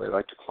they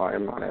like to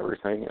climb on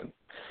everything, and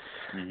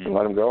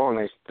let them go,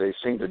 and they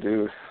seem to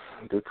do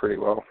pretty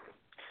well.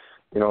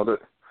 The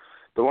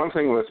one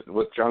thing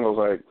with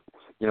jungles,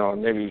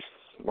 maybe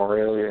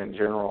Morelia in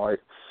general,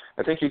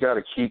 I think you got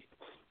to keep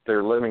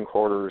their living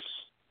quarters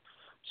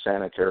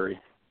sanitary.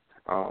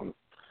 And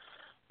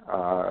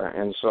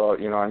so,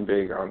 I'm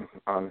big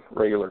on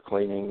regular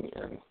cleaning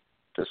and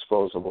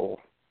disposable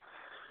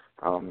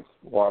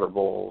water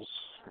bowls,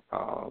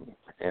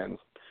 and,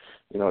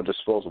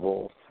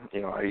 disposable,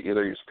 I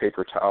either use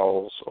paper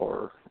towels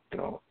or,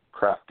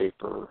 craft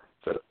paper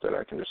that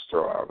I can just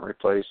throw out and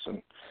replace,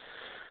 and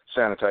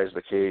sanitize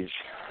the cage,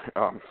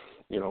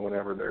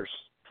 whenever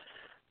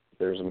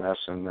there's a mess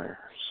in there.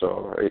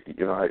 So,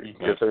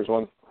 if there's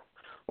one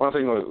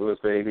thing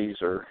with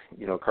babies or,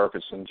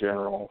 carpets in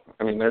general,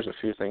 there's a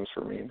few things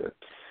for me that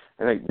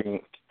I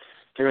think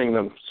giving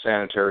them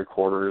sanitary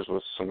quarters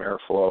with some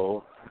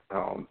airflow,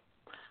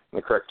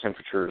 the correct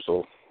temperatures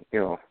will,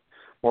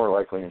 more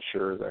likely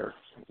ensure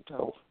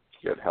they'll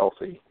get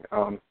healthy.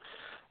 And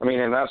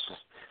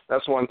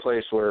that's one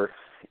place where,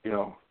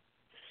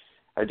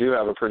 I do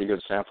have a pretty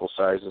good sample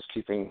size, is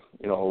keeping,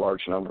 a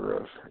large number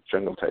of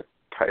jungle-type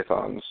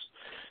pythons.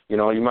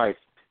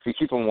 If you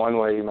keep them one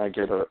way, you might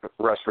get a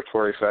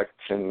respiratory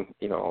infection,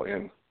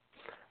 in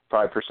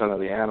 5% of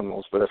the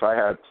animals. But if I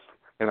had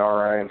an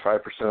RI in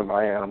 5% of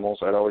my animals,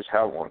 I'd always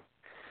have one.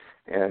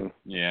 And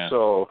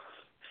so,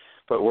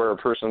 but where a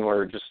person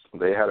where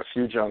they had a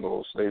few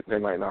jungles, they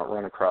might not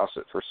run across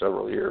it for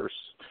several years,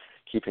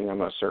 keeping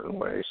them a certain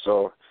way.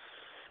 So,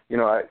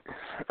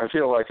 I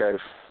feel like I've,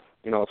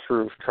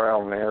 through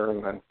trial and error,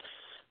 and then,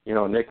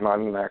 Nick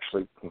Munn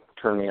actually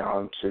turned me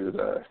on to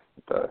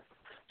the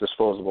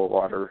disposable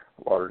water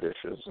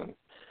dishes, and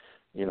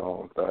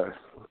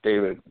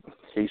David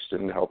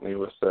Haston helped me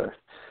with the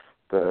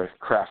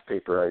craft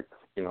paper.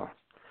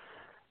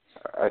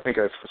 I think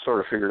I've sort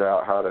of figured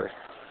out how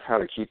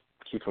to keep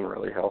them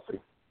really healthy.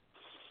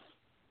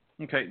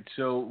 Okay,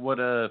 so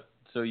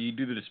so you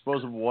do the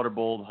disposable water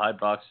bowl, hide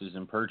boxes,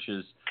 and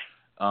perches.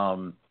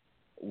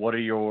 What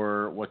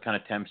kind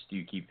of temps do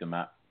you keep them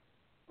at?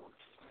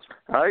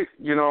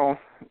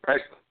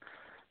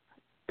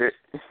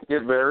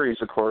 It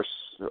varies, of course,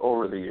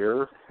 over the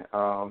year.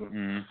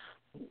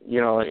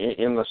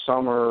 In the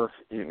summer,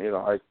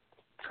 I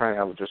try and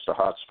have just a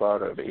hot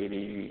spot of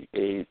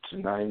 88 to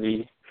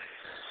 90.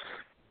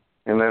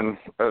 And then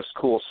a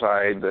cool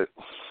side that,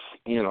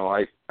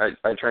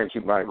 I try and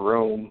keep my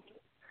room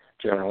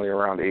generally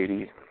around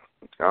 80.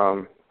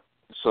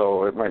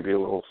 So it might be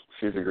a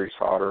few degrees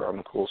hotter on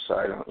the cool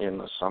side in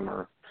the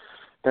summer.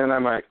 And I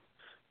might,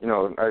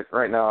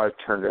 right now I've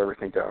turned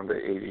everything down to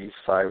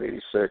 85,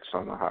 86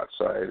 on the hot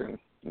side, and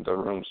the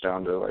room's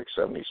down to like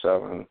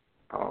 77.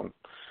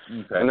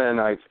 And then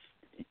I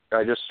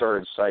just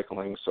started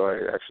cycling, so I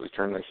actually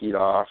turn the heat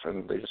off,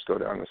 and they just go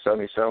down to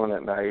 77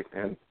 at night.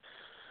 And,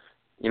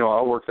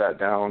 I'll work that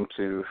down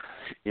to,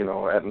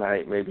 at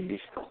night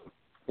maybe,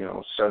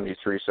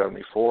 73,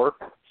 74.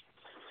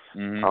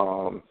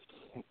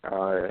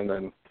 And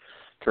then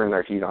turn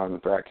that heat on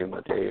back in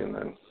the day, and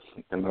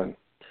then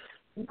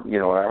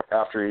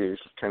after you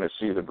kind of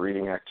see the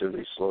breeding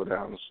activity slow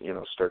down,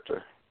 start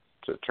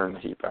to turn the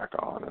heat back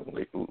on and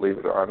leave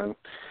it on, and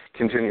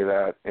continue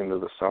that into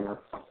the summer.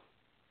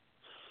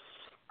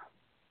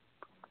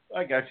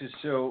 I got you.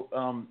 So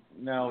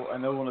now I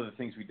know one of the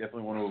things we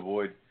definitely want to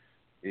avoid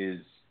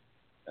is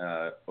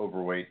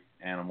overweight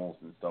animals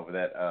and stuff like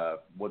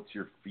that. What's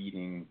your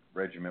feeding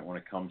regimen when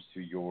it comes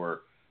to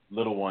your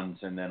little ones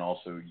and then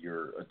also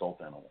your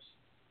adult animals?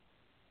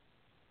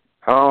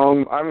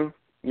 I'm,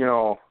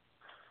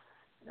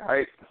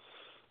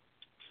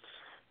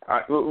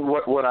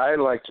 what I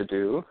like to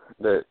do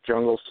that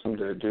jungles seem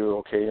to do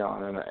okay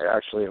on, and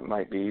actually it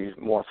might be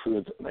more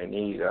food than they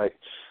need. I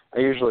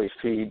usually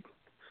feed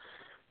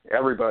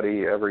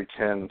everybody every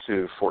 10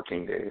 to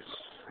 14 days.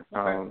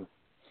 Okay.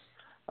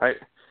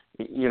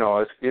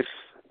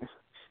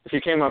 If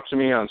you came up to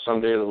me on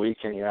some day of the week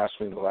and you asked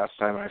me the last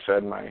time I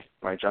fed my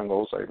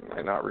jungles, I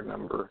might not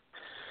remember.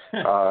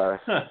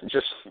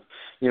 Just,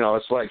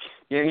 it's like,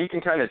 you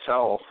can kind of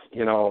tell,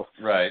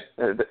 right.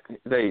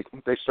 They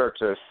start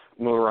to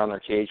move around their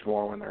cage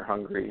more when they're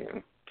hungry,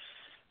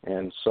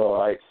 and so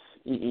I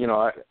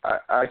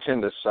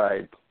tend to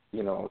side,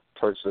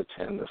 towards the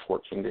 10 to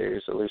 14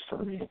 days, at least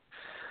for me.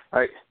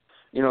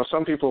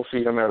 Some people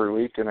feed them every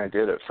week, and I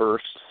did at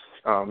first.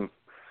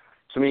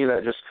 To me,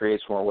 that just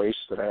creates more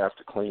waste that I have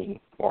to clean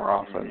more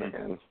often, mm-hmm.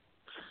 and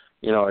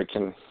it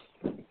can,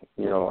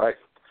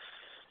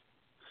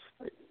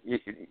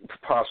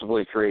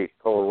 possibly create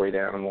overweight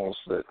animals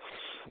that,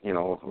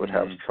 would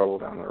have trouble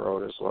down the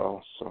road as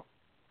well. So,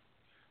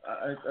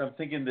 I'm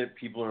thinking that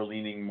people are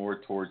leaning more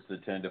towards the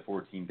 10 to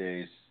 14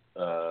 days,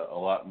 a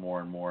lot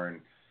more and more. And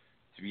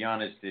to be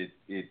honest,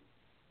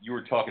 you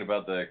were talking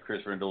about the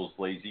Chris Rindle's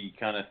lazy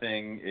kind of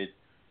thing.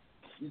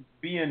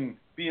 Being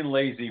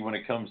lazy when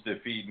it comes to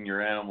feeding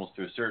your animals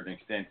to a certain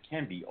extent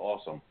can be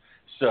awesome.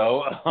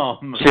 So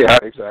yeah,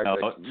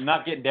 exactly.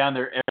 Not getting down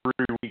there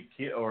every week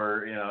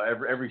or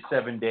every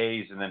 7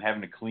 days and then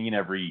having to clean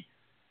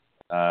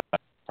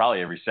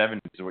probably every 7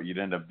 days is what you'd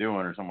end up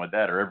doing or something like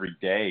that, or every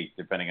day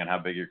depending on how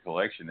big your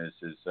collection is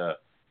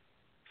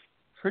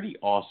pretty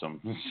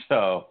awesome.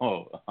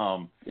 So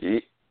yeah,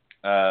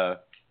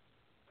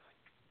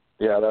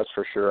 that's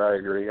for sure. I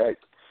agree.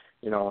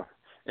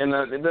 And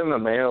then the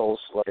males,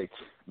 like,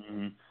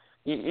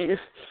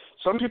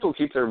 some people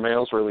keep their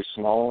males really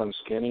small and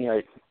skinny.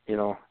 I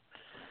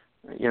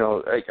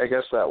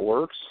guess that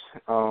works.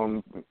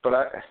 But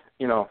I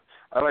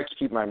like to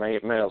keep my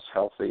males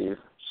healthy.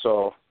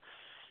 So,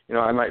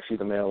 I might feed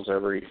the males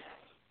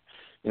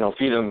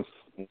feed them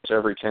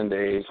every 10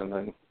 days and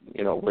then,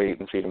 wait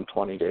and feed them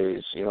 20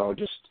 days,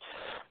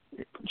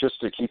 just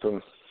to keep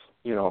them,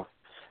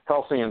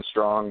 healthy and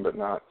strong, but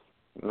not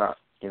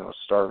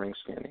starving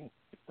skinny.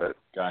 But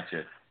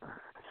gotcha.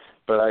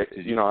 But I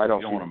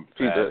don't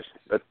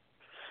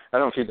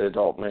feed the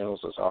adult males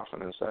as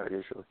often as that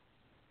usually.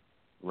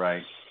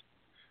 Right.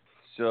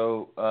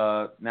 So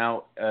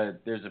now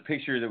there's a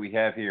picture that we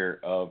have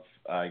here of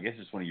I guess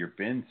it's one of your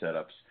bin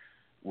setups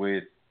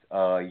with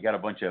you got a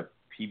bunch of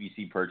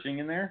PVC perching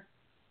in there.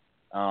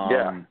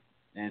 Yeah. And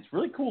it's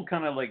really cool,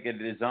 kind of like a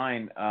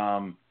design.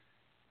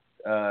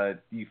 Do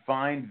you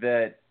find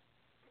that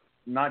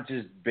not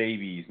just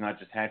babies, not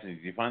just hatchlings,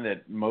 do you find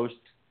that most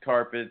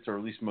carpets, or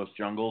at least most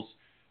jungles,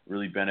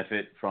 really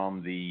benefit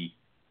from the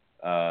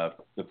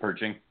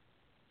perching?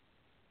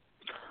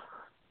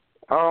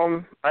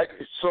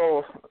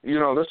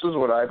 This is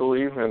what I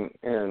believe,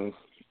 and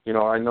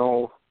I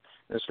know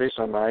it's based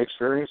on my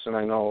experience, and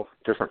I know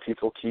different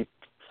people keep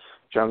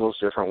jungles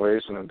different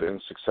ways and have been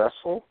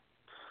successful.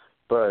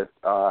 But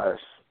I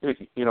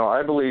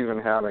believe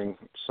in having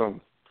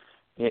some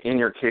in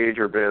your cage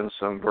or bin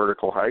some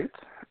vertical height,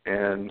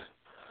 and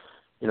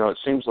it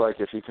seems like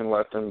if you can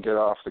let them get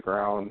off the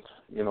ground,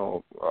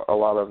 a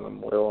lot of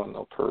them will, and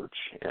they'll perch.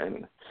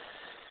 And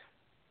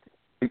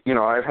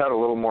I've had a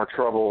little more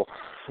trouble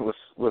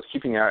with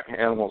keeping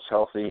animals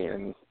healthy,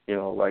 and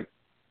like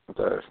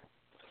the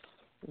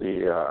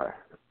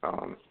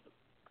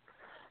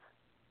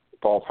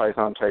ball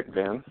python type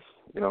bin,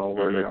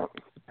 where they don't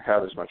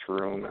have as much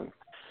room,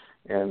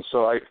 and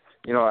so I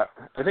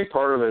think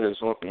part of it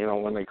is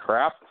when they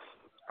crap,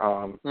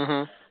 and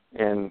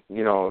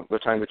the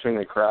time between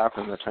they crap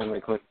and the time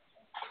they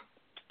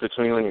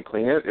between when you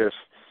clean it,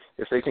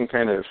 if they can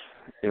kind of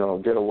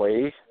get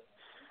away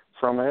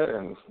from it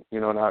and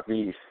not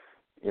be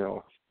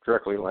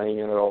directly laying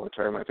in it all the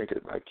time, I think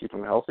it might keep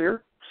them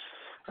healthier.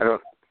 I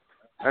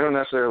don't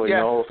necessarily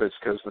know if it's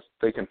because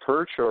they can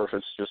perch or if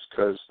it's just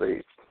because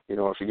they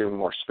if you give them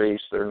more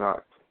space, you're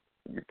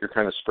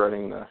kind of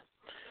spreading the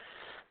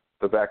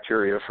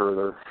bacteria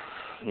further.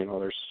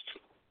 There's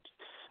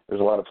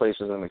a lot of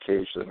places in the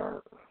cage that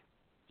aren't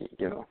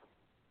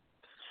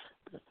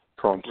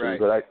prone to,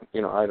 but I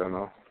don't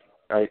know.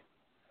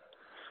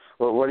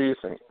 What do you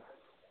think?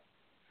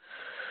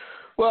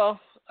 Well,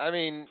 I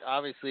mean,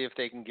 obviously, if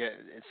they can get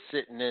it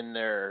sitting in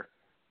their,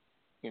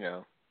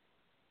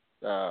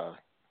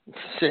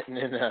 sitting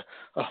in a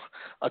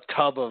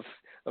tub of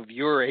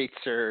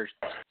urates or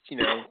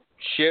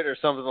shit or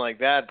something like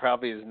that,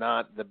 probably is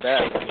not the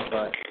best.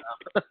 But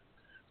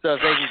so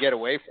if they can get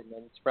away from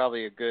them, it's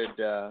probably a good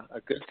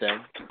thing.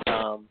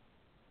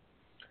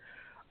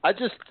 I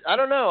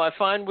don't know. I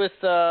find with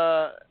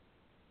more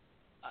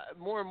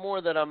and more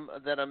that I'm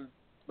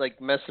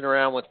like messing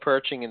around with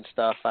perching and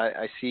stuff,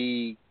 I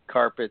see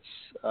carpets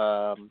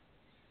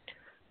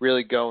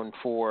really going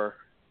for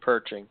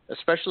perching,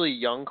 especially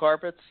young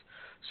carpets.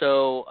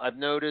 So I've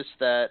noticed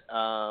that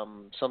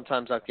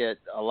sometimes I'll get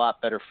a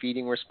lot better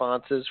feeding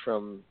responses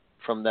from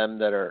them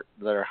that are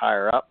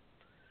higher up.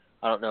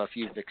 I don't know if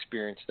you've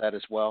experienced that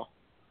as well.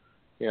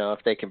 You know,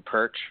 if they can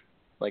perch,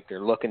 like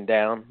they're looking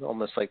down,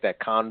 almost like that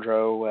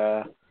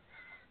chondro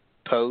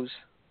pose.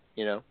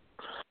 You know.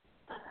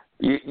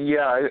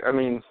 Yeah, I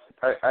mean,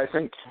 I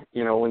think,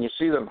 you know, when you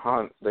see them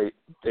hunt, they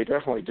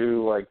definitely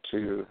do like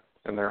to,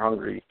 and they're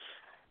hungry,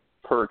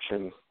 perch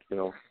and, you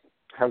know,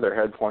 have their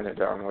head pointed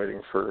down,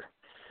 waiting for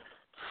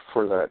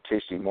that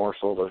tasty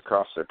morsel to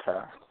cross their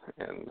path.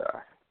 And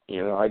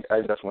you know, I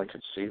definitely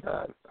could see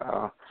that.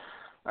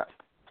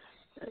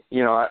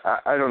 You know,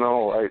 I don't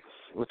know.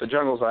 With the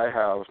jungles I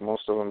have,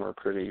 most of them are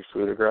pretty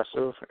food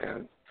aggressive,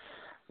 and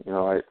you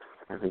know,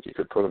 I think you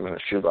could put them in a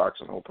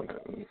shoebox and open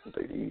it, and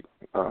they'd eat.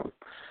 And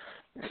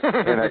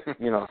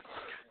you know,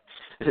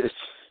 it's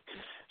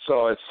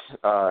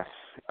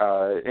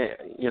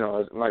you know,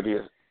 it might be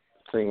a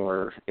thing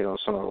where, you know,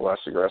 some of the less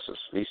aggressive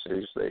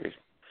species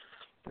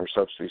or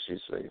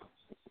subspecies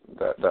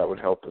that would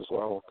help as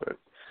well. But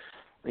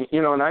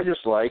you know, and I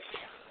just like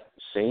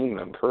seeing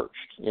them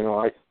perched. You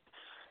know, if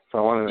I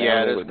wanted an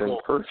animal that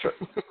didn't perch,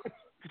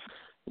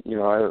 you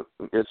know,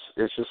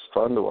 it's just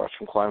fun to watch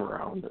them climb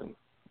around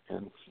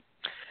and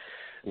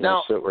you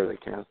know, sit where they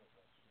can.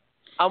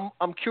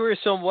 I'm curious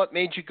on what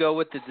made you go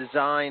with the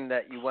design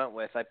that you went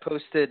with. I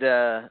posted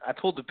I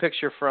pulled a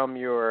picture from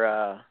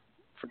your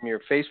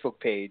Facebook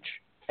page,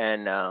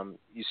 and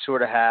you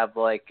sort of have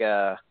like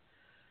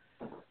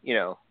you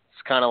know,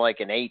 it's kind of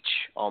like an H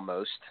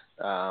almost,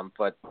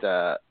 but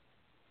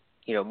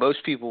you know,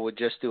 most people would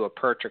just do a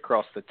perch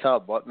across the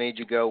tub. What made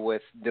you go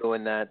with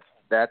doing that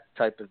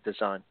type of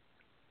design?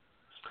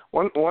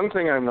 One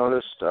thing I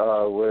noticed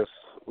with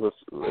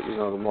you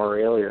know, the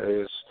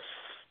Morelia is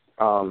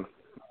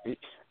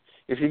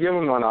if you give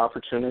them an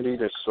opportunity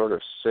to sort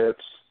of sit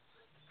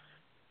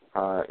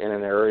in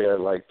an area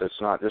like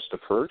that's not just a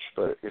perch,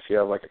 but if you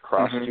have like a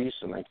cross piece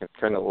and they can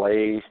kind of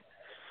lay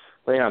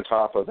on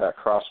top of that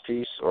cross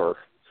piece, or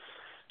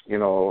you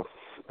know,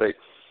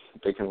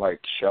 they can like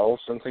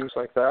shelves and things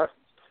like that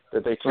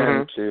they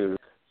tend to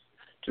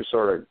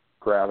sort of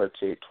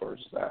gravitate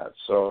towards that.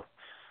 So,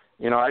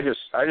 you know, I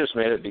just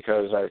made it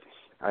because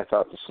I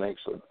thought the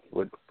snakes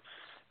would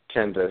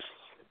tend to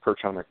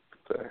perch on the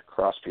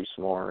cross piece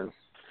more, and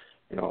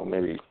you know,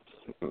 maybe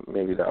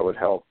that would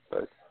help.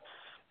 But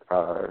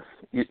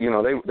you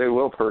know, they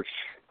will perch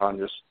on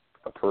just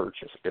a perch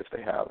if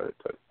they have it.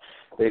 But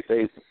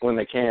they when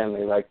they can,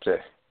 they like to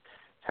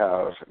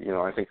have, you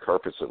know, I think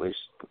carpets at least,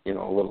 you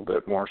know, a little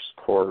bit more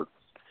support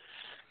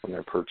when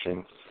they're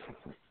perching.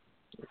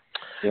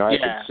 You know, I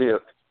could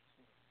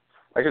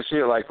see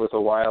it like with a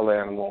wild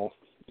animal.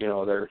 You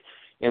know, they're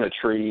in a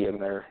tree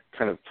and they're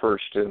kind of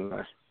perched in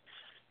the,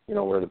 you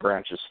know, where the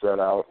branches spread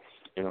out,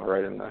 you know,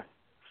 right in the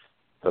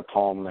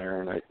palm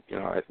there, and I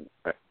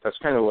that's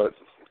kind of what,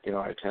 you know,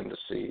 I tend to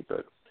see,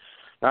 but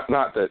not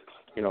that,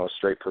 you know, a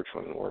straight perch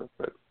wouldn't work,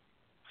 but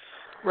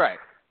right.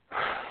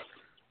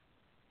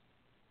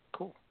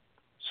 Cool.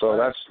 So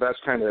that's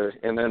kind of,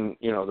 and then,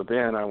 you know, the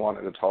bin, I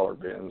wanted a taller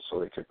bin so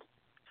they could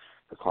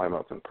climb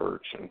up and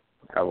perch and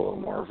have a little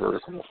more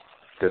vertical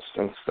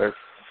distance there.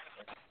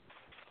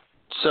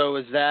 So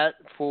is that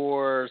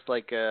for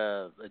like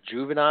a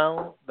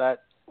juvenile, that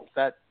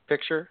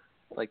picture,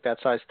 like that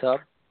size tub?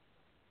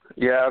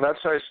 Yeah, that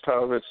size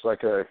tub, it's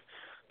like a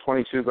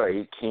 22 by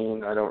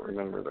 18. I don't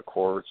remember the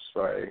quarts.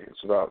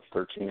 It's about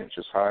 13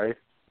 inches high.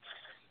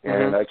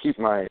 And I keep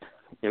my,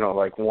 you know,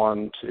 like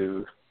 1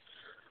 to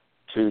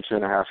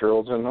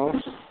 2.5-year-olds in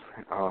those.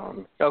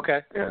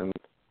 Okay. And,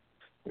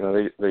 you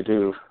know, they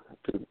do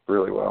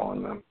really well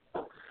in them.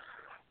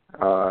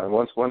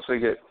 Once they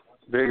get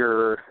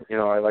bigger, you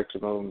know, I like to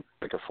move them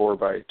like a 4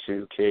 by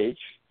 2 cage.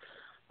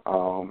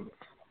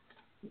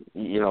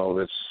 You know,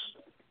 that's,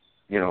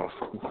 you know,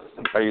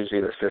 I use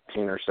either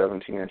 15 or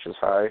 17 inches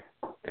high,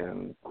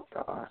 and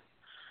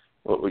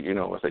you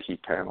know, with a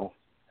heat panel.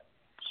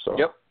 So.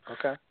 Yep.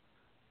 Okay.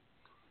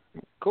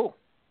 Cool.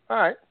 All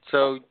right.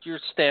 So your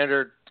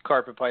standard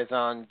carpet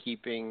python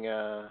keeping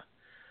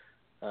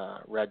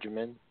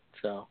regimen.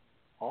 So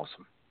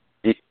awesome.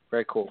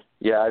 Very cool.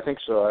 Yeah, I think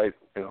so.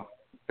 You know,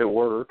 it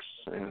works,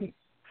 and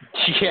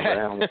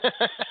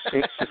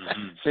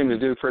seem to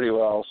do pretty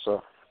well.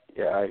 So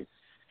yeah,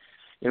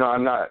 you know,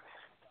 I'm not.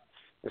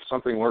 If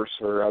something works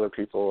for other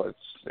people,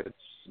 it's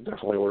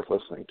definitely worth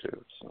listening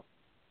to. So.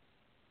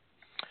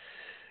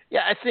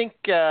 Yeah, I think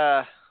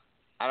I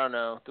don't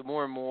know. The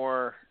more and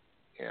more,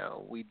 you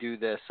know, we do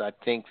this, I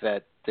think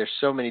that there's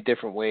so many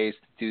different ways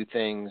to do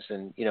things,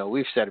 and you know,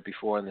 we've said it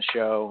before on the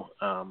show.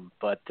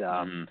 But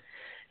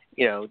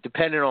you know,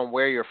 depending on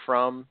where you're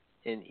from,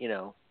 and you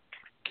know,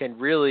 can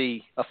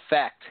really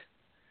affect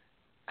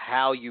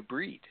how you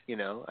breed. You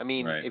know, I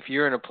mean, if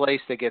you're in a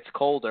place that gets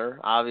colder,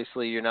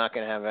 obviously you're not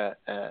going to have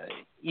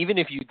even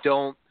if you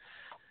don't,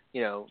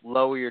 you know,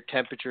 lower your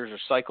temperatures or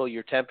cycle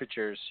your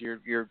temperatures,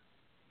 your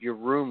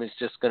room is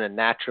just going to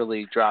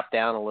naturally drop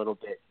down a little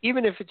bit,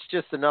 even if it's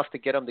just enough to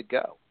get them to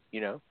go,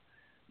 you know.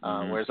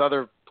 Whereas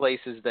other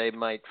places they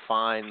might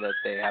find that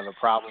they have a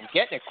problem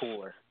getting it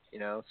cooler,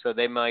 so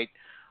they might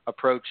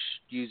approach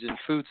using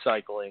food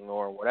cycling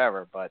or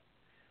whatever. But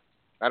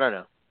I don't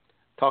know.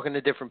 Talking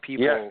to different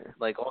people,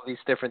 like all these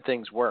different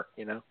things work,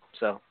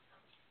 so.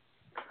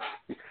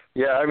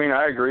 Yeah, I mean,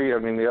 I agree. I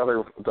mean, the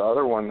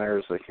other one there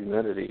is the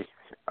humidity,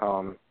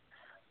 and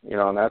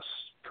that's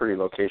pretty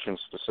location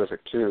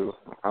specific too.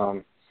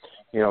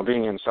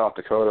 Being in South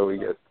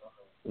Dakota,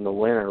 in the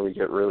winter we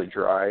get really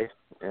dry,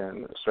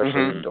 and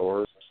especially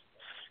indoors.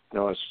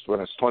 When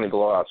it's 20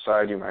 below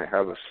outside, you might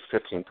have a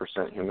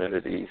 15%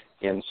 humidity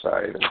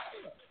inside. And,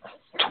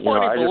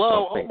 20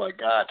 below, oh my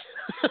God.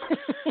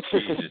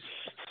 Jesus.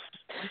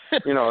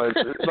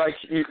 It's like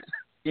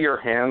your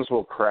hands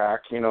will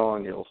crack, and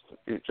I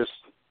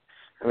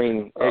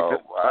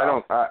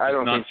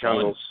don't think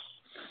jungles.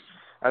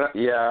 I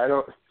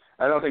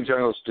don't think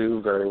jungles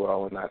do very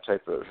well in that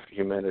type of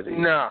humidity.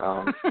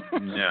 No.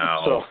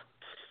 No. So,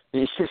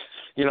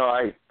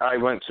 I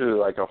went to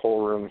like a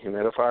whole room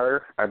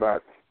humidifier. I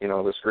bought,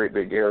 this great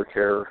big air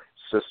care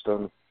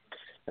system,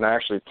 and I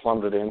actually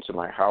plumbed it into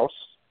my house.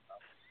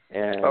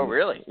 And, oh,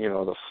 really?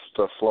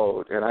 The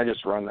float, and I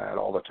just run that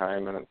all the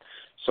time, and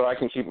so I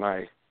can keep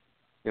my,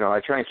 I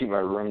try and keep my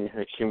room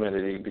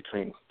humidity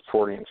between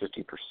 40 and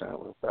 50%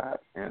 with that,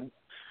 and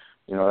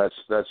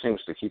that seems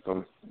to keep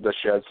the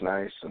sheds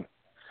nice and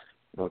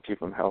keep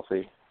them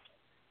healthy.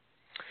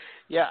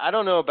 Yeah, I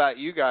don't know about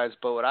you guys,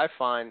 but what I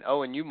find,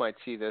 and you might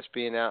see this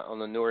being out in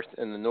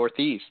the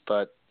Northeast,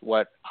 but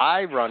what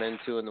I run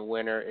into in the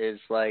winter is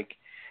like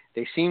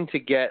they seem to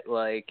get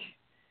like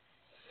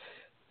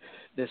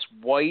this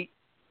white,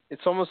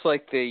 it's almost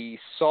like the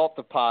salt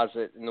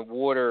deposit in the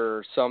water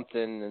or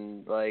something,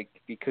 and like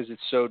because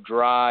it's so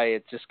dry,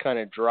 it just kind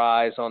of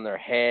dries on their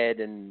head.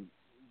 And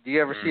do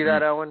you ever see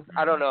that, Owen?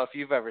 I don't know if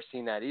you've ever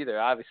seen that either.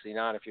 Obviously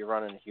not if you're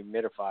running a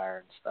humidifier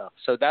and stuff.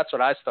 So that's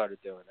what I started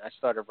doing. I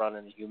started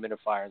running a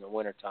humidifier in the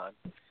wintertime.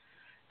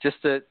 Just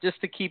to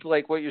keep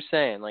like what you're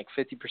saying, like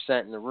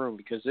 50% in the room,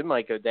 because it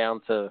might go down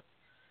to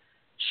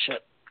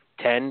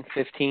 10,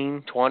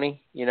 15,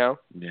 20,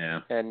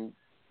 Yeah. And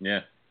yeah.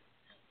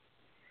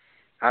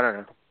 I don't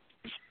know.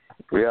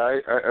 Yeah,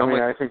 I mean,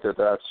 I think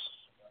that's,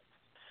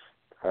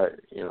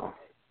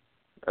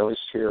 at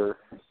least here.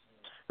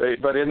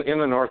 But in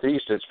the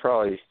Northeast, it's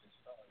probably,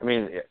 I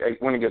mean,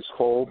 when it gets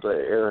cold, the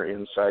air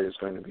inside is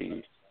going to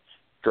be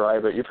dry,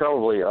 but you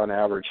probably, on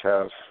average,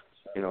 have,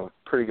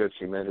 pretty good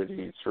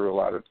humidity through a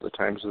lot of the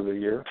times of the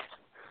year.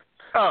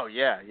 Oh,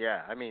 yeah.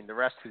 I mean, the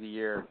rest of the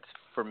year,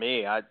 for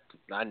me, I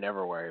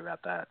never worry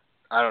about that.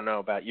 I don't know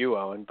about you,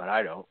 Owen, but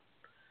I don't.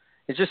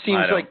 It just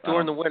seems like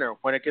during the winter,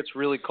 when it gets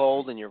really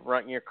cold and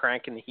you're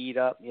cranking the heat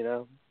up,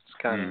 it's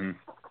kind of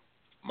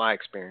my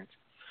experience.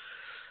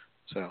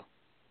 So,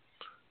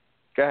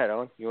 go ahead,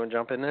 Owen. You want to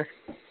jump in there?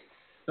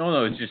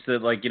 No, it's just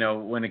that, like,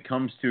 when it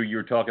comes to, you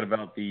were talking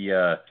about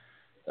the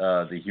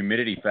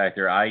humidity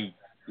factor,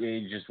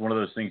 it's just one of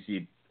those things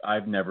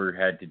I've never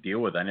had to deal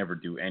with. I never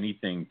do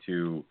anything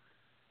to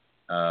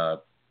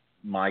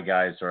my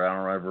guys, or I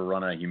don't ever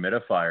run a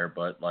humidifier,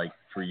 but, like,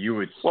 for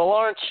you, it's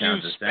aren't you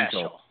essential.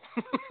 special?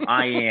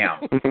 I am.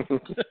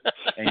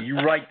 And you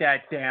write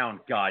that down,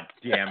 God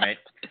damn it.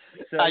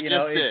 So,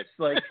 it's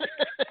like,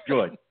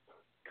 good.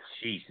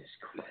 Jesus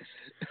Christ.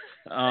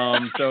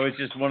 So it's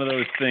just one of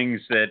those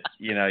things that,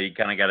 you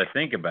kind of got to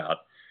think about.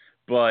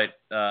 But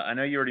I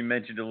know you already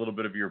mentioned a little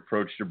bit of your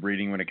approach to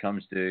breeding when it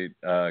comes to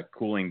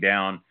cooling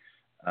down.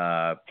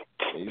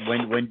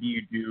 When do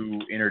you do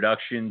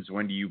introductions?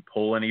 When do you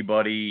pull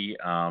anybody?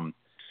 And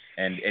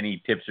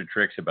any tips or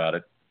tricks about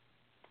it?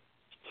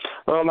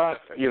 Well,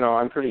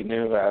 I'm pretty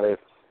new at it,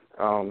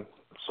 so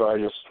I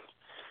just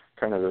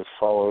kind of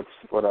followed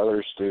what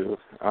others do.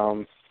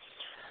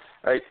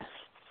 I've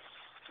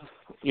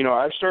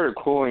started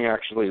cooling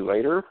actually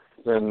later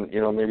than,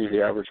 maybe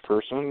the average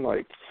person.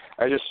 Like,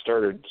 I just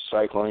started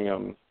cycling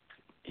them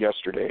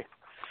yesterday.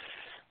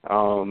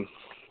 For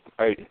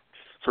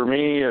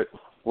me, it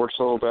works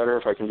a little better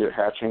if I can get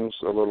hatchings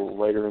a little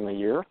later in the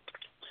year.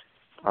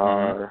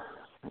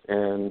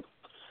 And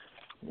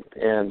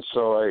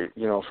so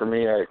for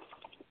me,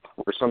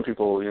 where some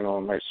people,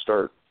 might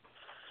start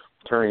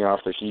turning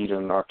off the heat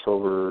in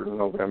October,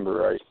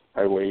 November,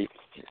 I wait.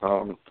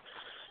 And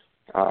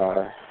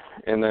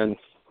then,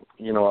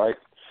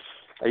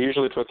 I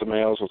usually put the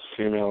males with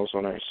the females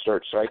when I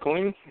start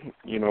cycling.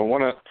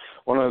 One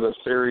of the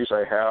theories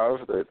I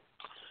have that,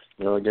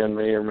 again,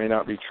 may or may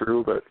not be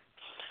true, but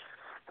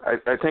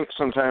I think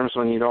sometimes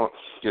when you don't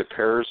get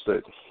pairs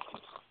that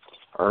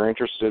are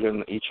interested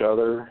in each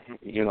other,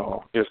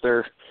 if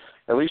they're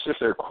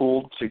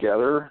cooled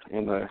together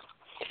in the,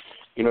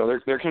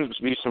 there can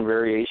be some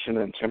variation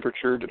in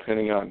temperature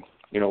depending on,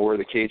 where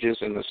the cage is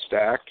in the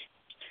stack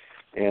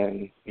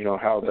and,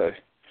 how the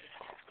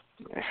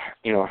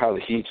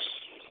heat's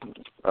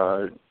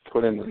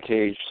put into the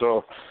cage.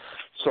 So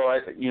I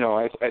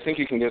think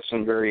you can get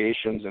some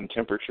variations in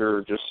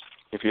temperature just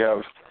if you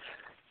have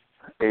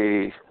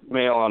a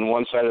male on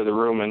one side of the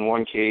room in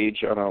one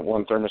cage on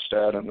one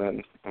thermostat, and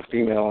then a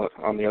female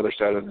on the other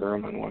side of the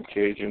room in one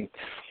cage. And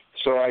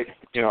so I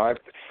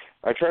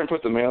try and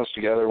put the males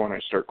together when I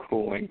start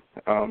cooling.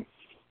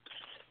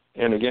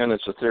 And again,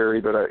 it's a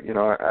theory, but maybe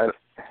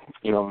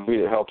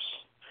it helps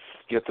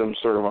get them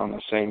sort of on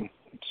the same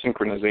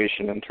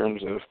synchronization in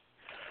terms of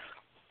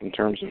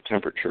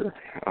temperature.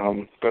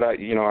 But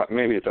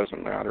maybe it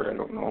doesn't matter. I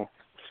don't know.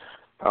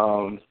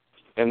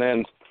 And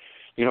then,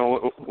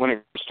 when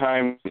it comes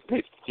time,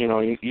 you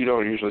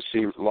don't usually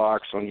see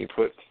locks when you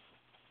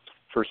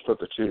first put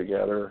the two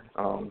together.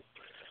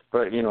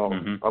 But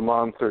a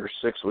month or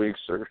 6 weeks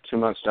or 2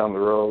 months down the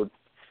road,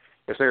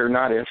 if they're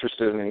not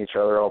interested in each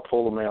other, I'll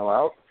pull the male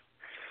out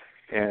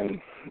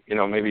and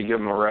maybe give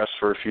them a rest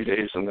for a few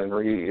days and then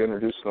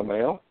reintroduce the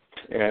male.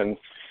 And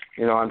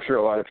I'm sure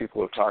a lot of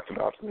people have talked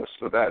about this,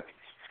 but that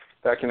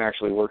can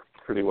actually work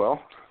pretty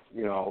well.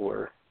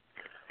 Where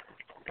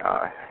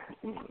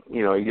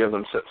you give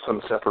them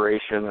some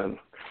separation, and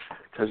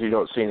because you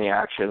don't see any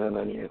action, and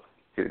then you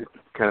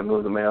kind of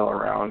move the male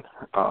around.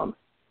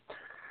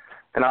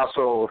 And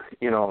also,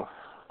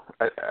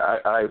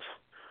 I've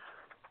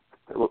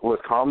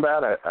with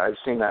combat, I've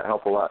seen that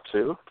help a lot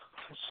too.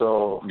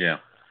 So yeah,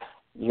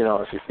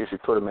 if you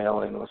put a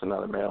male in with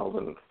another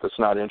male that's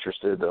not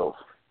interested, they'll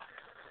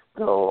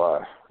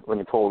when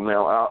you pull the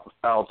male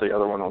out, the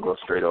other one will go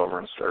straight over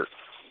and start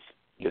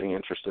getting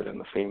interested in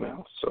the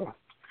female. So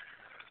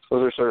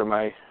those are sort of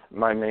my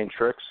main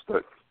tricks,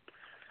 but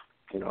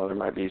there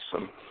might be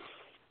some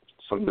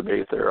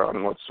debate there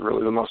on what's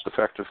really the most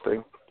effective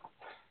thing.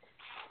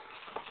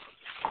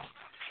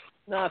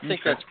 No, I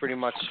think that's pretty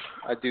much,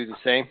 I do the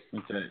same.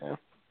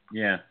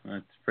 Yeah,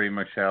 that's pretty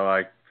much how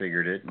I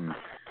figured it and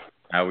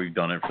how we've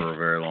done it for a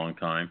very long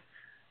time.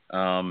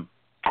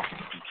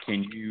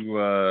 Can you,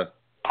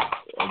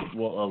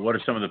 what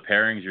are some of the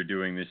pairings you're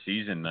doing this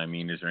season? I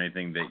mean, is there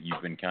anything that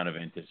you've been kind of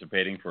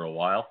anticipating for a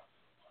while?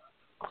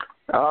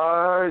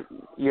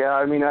 Yeah,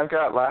 I mean,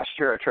 last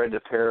year I tried to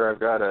pair, I've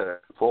got a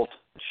voltage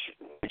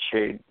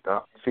shade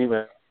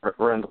female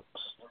Rendell's,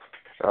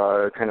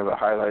 kind of a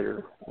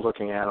highlighter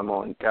looking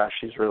animal, and gosh,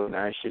 she's really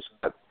nice. She's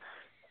got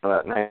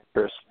that nice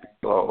crisp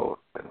glow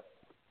and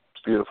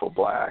beautiful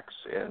blacks,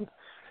 and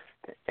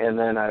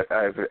then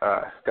I've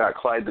got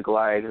Clyde the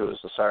Glide, who was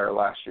the sire of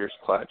last year's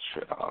clutch,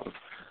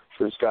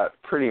 who's got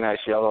pretty nice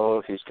yellow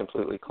if he's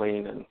completely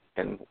clean,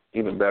 and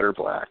even better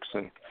blacks,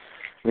 and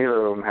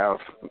neither of them have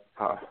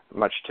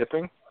much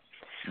tipping.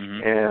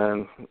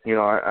 And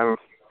I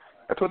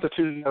put the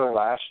two together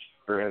last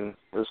year, and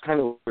it was kind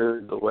of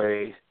weird the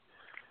way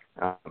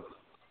it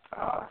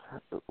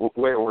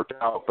worked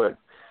out. But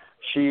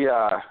she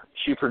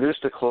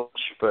produced a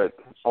clutch, but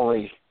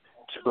only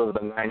 2 of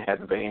the 9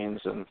 had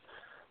veins, and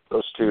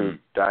those 2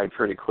 died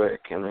pretty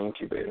quick in the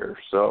incubator.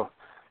 So,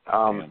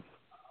 I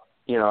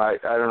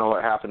don't know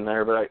what happened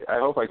there, but I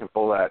hope I can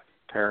pull that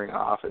pairing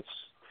off. It's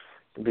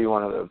to be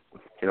one of the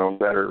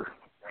better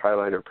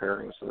highlighter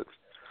pairings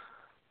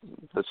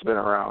that's been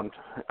around.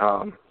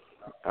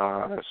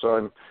 So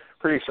I'm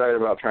pretty excited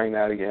about trying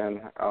that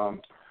again.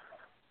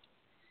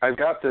 I've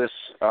got this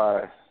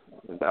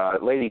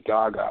Lady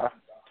Gaga,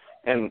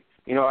 and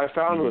I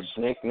found with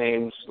snake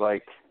names,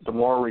 like, the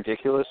more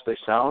ridiculous they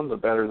sound, the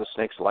better the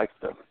snakes like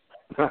them.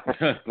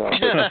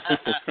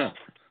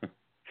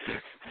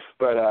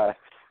 But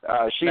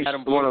she's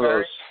Madam one of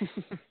Blueberry. those.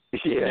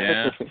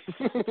 Yeah.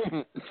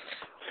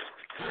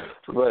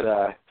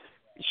 But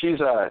she's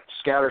a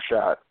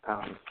scattershot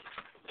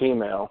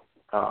female,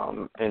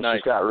 and nice.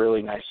 She's got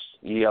really nice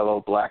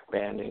yellow-black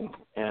banding,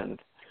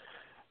 and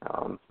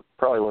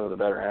probably one of the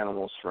better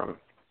animals from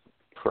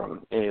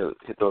any of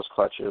those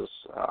clutches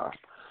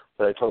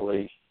that I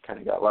totally kind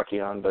of got lucky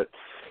on. But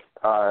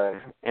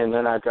and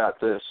then I've got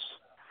this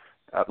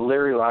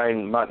Larry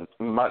Line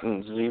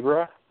Mutton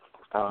Zebra,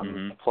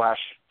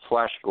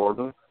 Flash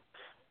Gordon,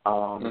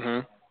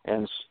 and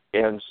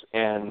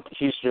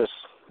he's just,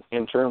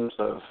 in terms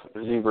of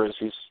zebras,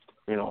 he's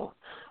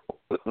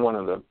one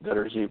of the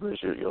better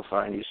zebras you'll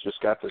find. He's just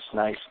got this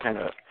nice kind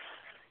of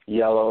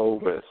yellow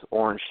with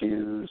orange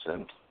hues,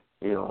 and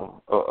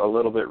a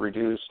little bit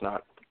reduced,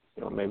 not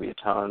maybe a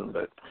ton,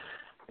 but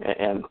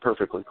and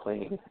perfectly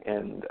clean.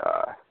 And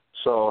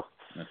so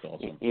that's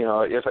awesome.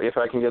 If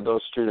I can get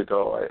those 2 to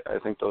go, I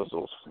think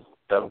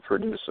that'll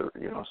produce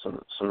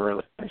some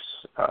really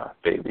nice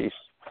babies.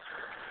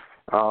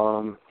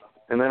 And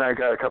then I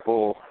got a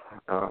couple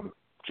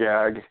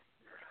jag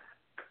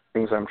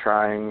things I'm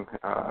trying,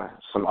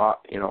 some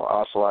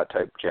ocelot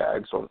type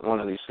jags. One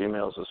of these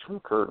females is from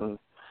Curtin,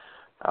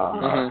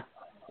 and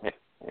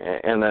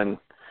then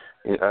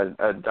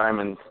a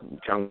diamond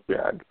junk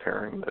jag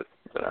pairing that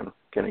I'm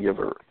gonna give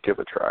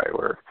a try,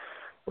 where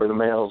the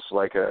male's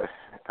like an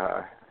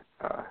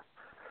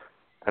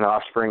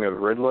offspring of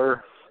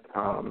Riddler.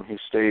 He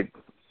stayed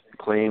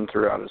clean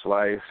throughout his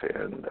life,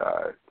 and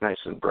nice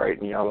and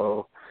bright and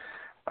yellow.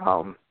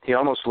 He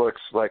almost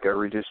looks like a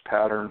reduced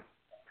pattern.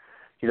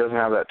 He doesn't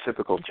have that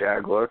typical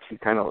jag look. He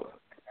kind of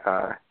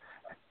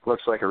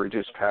looks like a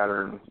reduced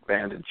pattern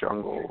banded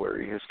jungle,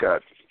 where he's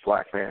got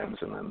black bands,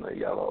 and then the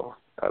yellow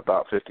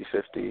about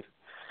 50-50.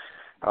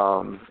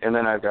 And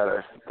then I've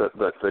got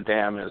the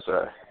dam is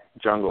a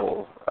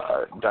jungle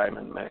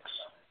diamond mix,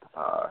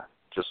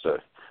 just a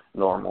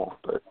normal,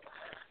 but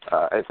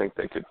I think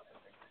they could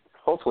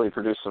hopefully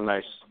produce some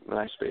nice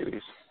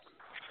babies.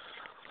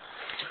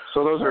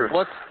 So those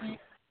are.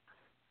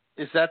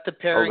 Is that the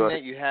pairing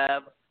that you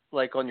have,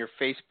 like on your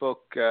Facebook?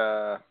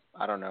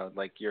 I don't know,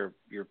 like your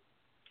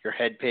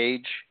head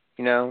page.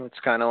 You know, it's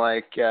kind of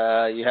like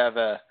you have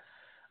a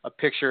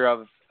picture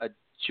of a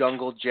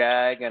jungle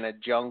jag and a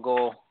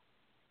jungle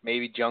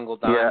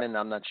diamond. Yeah.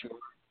 I'm not sure.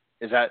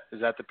 Is that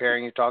the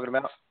pairing you're talking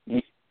about?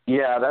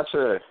 Yeah, that's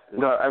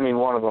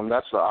one of them.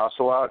 That's the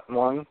ocelot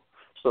one.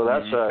 So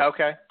that's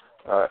okay.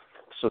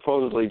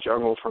 Supposedly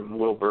jungle from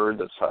Will Bird.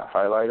 That's a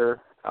highlighter,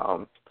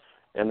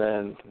 and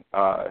then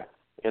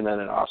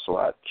an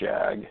ocelot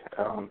jag.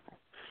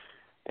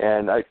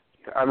 And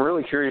I'm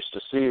really curious to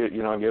see,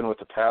 again with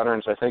the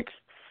patterns. I think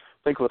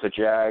with the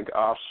jag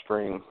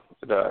offspring,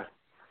 the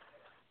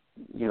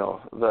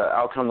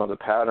outcome of the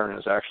pattern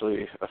is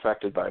actually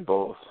affected by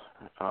both.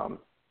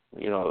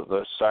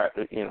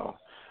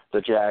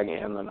 The jag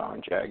and the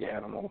non-jag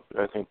animal.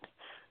 I think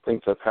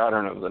the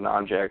pattern of the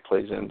non-jag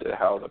plays into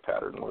how the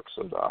pattern looks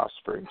of the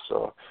offspring.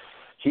 So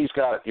he's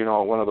got,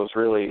 one of those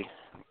really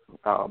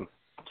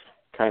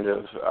kind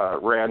of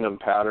random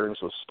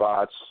patterns with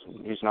spots.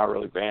 He's not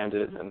really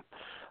banded and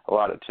a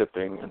lot of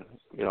tipping. And,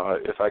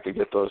 if I could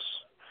get those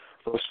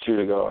two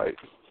to go,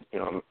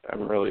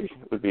 I'm really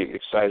would be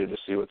excited to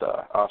see what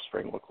the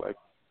offspring look like.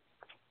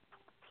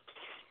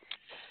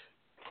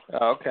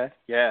 Oh, okay.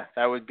 Yeah,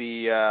 that would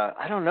be.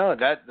 I don't know.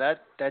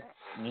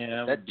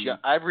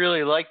 I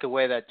really like the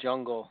way that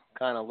jungle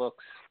kind of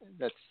looks.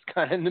 That's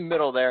kind of in the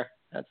middle there.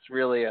 That's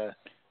really a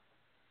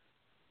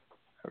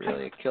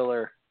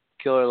killer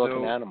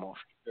looking animal.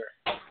 For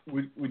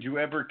sure. Would you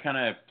ever kind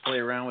of play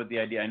around with the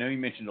idea? I know you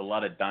mentioned a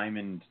lot of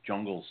diamond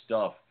jungle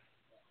stuff.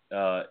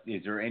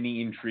 Is there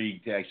any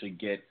intrigue to actually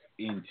get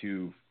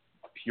into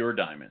pure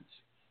diamonds,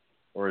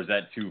 or is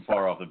that too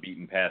far off the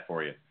beaten path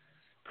for you?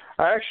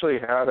 I actually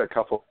had a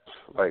couple,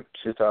 like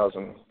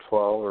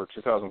 2012 or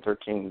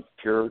 2013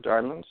 pure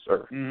diamonds,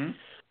 or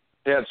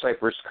they had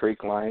Cypress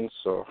Creek lines,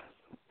 so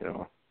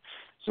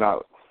it's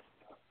not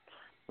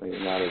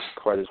as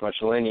quite as much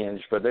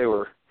lineage, but they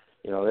were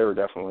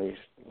definitely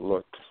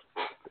looked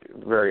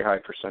very high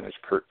percentage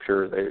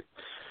pure.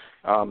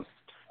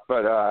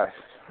 But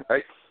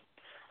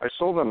I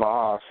sold them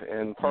off,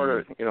 and part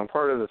of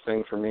the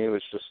thing for me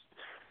was just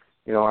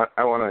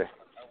I want to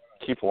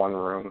keep one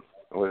room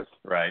with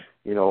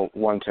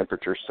one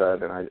temperature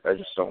set, and I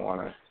just don't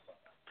want to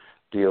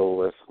deal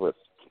with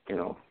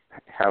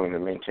having to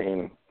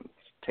maintain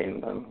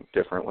them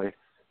differently.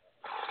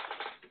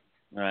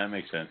 That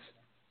makes sense.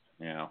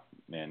 And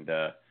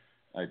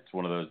it's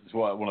one of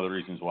the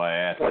reasons why I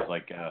asked. Is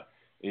like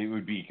it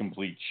would be a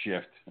complete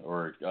shift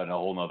or a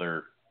whole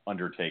other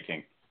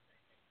undertaking.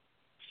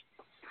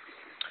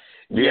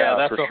 Yeah,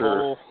 that's for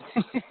sure.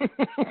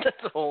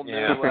 That's a whole new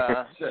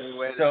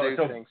way to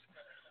do things.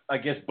 I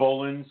guess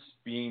Bolin's,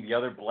 being the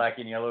other black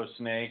and yellow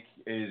snake,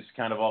 is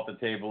kind of off the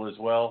table as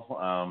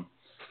well.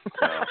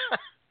 Yeah.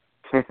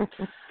 I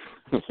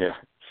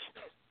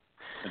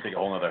think a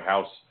whole other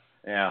house.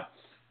 Yeah.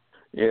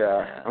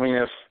 Yeah. I mean,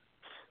 if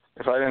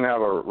I didn't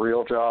have a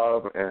real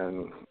job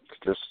and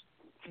just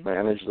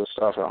manage the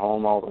stuff at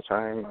home all the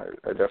time,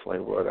 I definitely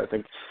would. I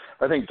think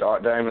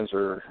diamonds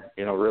are,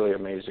 really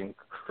amazing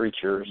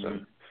creatures,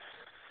 and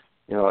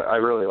I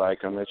really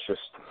like them. It's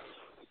just,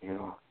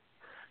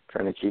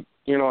 trying to keep,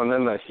 and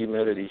then the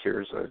humidity here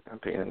is a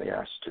pain in the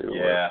ass too.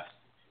 Yeah.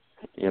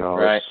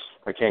 Right.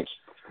 I can't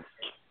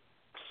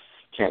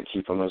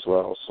keep them as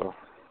well. So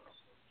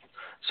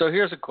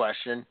here's a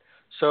question.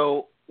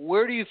 So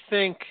where do you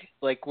think,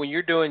 like when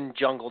you're doing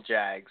jungle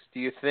jags, do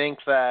you think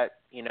that,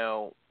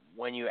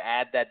 when you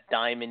add that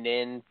diamond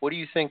in, what do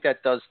you think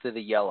that does to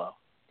the yellow?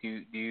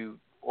 Do you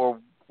or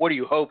what do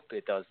you hope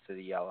it does to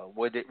the yellow?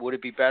 Would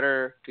it be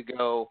better to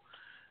go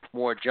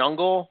more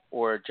jungle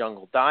or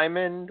jungle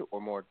diamond,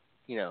 or more,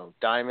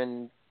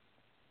 diamond,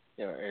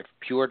 if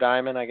pure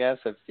diamond, I guess,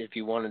 if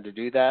you wanted to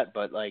do that.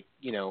 But what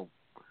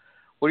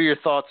are your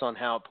thoughts on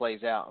how it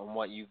plays out and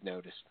what you've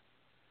noticed?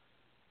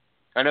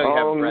 I know you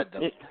haven't read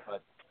them,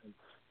 but.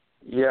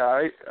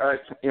 Yeah,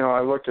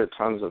 I looked at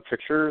tons of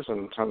pictures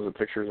and tons of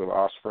pictures of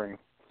offspring,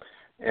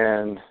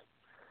 and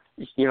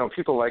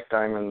people like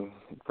diamond,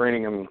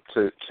 bringing them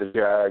to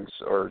jags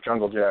or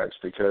jungle jags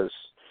because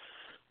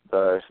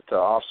the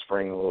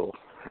offspring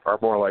are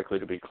more likely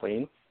to be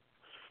clean,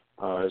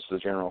 is the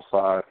general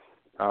thought.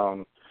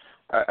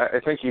 I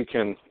think you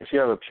can, if you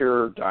have a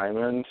pure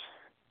diamond,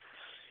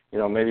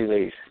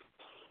 maybe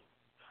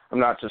I'm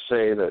not to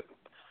say that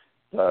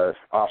the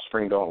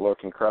offspring don't look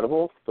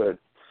incredible, but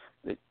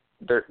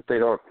they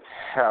don't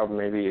have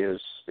maybe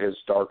as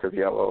dark of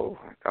yellow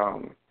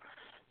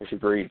if you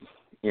breed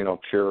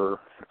pure.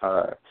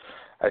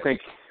 I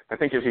think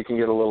if you can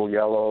get a little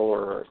yellow,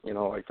 or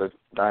like the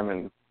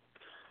diamond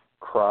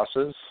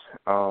crosses,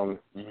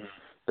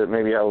 that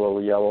maybe have a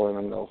little yellow in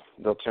them,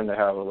 they'll tend to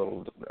have a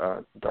little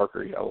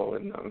darker yellow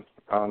in them.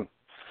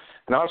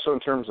 And also in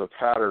terms of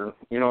pattern,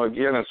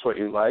 again, it's what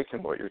you like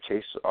and what your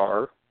tastes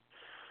are.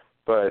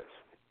 But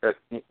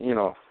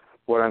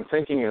what I'm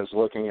thinking is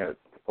looking at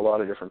a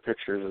lot of different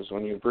pictures is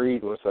when you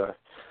breed with a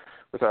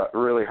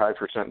really high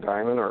percent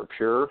diamond or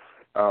pure,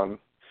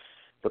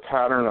 the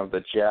pattern of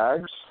the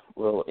jags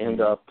will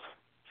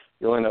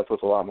you'll end up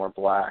with a lot more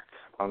black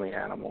on the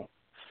animal,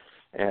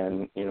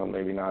 and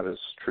maybe not as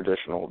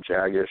traditional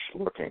jaggish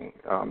looking,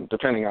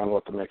 depending on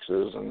what the mix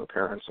is and the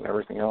parents and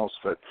everything else.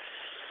 But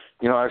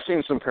I've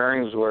seen some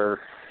pairings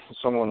where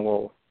someone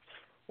will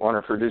want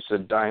to produce a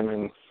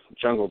diamond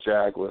jungle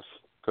jag with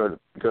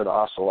good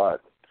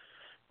ocelot,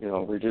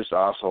 reduced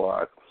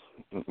ocelot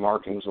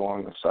markings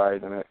along the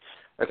side, and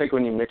I think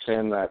when you mix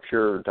in that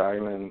pure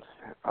diamond,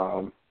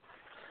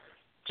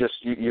 just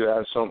you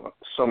add so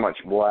much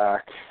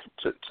black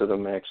to the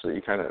mix that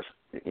you kind of,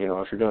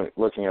 if you're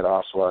looking at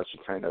ocelots, you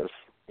kind of,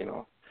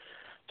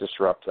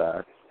 disrupt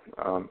that.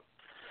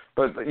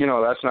 But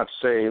that's not to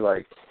say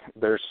like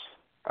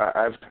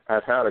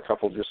I've had a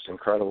couple just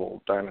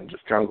incredible diamond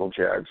jungle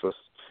jags with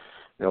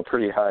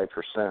pretty high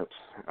percent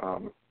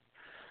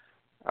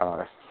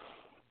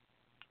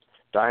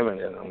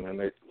diamond in them, and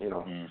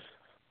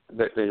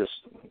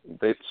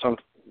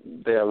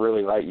they have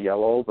really light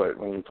yellow, but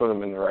when you put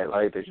them in the right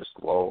light, they just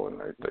glow and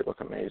they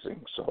look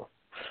amazing. So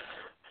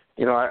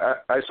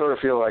I sort of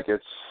feel like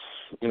it's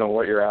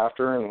what you're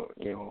after and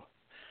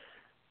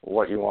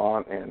what you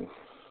want and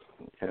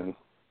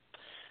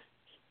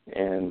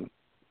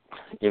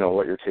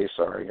what your tastes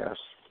are, I guess.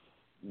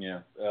 Yeah.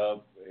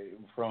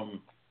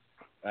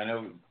 I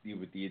know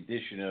with the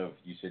addition of,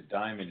 you said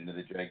diamond into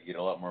the jag, you get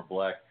a lot more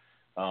black.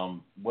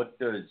 What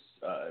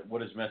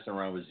is messing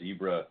around with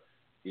zebra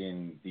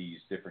in these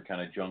different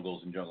kind of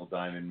jungles and jungle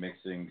diamond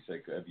mixings?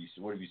 Like,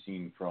 what have you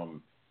seen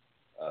from?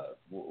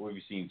 What have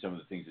you seen some of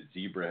the things that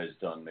zebra has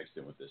done mixed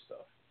in with this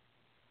stuff?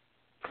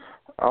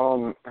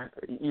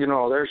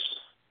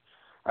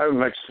 I have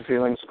mixed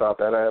feelings about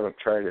that. I haven't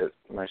tried it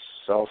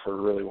myself or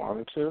really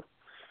wanted to.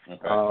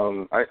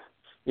 Okay.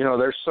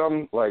 There's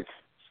some like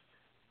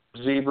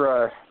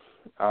zebra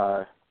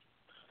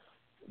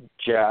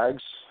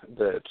jags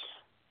that,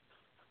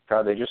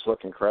 God, they just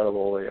look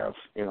incredible. They have,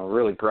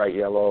 really bright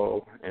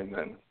yellow and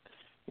then,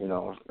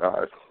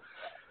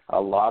 a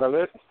lot of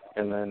it,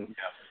 and then,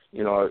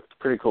 a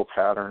pretty cool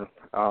pattern.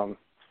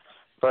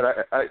 But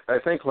I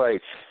think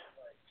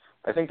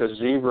the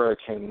zebra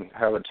can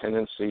have a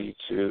tendency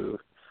to,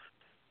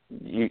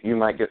 you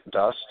might get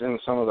dust in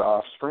some of the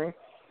offspring.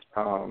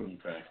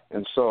 Okay.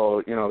 And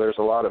so, there's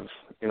a lot of,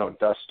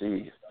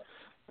 dusty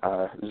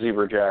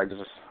zebra jags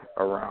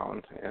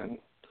around, and,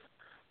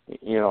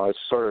 it's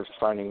sort of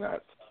finding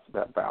that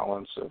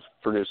balance of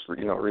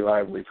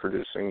reliably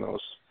producing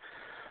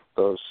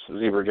those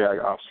zebra jag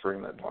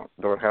offspring that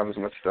don't have as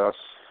much dust.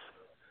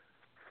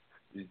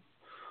 Do you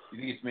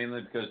think it's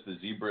mainly because the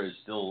zebra is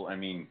still,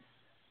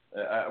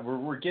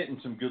 we're getting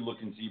some good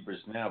looking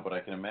zebras now, but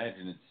I can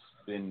imagine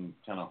it's been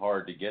kind of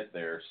hard to get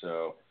there,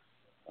 so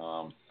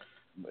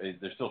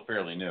they're still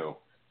fairly new.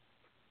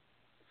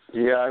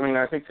 Yeah,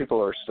 I think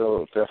people are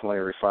still definitely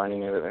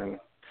refining it, and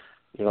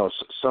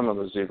some of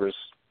the zebras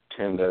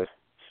tend to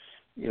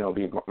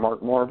be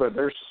marked more, but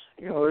there's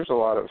a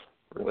lot of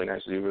really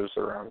nice zebras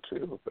around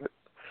too. But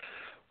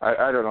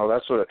I don't know.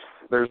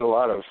 There's a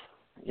lot of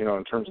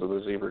in terms of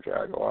the zebra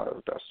jag, a lot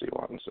of dusty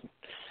ones,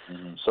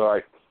 and so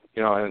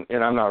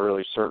and I'm not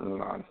really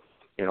certain on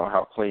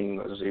how clean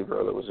the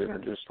zebra that was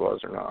introduced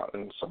was or not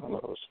in some of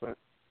those, but.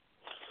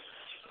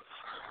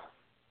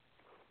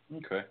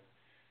 Okay.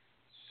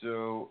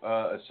 So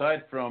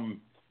aside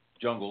from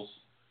jungles,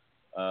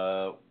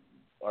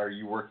 are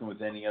you working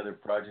with any other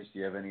projects? Do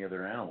you have any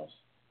other animals?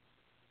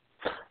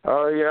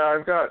 Yeah,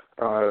 I've got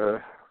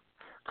a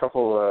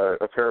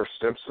pair of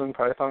Stimson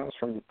pythons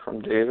from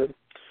David.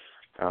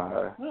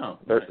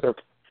 They're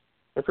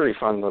pretty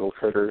fun little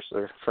critters.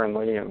 They're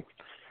friendly and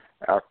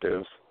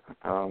active.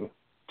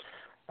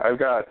 I've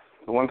got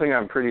the one thing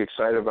I'm pretty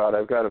excited about.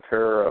 I've got a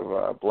pair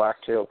of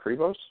black-tailed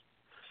Prebos.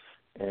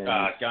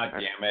 God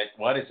damn it!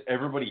 Why does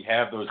everybody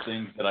have those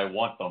things that I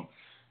want them?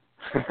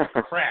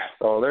 Crap.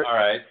 Oh, all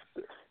right.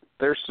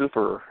 They're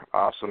super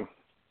awesome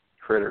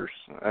critters.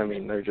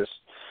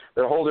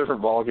 They're a whole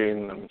different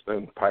ballgame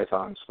than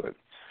pythons, but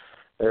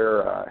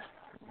they're,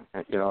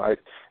 I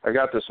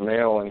got this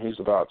male and he's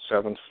about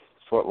 7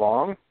 foot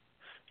long,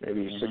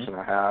 maybe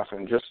 6.5,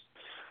 and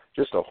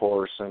just a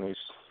horse, and he's,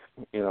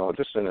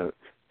 just an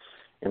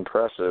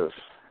impressive,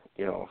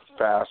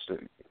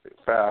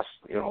 fast,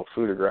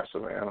 food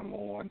aggressive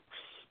animal.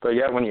 But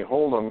yet when you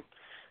hold them,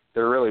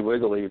 they're really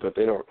wiggly, but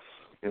they don't,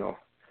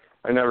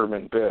 I've never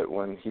been bit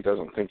when he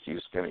doesn't think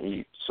he's going to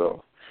eat.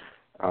 So,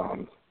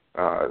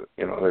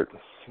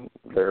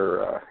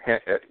 they're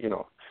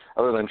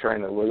other than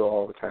trying to wiggle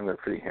all the time, they're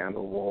pretty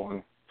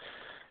handleable.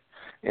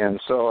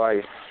 And so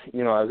I've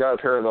got a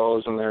pair of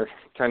those, and they're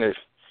kind of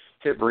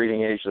hit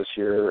breeding age this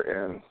year,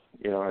 and,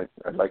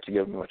 I'd like to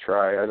give them a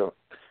try. I don't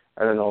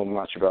know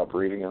much about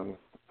breeding them.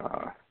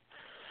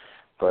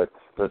 but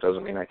that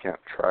doesn't mean I can't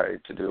try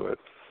to do it.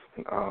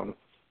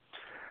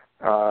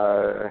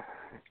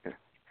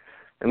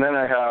 And then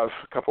I have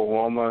a couple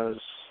Womas.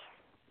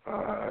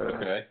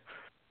 Okay.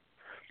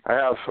 I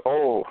have,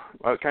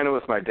 kind of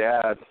with my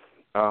dad,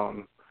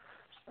 kind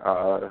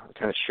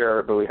of share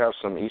it, but we have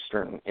some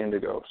Eastern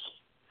Indigos.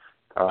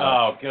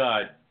 Oh,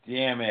 God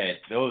damn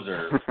it. Those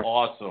are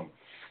awesome.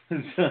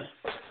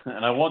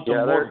 And I want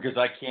them more because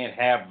I can't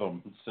have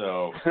them,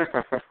 so.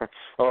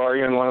 Oh, are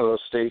you in one of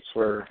those states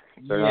where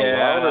they're not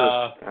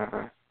allowed?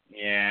 Uh-huh.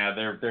 Yeah,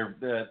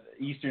 they're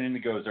Eastern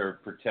Indigos are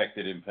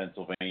protected in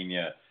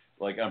Pennsylvania.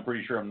 Like, I'm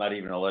pretty sure I'm not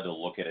even allowed to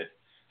look at it.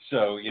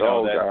 So,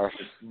 that's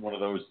just one of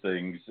those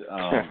things,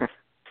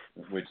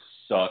 which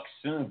sucks.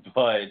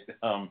 But,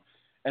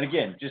 and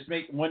again, just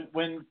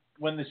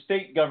when the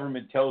state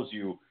government tells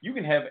you, you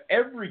can have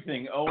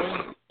everything,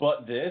 Owen,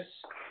 but this,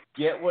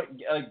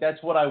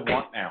 that's what I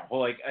want now.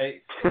 Like,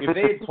 if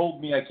they had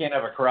told me I can't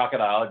have a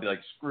crocodile, I'd be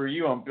like, screw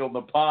you, I'm building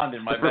a pond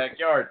in my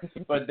backyard.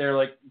 But they're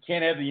like, you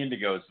can't have the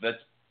indigos.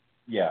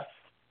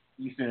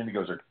 Eastern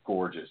Indigos are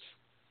gorgeous.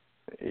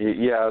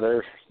 Yeah,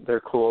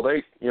 they're cool.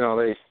 They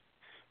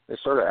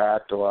sort of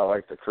act a lot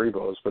like the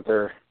Cribos, but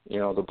they're,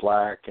 the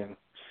black, and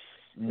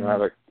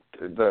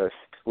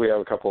we have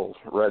a couple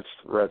red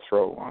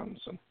throat ones,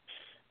 and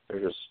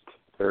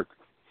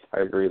I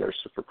agree, they're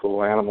super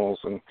cool animals,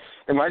 and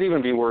it might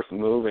even be worth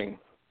moving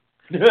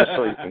just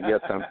so you can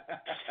get them.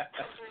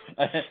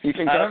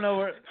 I don't know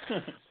where.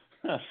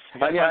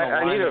 I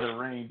need a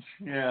range.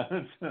 Yeah.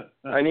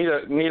 I need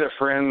a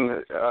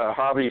friend, a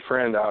hobby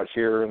friend out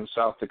here in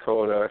South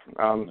Dakota.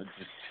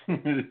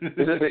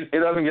 It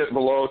doesn't get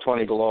below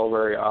 20 below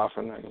very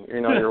often.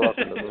 You're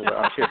welcome to move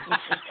out here.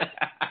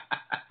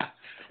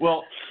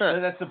 Well,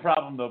 that's the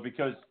problem though,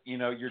 because you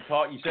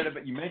said it,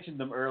 but you mentioned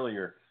them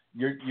earlier.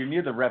 You're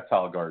near the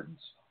reptile gardens,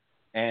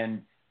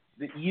 and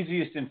the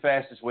easiest and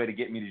fastest way to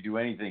get me to do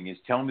anything is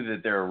tell me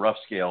that there are rough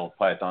scale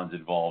pythons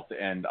involved,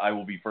 and I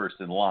will be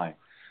first in line.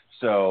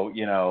 So,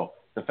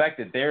 the fact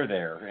that they're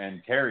there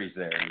and Terry's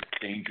there is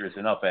dangerous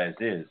enough as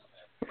is.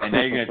 And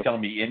now you're going to tell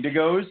me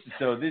indigos?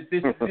 So this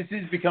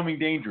is becoming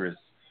dangerous.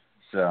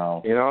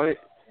 So you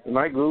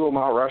might Google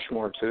Mount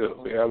Rushmore too.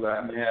 We have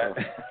that. Yeah.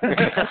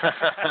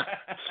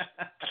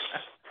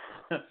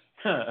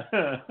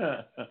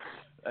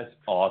 That's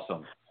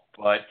awesome.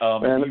 But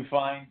do you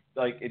find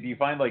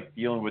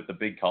dealing with the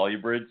big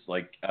colubrids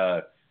like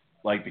the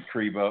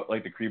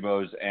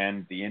Cribos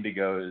and the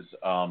indigos?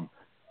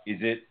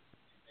 Is it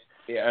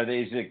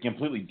a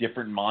completely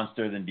different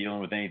monster than dealing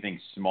with anything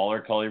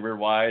smaller colubrid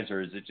wise,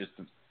 or is it just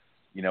a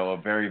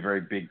very, very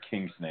big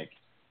king snake?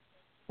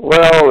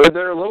 Well,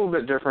 they're a little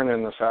bit different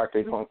in the fact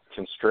they don't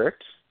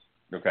constrict.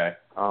 Okay.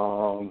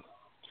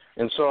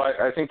 And so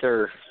I think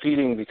their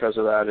feeding because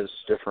of that is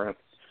different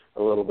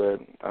a little bit.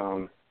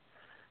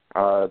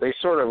 They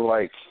sort of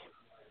like,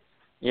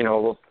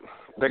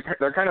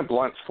 they're kind of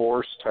blunt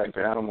force type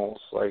animals.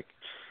 Like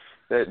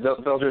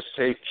they'll just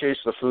chase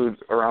the food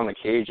around the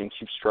cage and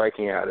keep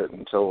striking at it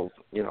until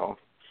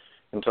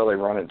they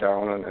run it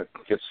down and it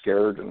gets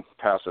scared and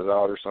passes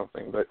out or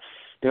something. But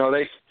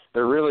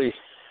they're really,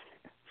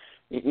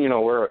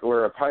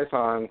 where a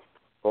python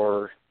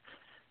or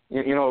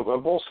a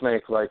bull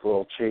snake like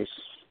will chase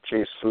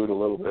food a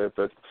little bit,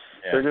 but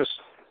they're just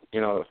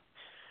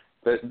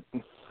but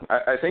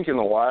I think in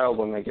the wild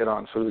when they get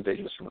on food they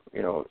just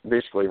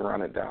basically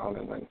run it down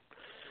and then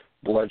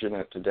bludgeon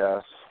it to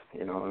death,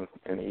 and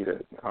eat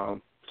it.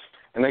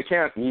 And they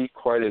can't eat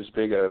quite as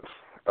big of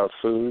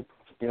food,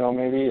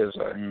 maybe as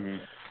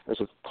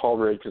a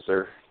colubrid because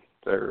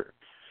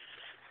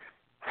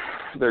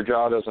their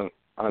jaw doesn't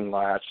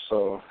unlatch,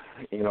 so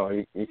you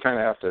kind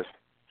of have to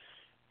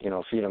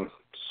feed them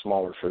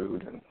smaller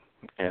food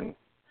and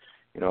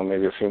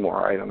maybe a few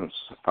more items.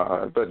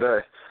 But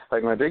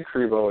like my big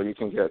Cribo, you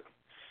can get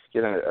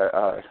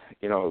a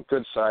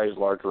good sized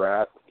large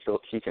rat.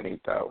 He can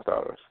eat that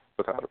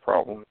without a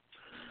problem.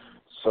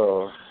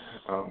 So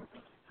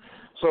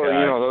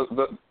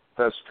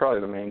that's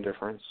probably the main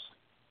difference.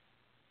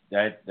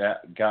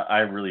 I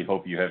really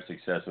hope you have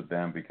success with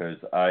them because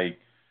I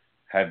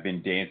have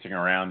been dancing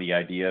around the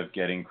idea of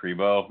getting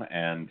Cribo,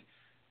 and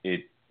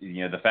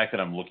the fact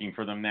that I'm looking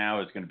for them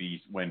now is going to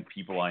be when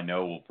people I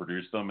know will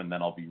produce them, and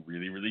then I'll be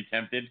really, really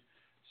tempted.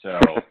 So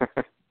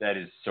that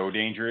is so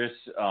dangerous.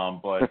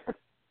 But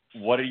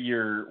what are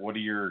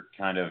your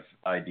kind of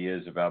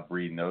ideas about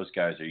breeding those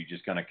guys? Are you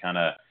just going to kind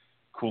of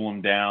cool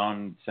them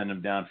down, send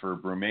them down for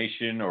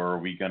brumation, or are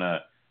we going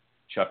to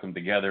chuck them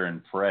together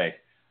and pray?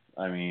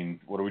 I mean,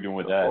 what are we doing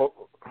with that?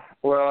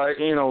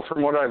 Well,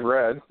 from what I've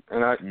read,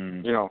 and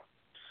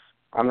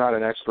I'm not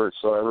an expert,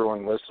 so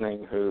everyone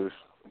listening who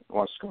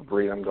wants to go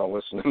breed them, don't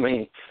listen to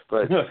me.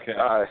 But okay.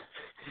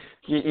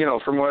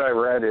 From what I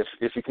read,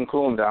 if you can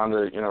cool them down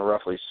to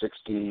roughly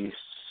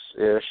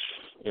 60-ish,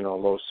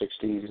 low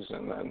 60s,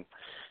 and then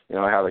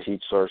have a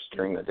heat source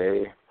during the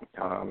day,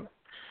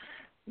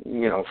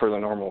 for the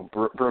normal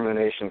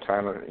rumination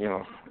time of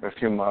a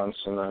few months,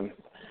 and then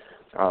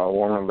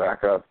warm them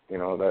back up.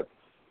 That,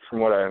 from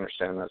what I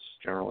understand, that's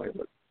generally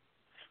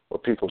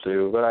what people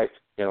do. But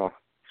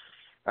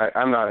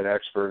I'm not an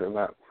expert, and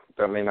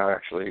that may not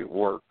actually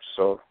work.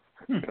 So,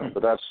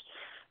 but that's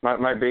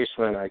my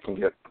basement. I can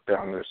get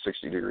down to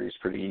 60 degrees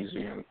pretty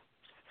easy,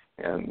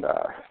 and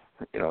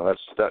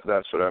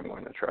that's what I'm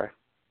going to try.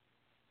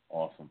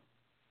 Awesome.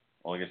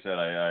 Well, like I said,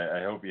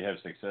 I hope you have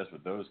success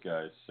with those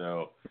guys.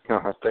 So,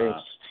 thanks.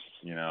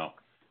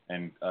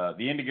 And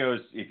the Indigos,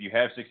 if you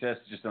have success,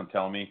 just don't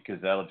tell me,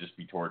 because that'll just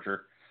be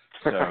torture.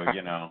 So, I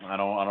don't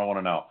want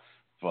to know.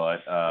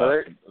 But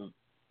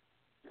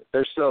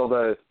there's still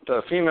the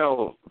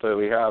female that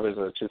we have is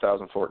a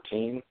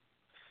 2014.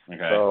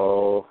 Okay.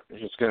 So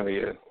it's going to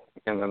be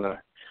and then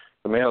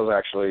the males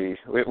actually,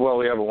 we have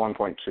a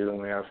 1.2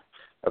 and we have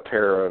a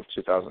pair of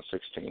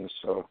 2016.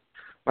 So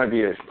might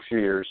be a few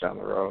years down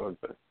the road,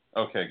 but.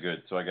 Okay,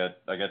 good. So I got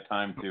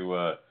time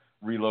to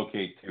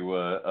relocate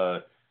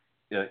to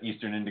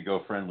Eastern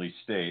Indigo friendly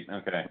state.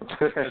 Okay.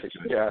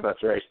 Yeah,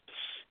 that's right.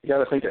 You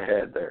got to think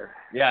ahead there.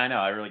 Yeah, I know.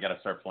 I really got to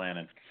start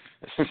planning.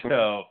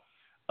 So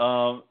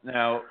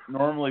now,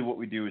 normally what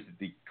we do is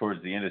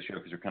towards the end of the show,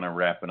 because we're kind of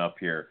wrapping up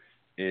here,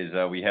 is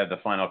we have the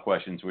final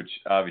questions, which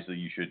obviously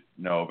you should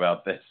know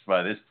about this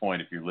by this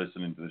point if you're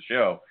listening to the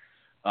show.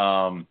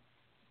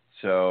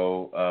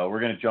 So we're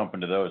going to jump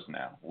into those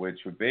now, which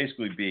would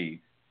basically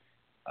be,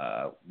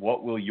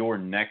 what will your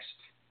next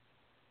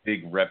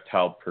big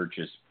reptile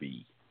purchase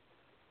be?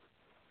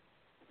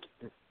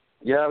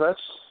 Yeah,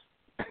 that's.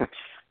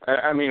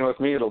 I mean, with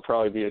me, it'll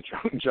probably be a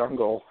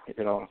jungle.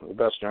 The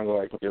best jungle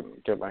I can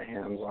get my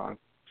hands on.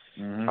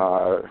 Mm-hmm.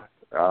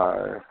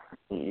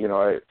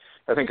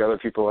 I think other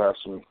people have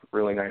some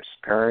really nice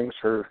pairings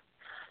for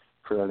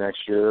the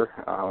next year,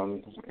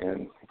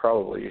 and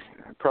probably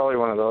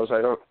one of those.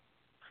 I don't.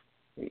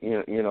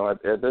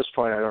 At this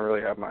point, I don't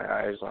really have my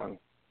eyes on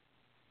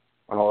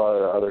a lot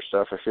of the other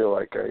stuff. I feel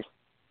like I've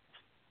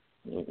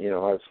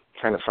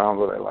kind of found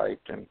what I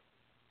liked, and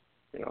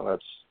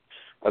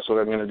that's what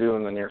I'm going to do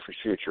in the near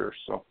future.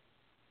 So.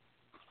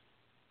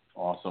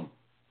 Awesome.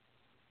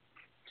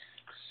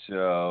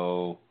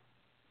 So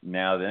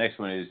now the next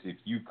one is, if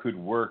you could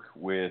work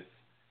with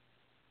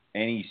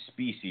any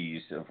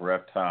species of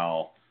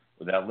reptile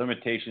without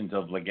limitations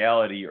of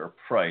legality or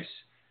price,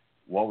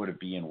 what would it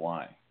be and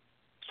why?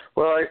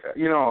 Well, I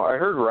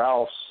heard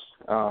Ralph's,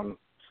 I don't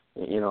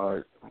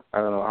know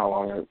how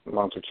long, a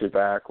month or two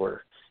back,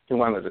 where he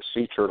wanted a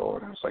sea turtle,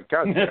 and I was like,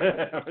 God damn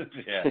it.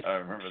 Yeah, I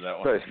remember that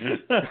one.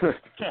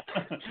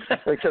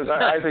 Because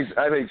I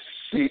think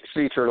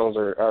sea turtles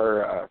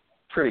are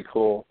pretty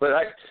cool. But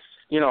I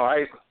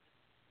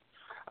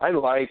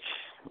like,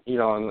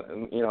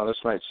 and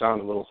this might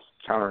sound a little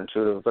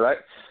counterintuitive,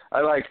 but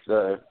I like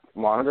the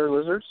monitor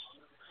lizards.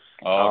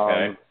 Oh,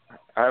 okay.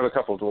 I have a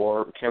couple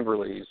dwarf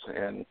Kimberleys,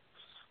 and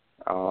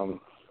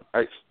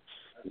I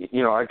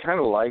kind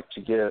of like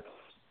to get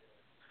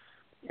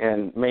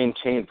and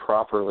maintain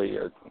properly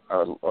a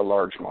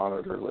large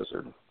monitor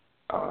lizard.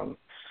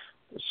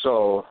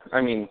 So,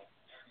 I mean,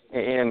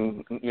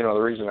 and, the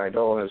reason I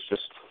don't is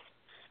just,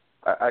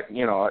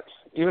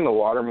 even the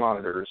water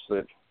monitors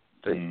that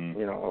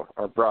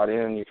are brought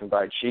in, you can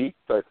buy cheap,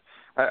 but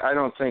I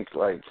don't think,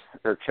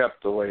 they're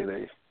kept the way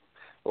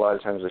a lot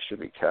of times they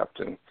should be kept.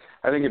 And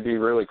I think it'd be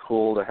really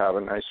cool to have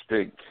a nice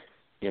big,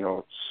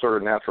 sort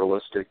of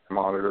naturalistic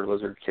monitor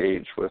lizard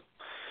cage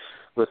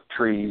with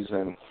trees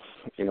and,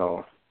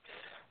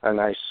 a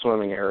nice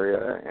swimming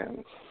area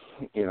and,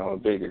 a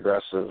big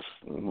aggressive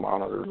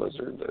monitor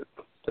lizard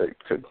that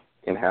could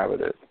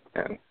inhabit it.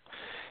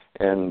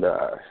 And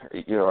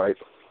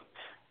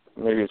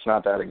maybe it's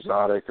not that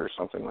exotic or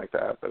something like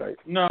that, but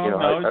it's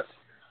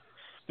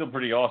still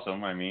pretty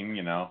awesome. I mean,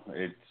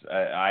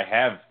 I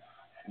have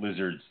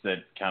lizards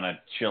that kind of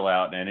chill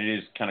out, and it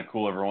is kind of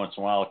cool every once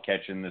in a while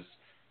catching this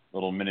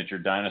little miniature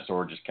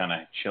dinosaur just kind of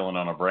chilling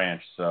on a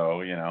branch.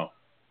 So,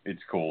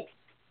 it's cool.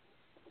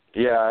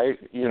 Yeah,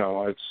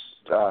 it's.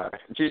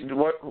 Do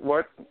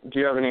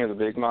you have any of the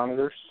big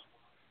monitors?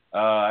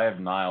 I have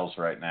Niles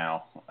right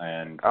now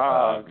and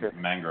okay.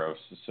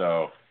 mangroves.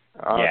 So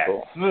yes.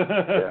 Cool.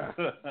 Yeah,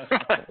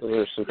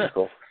 they're super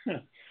cool.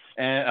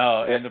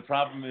 And the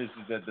problem is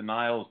that the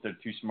Niles, they're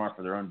too smart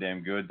for their own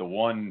damn good. The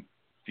one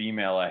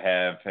female I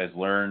have has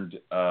learned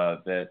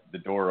that the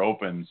door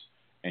opens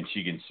and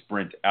she can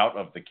sprint out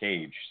of the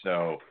cage.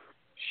 So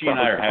she and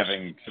I are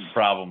having some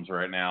problems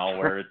right now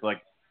where it's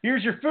like,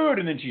 here's your food,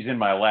 and then she's in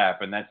my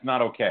lap, and that's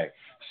not okay.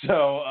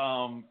 So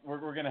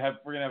we're gonna have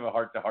a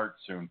heart-to-heart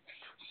soon.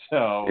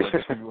 So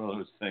it's gonna be one of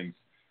those things.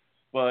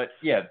 But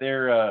yeah,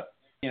 they're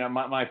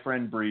my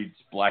friend breeds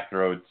black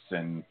throats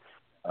and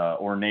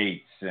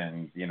ornates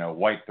and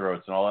white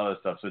throats and all that other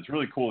stuff. So it's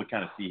really cool to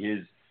kind of see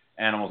his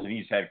animals, and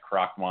he's had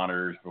croc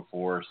monitors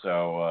before,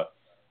 so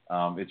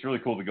it's really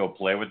cool to go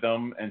play with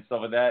them and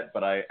stuff like that.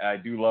 But I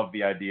do love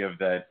the idea of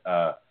that.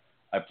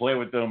 I play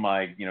with them,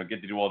 I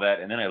get to do all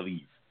that, and then I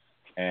leave.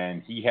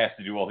 And he has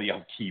to do all the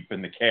upkeep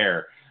and the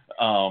care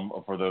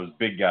for those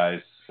big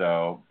guys.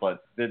 So,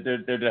 but they're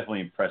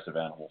definitely impressive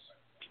animals.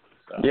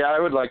 So. Yeah, I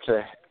would like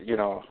to,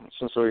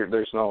 since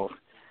there's no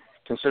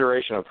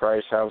consideration of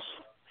price, have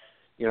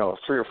 3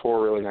 or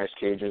 4 really nice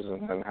cages,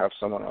 and then have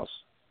someone else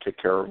take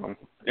care of them.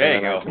 There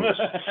you go.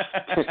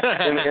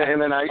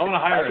 And then I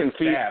can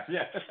feed. Staff.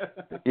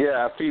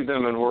 Yeah, feed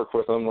them and work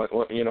with them,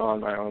 on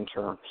my own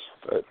terms.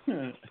 But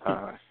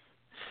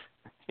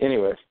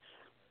anyway,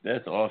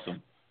 that's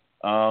awesome.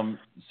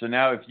 So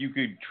now, if you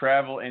could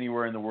travel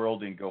anywhere in the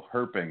world and go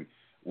herping,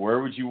 where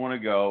would you want to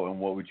go, and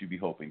what would you be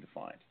hoping to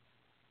find?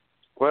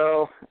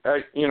 Well,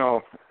 I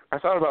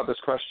thought about this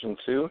question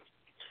too,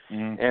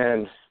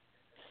 and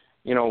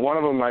one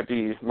of them might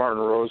be Martin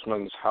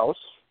Roseman's house.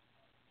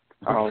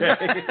 Okay.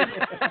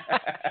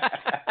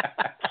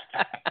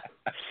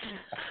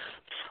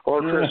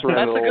 Or Chris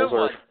Reynolds,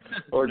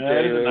 or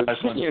David.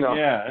 Nice one.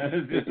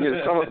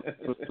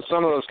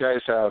 Some of those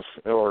guys have,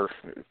 or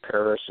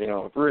Paris,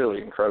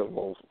 really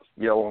incredible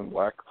yellow and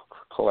black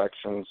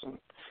collections, and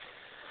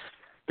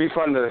be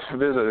fun to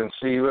visit and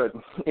see. But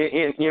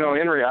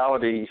in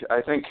reality,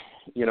 I think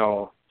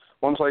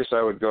one place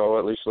I would go,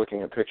 at least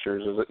looking at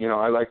pictures, is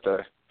I like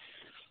the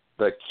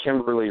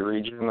Kimberley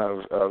region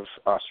of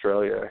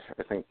Australia.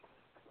 I think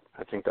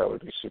that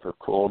would be super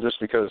cool, just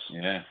because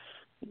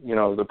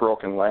the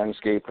broken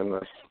landscape and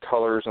the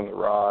colors and the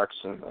rocks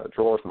and the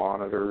dwarf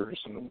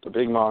monitors and the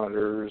big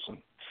monitors and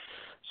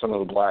some of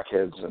the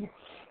blackheads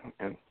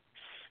and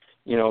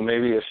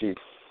maybe if you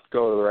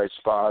go to the right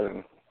spot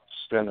and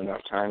spend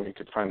enough time, you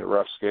could find a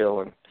rough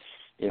scale. And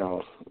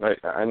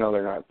I know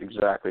they're not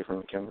exactly from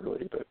the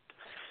Kimberley, but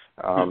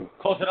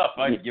close enough.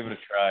 I'd give it a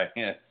try.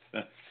 Yeah.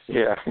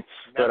 Yeah,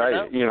 but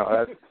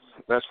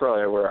that's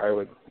probably where I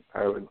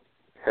would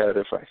head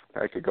if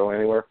I could go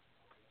anywhere.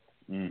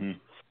 Mhm.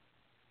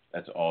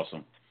 That's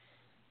awesome.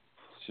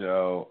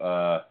 So,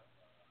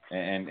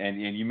 and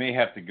you may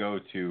have to go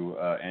to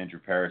Andrew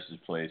Paris's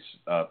place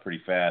pretty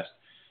fast,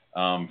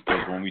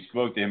 because when we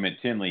spoke to him at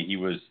Tinley, he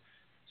was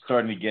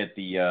starting to get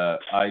the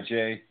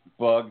IJ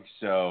bug.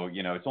 So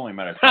it's only a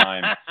matter of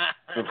time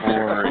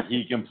before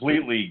he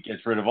completely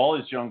gets rid of all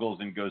his jungles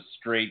and goes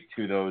straight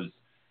to those,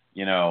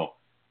 the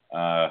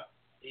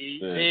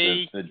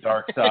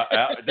dark side,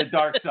 the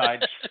dark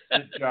side.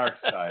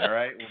 All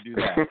right, we'll do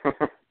that.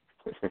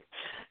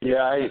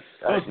 Yeah,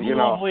 those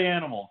lovely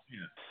animals.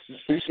 Yeah.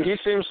 He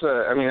seems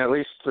to. I mean, at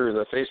least through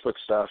the Facebook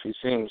stuff, he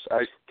seems.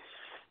 I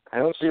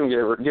don't see him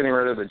getting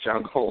rid of the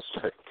jungles.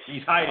 But,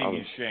 he's hiding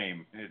his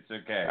shame. It's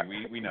okay.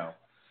 We know.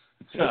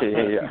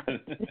 Yeah.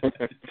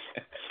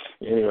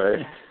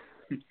 Anyway.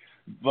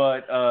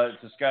 But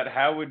so Scott,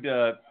 how would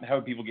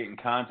people get in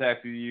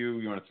contact with you?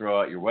 You want to throw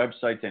out your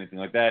websites, anything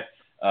like that,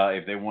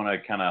 if they want to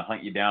kind of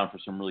hunt you down for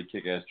some really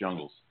kick-ass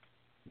jungles?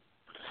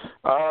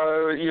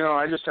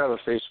 I just have a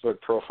Facebook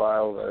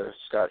profile,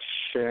 Scott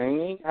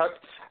Shangy.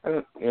 I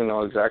don't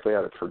know exactly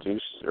how to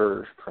produce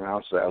or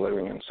pronounce that,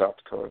 living in South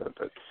Dakota,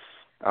 but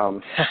I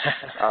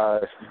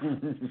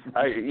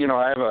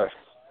have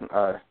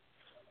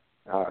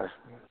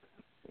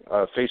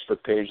a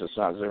Facebook page that's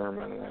not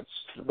Zimmerman,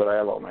 but I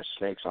have all my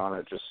snakes on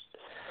it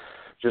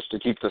just to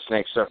keep the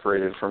snakes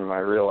separated from my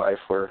real life,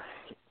 where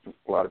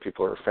a lot of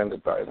people are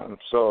offended by them.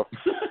 So.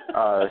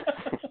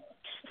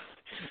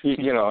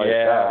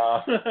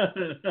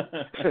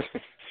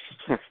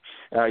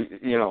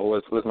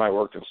 With my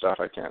work and stuff,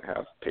 I can't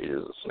have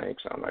pages of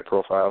snakes on my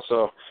profile.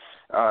 So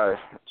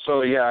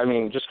yeah, I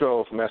mean, just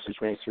go message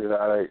me through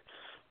that.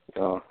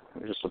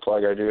 Just a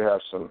plug. I do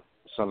have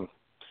some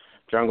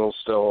jungles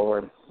still,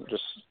 and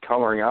just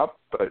coloring up,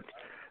 but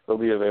they'll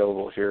be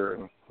available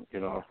here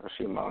in a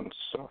few months.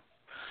 So,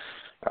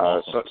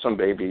 awesome. Some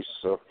babies.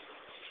 So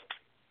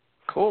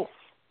cool.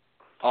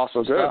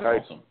 Awesome. So good.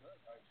 Awesome.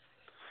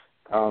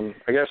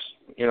 I guess,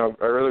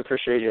 I really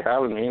appreciate you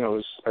having me.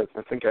 I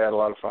think I had a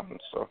lot of fun.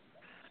 So.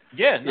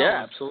 Yeah,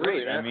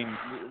 absolutely. Great. I mean,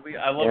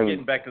 I love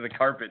getting back to the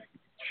carpet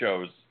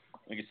shows.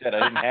 Like I said, I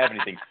didn't have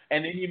anything.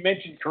 And then you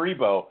mentioned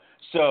Karibo.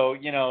 So,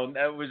 we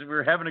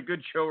were having a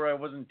good show where I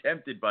wasn't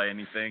tempted by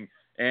anything.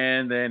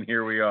 And then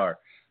here we are.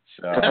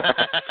 So.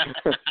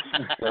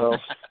 Well,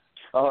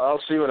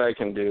 I'll see what I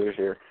can do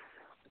here.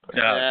 Oh,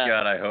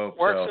 God, I hope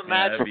Work so. some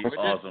magic. That'd be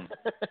awesome.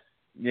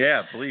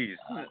 Yeah, please.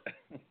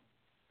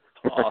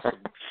 Awesome.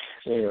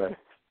 Anyway,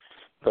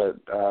 but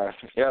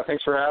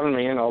thanks for having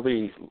me, and I'll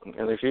be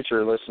in the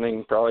future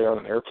listening, probably on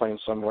an airplane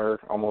somewhere,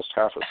 almost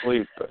half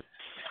asleep. But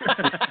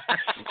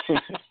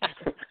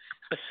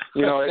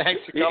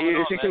Thanks for coming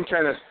if you can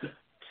kind of,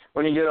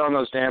 when you get on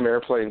those damn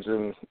airplanes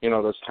and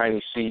those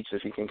tiny seats,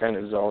 if you can kind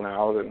of zone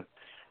out and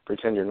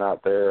pretend you're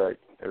not there, it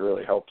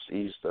really helps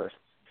ease the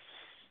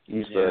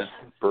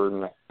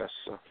burden, I guess.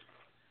 So.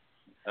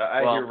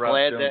 I hear Rob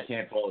Stone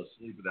can't fall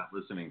asleep without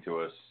listening to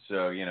us.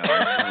 So, when he's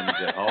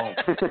at home,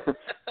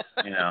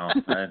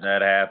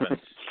 that happens.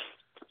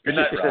 Good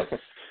night, Rob.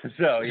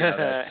 So,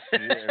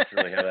 that's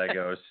really how that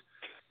goes.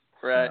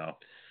 Right.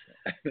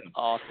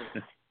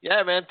 Awesome.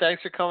 Yeah, man,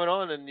 thanks for coming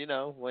on. And,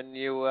 when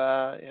you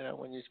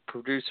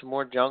produce some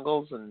more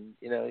jungles and,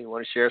 you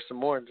want to share some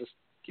more, just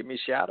give me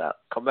a shout out.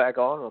 Come back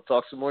on. We'll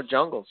talk some more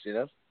jungles,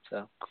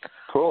 So.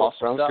 Cool. Awesome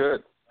Sounds stuff.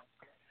 good.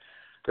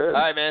 Good.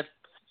 All right, man.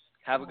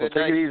 Have a good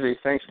night. Take it easy.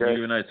 Thanks, guys.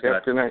 Good night,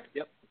 Scott. Good night.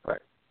 Yep. Bye.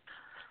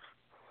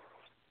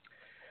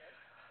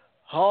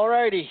 All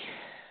righty.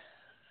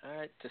 All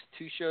right. Just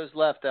 2 shows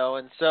left,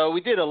 Owen. So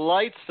we did a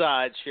light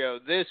side show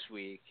this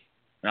week.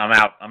 I'm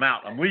out.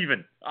 I'm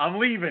leaving.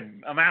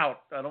 I'm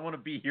out. I don't want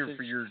to be here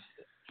for your...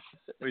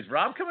 Is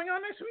Rob coming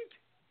on next week?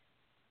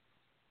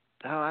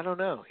 Oh, I don't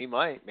know. He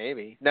might,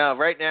 maybe. No,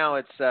 right now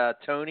it's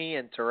Tony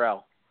and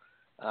Terrell.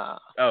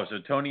 So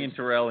Tony and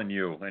Terrell and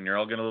you, and you're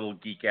all going to little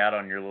geek out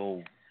on your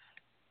little...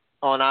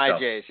 On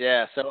IJs,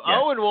 yeah. So yeah.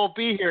 Owen won't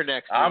be here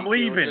next week. I'm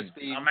leaving.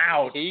 I'm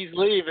out. He's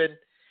leaving.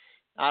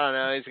 I don't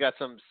know. He's got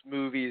some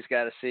movie he's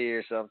got to see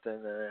or something.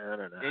 I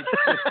don't know. It's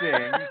the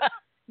thing.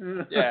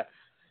 Yeah.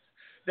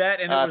 That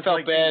and I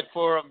felt bad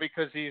for him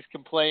because he's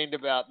complained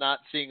about not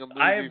seeing a movie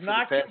for the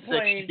past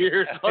 6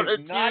 years on a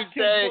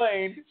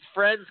Tuesday. His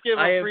friends give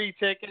him free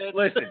tickets.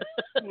 Listen.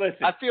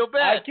 I feel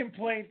bad.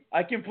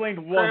 I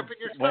complained once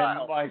when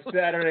my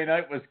Saturday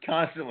night was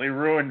constantly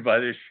ruined by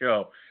this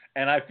show.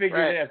 And I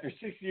figured after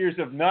 6 years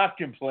of not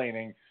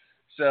complaining,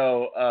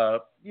 so I'm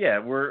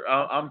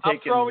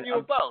throwing you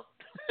a bone.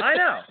 I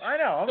know.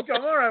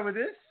 I'm all right with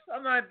this.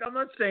 I'm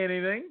not saying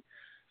anything.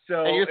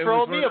 So and you're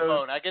throwing me a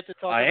bone. I get to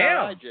talk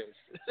about IJs.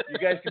 You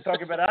guys can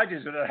talk about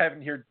IJs without having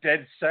to hear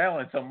dead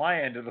silence on my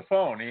end of the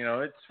phone.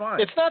 It's fine.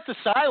 It's not the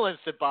silence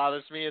that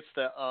bothers me. It's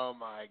the oh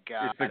my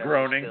god. It's the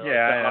groaning.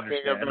 Yeah, I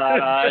understand.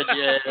 About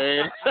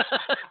IJs.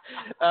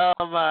 Oh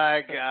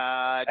my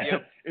god.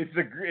 Yep.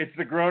 It's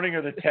the groaning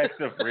of the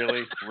text of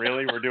really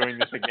we're doing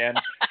this again.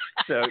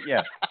 So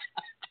yeah.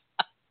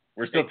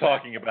 We're still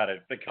talking about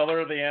it. The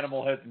color of the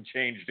animal hasn't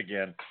changed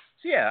again.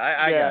 So yeah,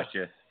 I got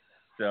you.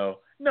 So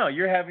no,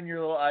 you're having your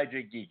little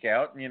IJ geek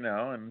out,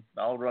 and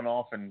I'll run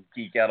off and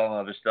geek out on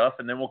other stuff,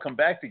 and then we'll come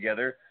back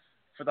together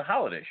for the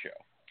holiday show.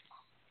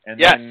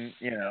 And then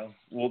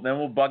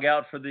we'll bug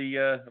out for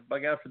the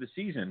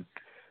season.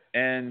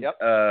 And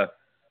the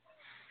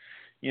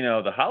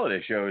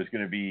holiday show is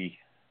going to be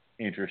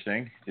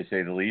interesting to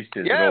say the least,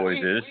 as it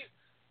always is.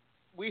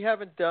 We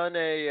haven't done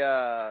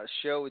a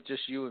show with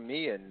just you and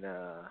me in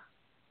a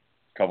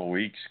couple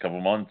weeks,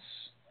 couple months,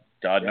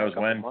 God knows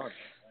when. Months.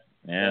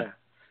 Yeah.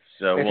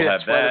 So maybe we'll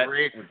have that.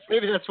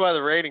 Maybe that's why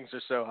the ratings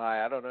are so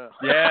high. I don't know.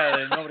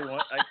 Yeah, nobody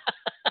wants.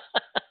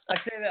 I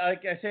say that. I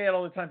say it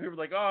all the time. People are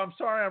like, "Oh, I'm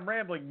sorry, I'm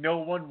rambling." No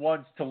one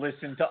wants to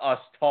listen to us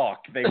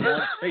talk. They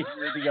want to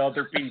hear the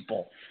other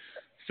people.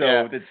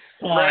 So that's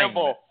fine.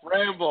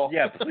 Ramble.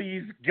 Yeah,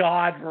 please,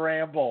 God,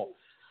 ramble.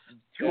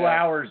 2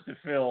 hours to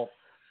fill.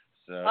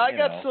 So, I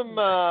got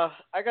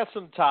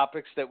some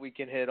topics that we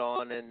can hit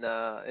on in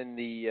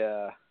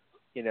the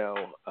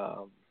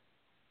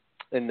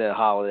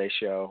holiday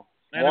show.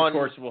 And of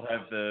course, we'll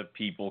have the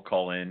people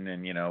call in,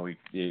 and if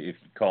you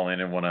call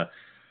in and want to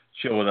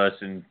chill with us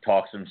and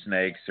talk some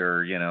snakes,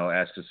 or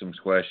ask us some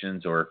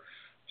questions, or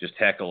just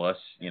heckle us,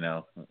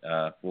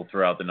 we'll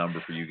throw out the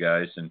number for you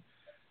guys. And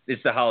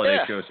it's the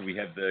holiday show, so we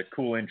have the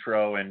cool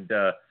intro, and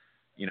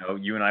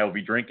you and I will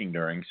be drinking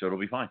during, so it'll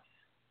be fine.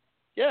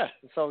 Yeah,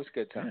 it's always a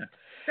good time.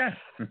 Yeah.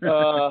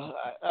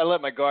 I let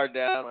my guard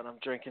down when I'm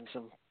drinking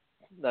some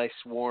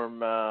nice warm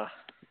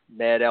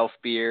Mad Elf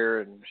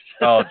beer and.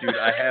 Oh, dude,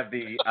 I have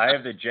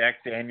the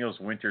Jack Daniel's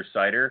Winter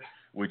Cider,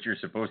 which you're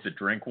supposed to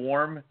drink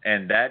warm,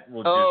 and that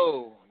will.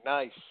 Oh,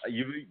 nice.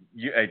 You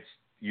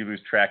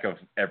lose track of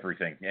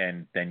everything,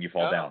 and then you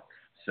fall down.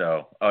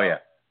 So, yeah.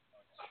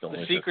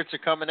 The secrets are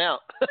coming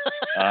out.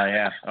 Oh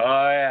yeah.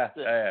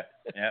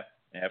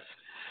 Yep.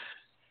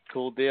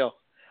 Cool deal.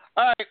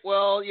 All right,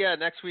 well,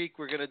 next week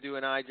we're going to do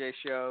an IJ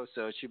show,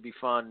 so it should be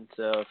fun.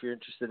 So if you're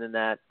interested in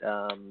that,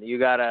 you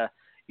got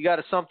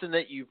something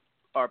that you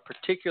are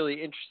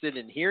particularly interested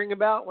in hearing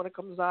about when it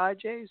comes to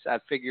IJs, I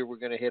figure we're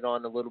going to hit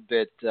on a little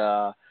bit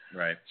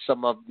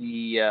some of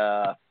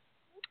the,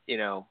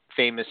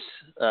 famous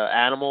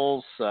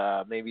animals,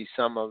 maybe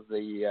some of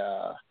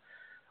the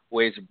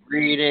ways of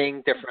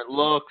breeding, different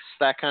looks,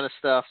 that kind of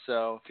stuff.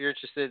 So if you're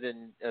interested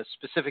in a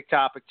specific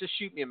topic, just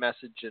shoot me a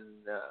message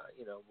and,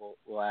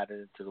 we'll add it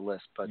into the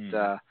list. But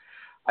I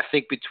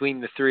think between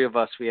the three of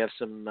us, we have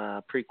some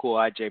pretty cool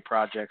IJ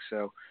projects.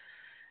 So it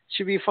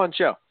should be a fun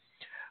show.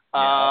 Yeah,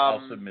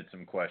 I'll submit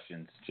some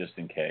questions just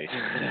in case.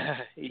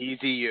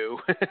 Easy you.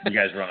 You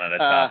guys run out of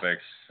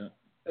topics.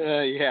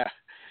 Yeah.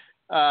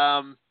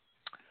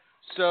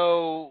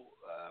 So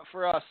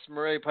for us,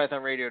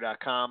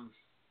 MoreliaPythonRadio.com.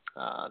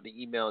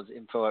 The email is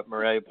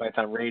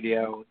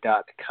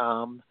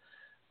info@MoreliaPythonRadio.com.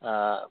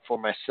 For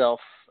myself,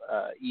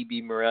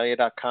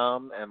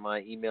 ebmorelia.com, and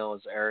my email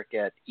is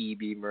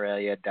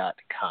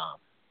eric@ebmorelia.com.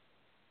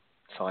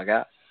 That's all I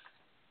got.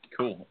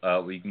 Cool.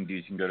 What you can do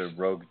is you can go to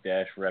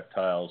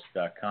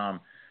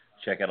rogue-reptiles.com.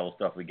 Check out all the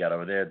stuff we got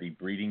over there. The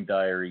breeding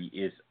diary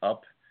is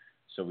up,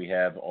 so we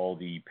have all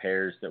the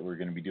pairs that we're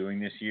going to be doing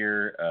this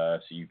year,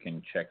 so you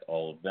can check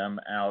all of them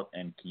out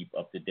and keep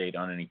up to date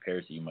on any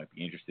pairs that you might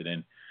be interested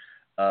in.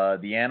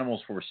 The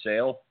animals for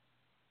sale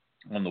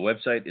on the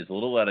website is a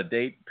little out of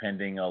date,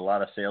 pending a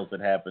lot of sales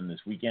that happen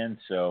this weekend,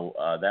 so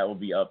that will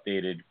be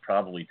updated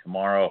probably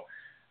tomorrow.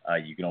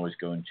 You can always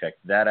go and check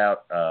that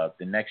out.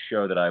 The next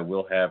show that I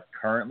will have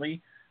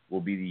currently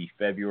will be the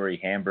February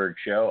Hamburg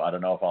show. I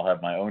don't know if I'll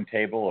have my own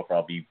table or if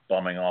I'll be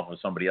bumming off of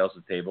somebody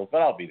else's table,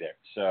 but I'll be there.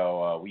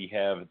 So we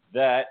have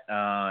that,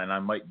 and I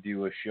might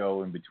do a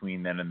show in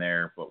between then and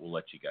there, but we'll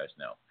let you guys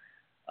know.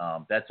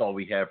 That's all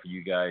we have for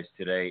you guys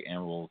today,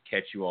 and we'll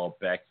catch you all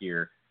back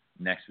here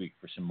next week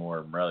for some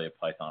more Morelia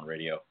Python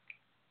Radio.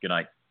 Good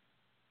night.